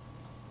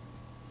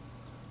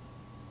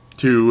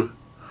to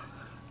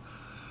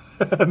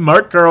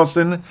Mark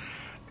Carlson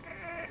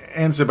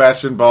and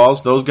Sebastian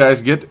Balls. Those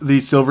guys get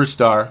the Silver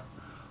Star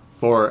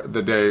for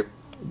the day.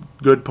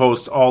 Good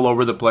posts all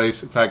over the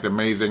place. In fact,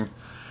 amazing.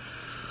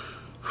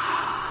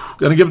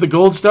 Going to give the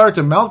Gold Star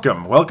to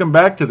Malcolm. Welcome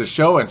back to the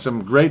show and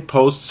some great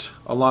posts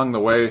along the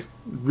way.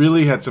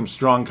 Really had some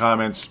strong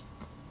comments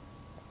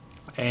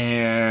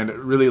and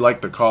really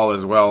liked the call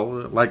as well.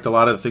 Liked a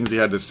lot of the things he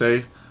had to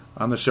say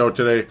on the show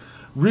today.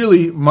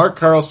 Really, Mark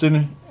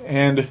Carlson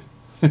and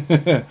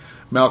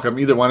Malcolm,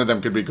 either one of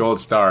them could be Gold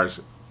Stars.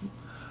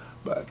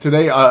 But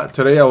today I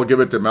will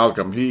give it to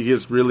Malcolm. He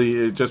is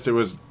really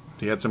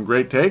he had some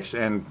great takes,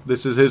 and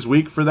this is his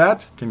week for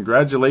that.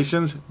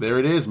 Congratulations. There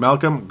it is,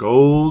 Malcolm,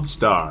 Gold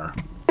Star.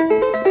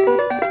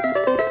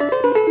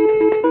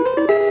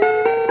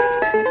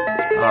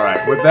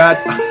 with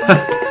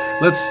that,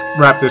 let's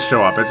wrap this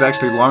show up. It's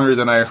actually longer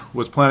than I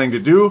was planning to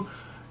do.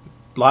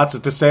 Lots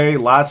to say,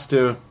 lots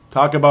to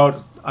talk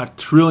about, a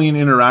trillion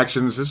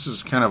interactions. This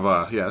is kind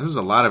of this is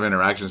a lot of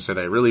interactions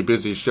today. Really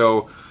busy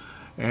show.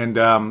 And,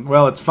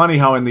 well, it's funny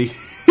how in the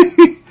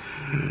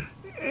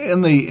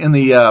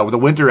the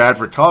winter ad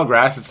for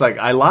Tallgrass, it's like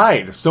I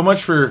lied. So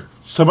much for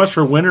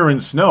winter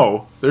and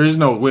snow. There is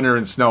no winter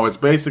and snow. It's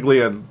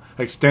basically an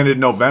extended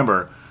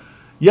November.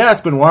 Yeah,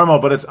 it's been warm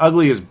out, but it's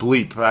ugly as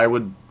bleep.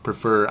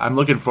 I'm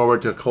looking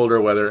forward to colder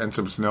weather and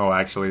some snow,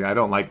 actually. I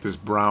don't like this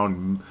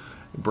brown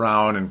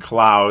and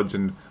clouds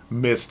and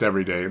mist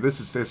every day.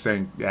 This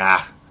thing,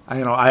 I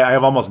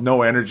have almost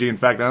no energy. In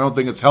fact, I don't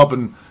think it's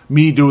helping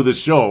me do this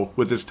show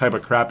with this type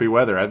of crappy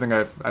weather. I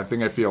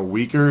think I feel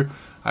weaker.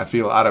 I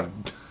feel out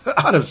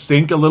of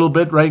sync a little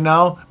bit right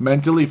now,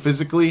 mentally,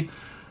 physically.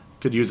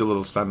 Could use a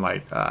little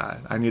sunlight.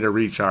 I need a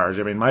recharge.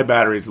 I mean, my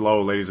battery's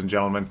low, ladies and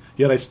gentlemen.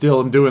 Yet I still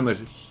am doing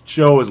the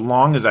show as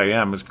long as I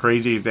am, as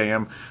crazy as I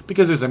am,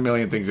 because there's a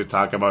million things to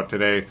talk about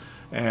today.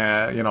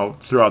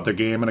 Throughout the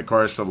game, and of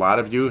course, a lot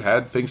of you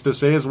had things to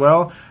say as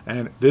well.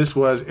 And this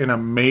was an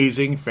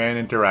amazing fan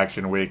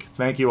interaction week.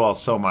 Thank you all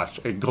so much.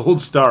 A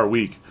gold star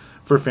week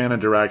for fan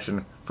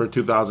interaction for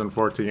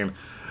 2014,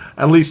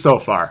 at least so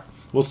far.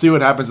 We'll see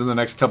what happens in the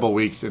next couple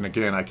weeks. And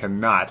again, I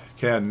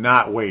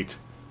cannot wait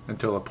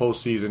until the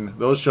postseason.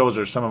 Those shows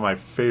are some of my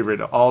favorite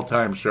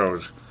all-time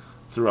shows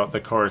throughout the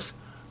course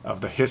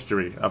of the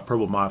history of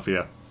Purple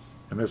Mafia.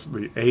 And this is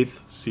the 8th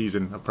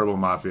season of Purple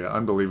Mafia.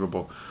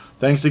 Unbelievable.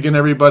 Thanks again,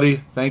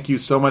 everybody. Thank you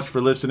so much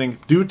for listening.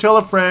 Do tell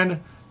a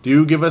friend.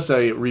 Do give us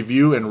a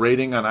review and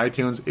rating on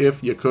iTunes.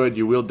 If you could,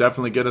 you will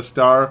definitely get a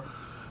star.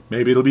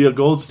 Maybe it'll be a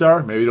gold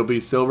star. Maybe it'll be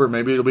silver.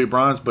 Maybe it'll be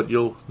bronze. But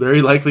you'll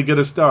very likely get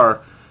a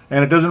star.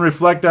 And it doesn't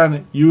reflect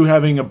on you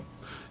having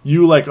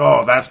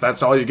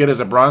that's all you get is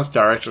a bronze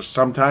star. It's just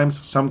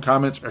sometimes some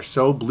comments are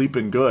so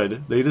bleeping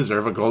good, they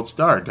deserve a gold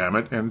star, damn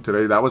it. And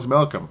today that was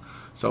Malcolm.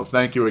 So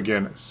thank you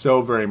again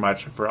so very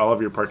much for all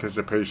of your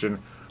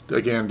participation.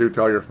 Again, do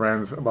tell your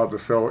friends about the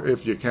show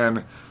if you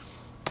can.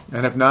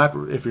 And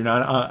if you're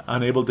not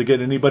unable to get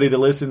anybody to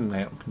listen,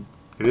 man,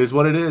 it is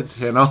what it is,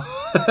 you know.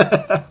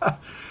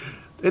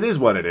 It is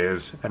what it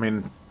is. I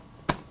mean,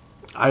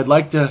 I'd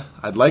like to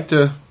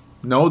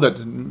know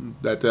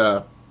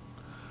that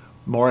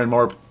more and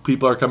more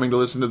people are coming to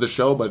listen to the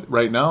show, but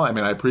right now, I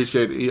mean, I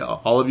appreciate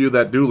all of you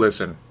that do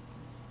listen.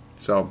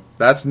 So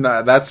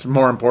that's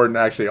more important,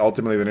 actually,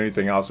 ultimately, than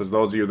anything else, is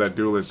those of you that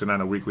do listen on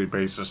a weekly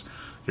basis.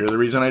 You're the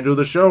reason I do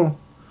the show.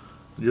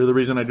 You're the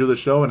reason I do the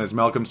show, and as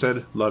Malcolm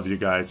said, love you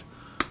guys.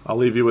 I'll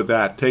leave you with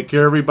that. Take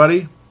care,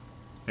 everybody,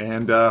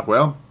 and,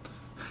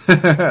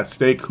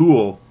 stay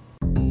cool.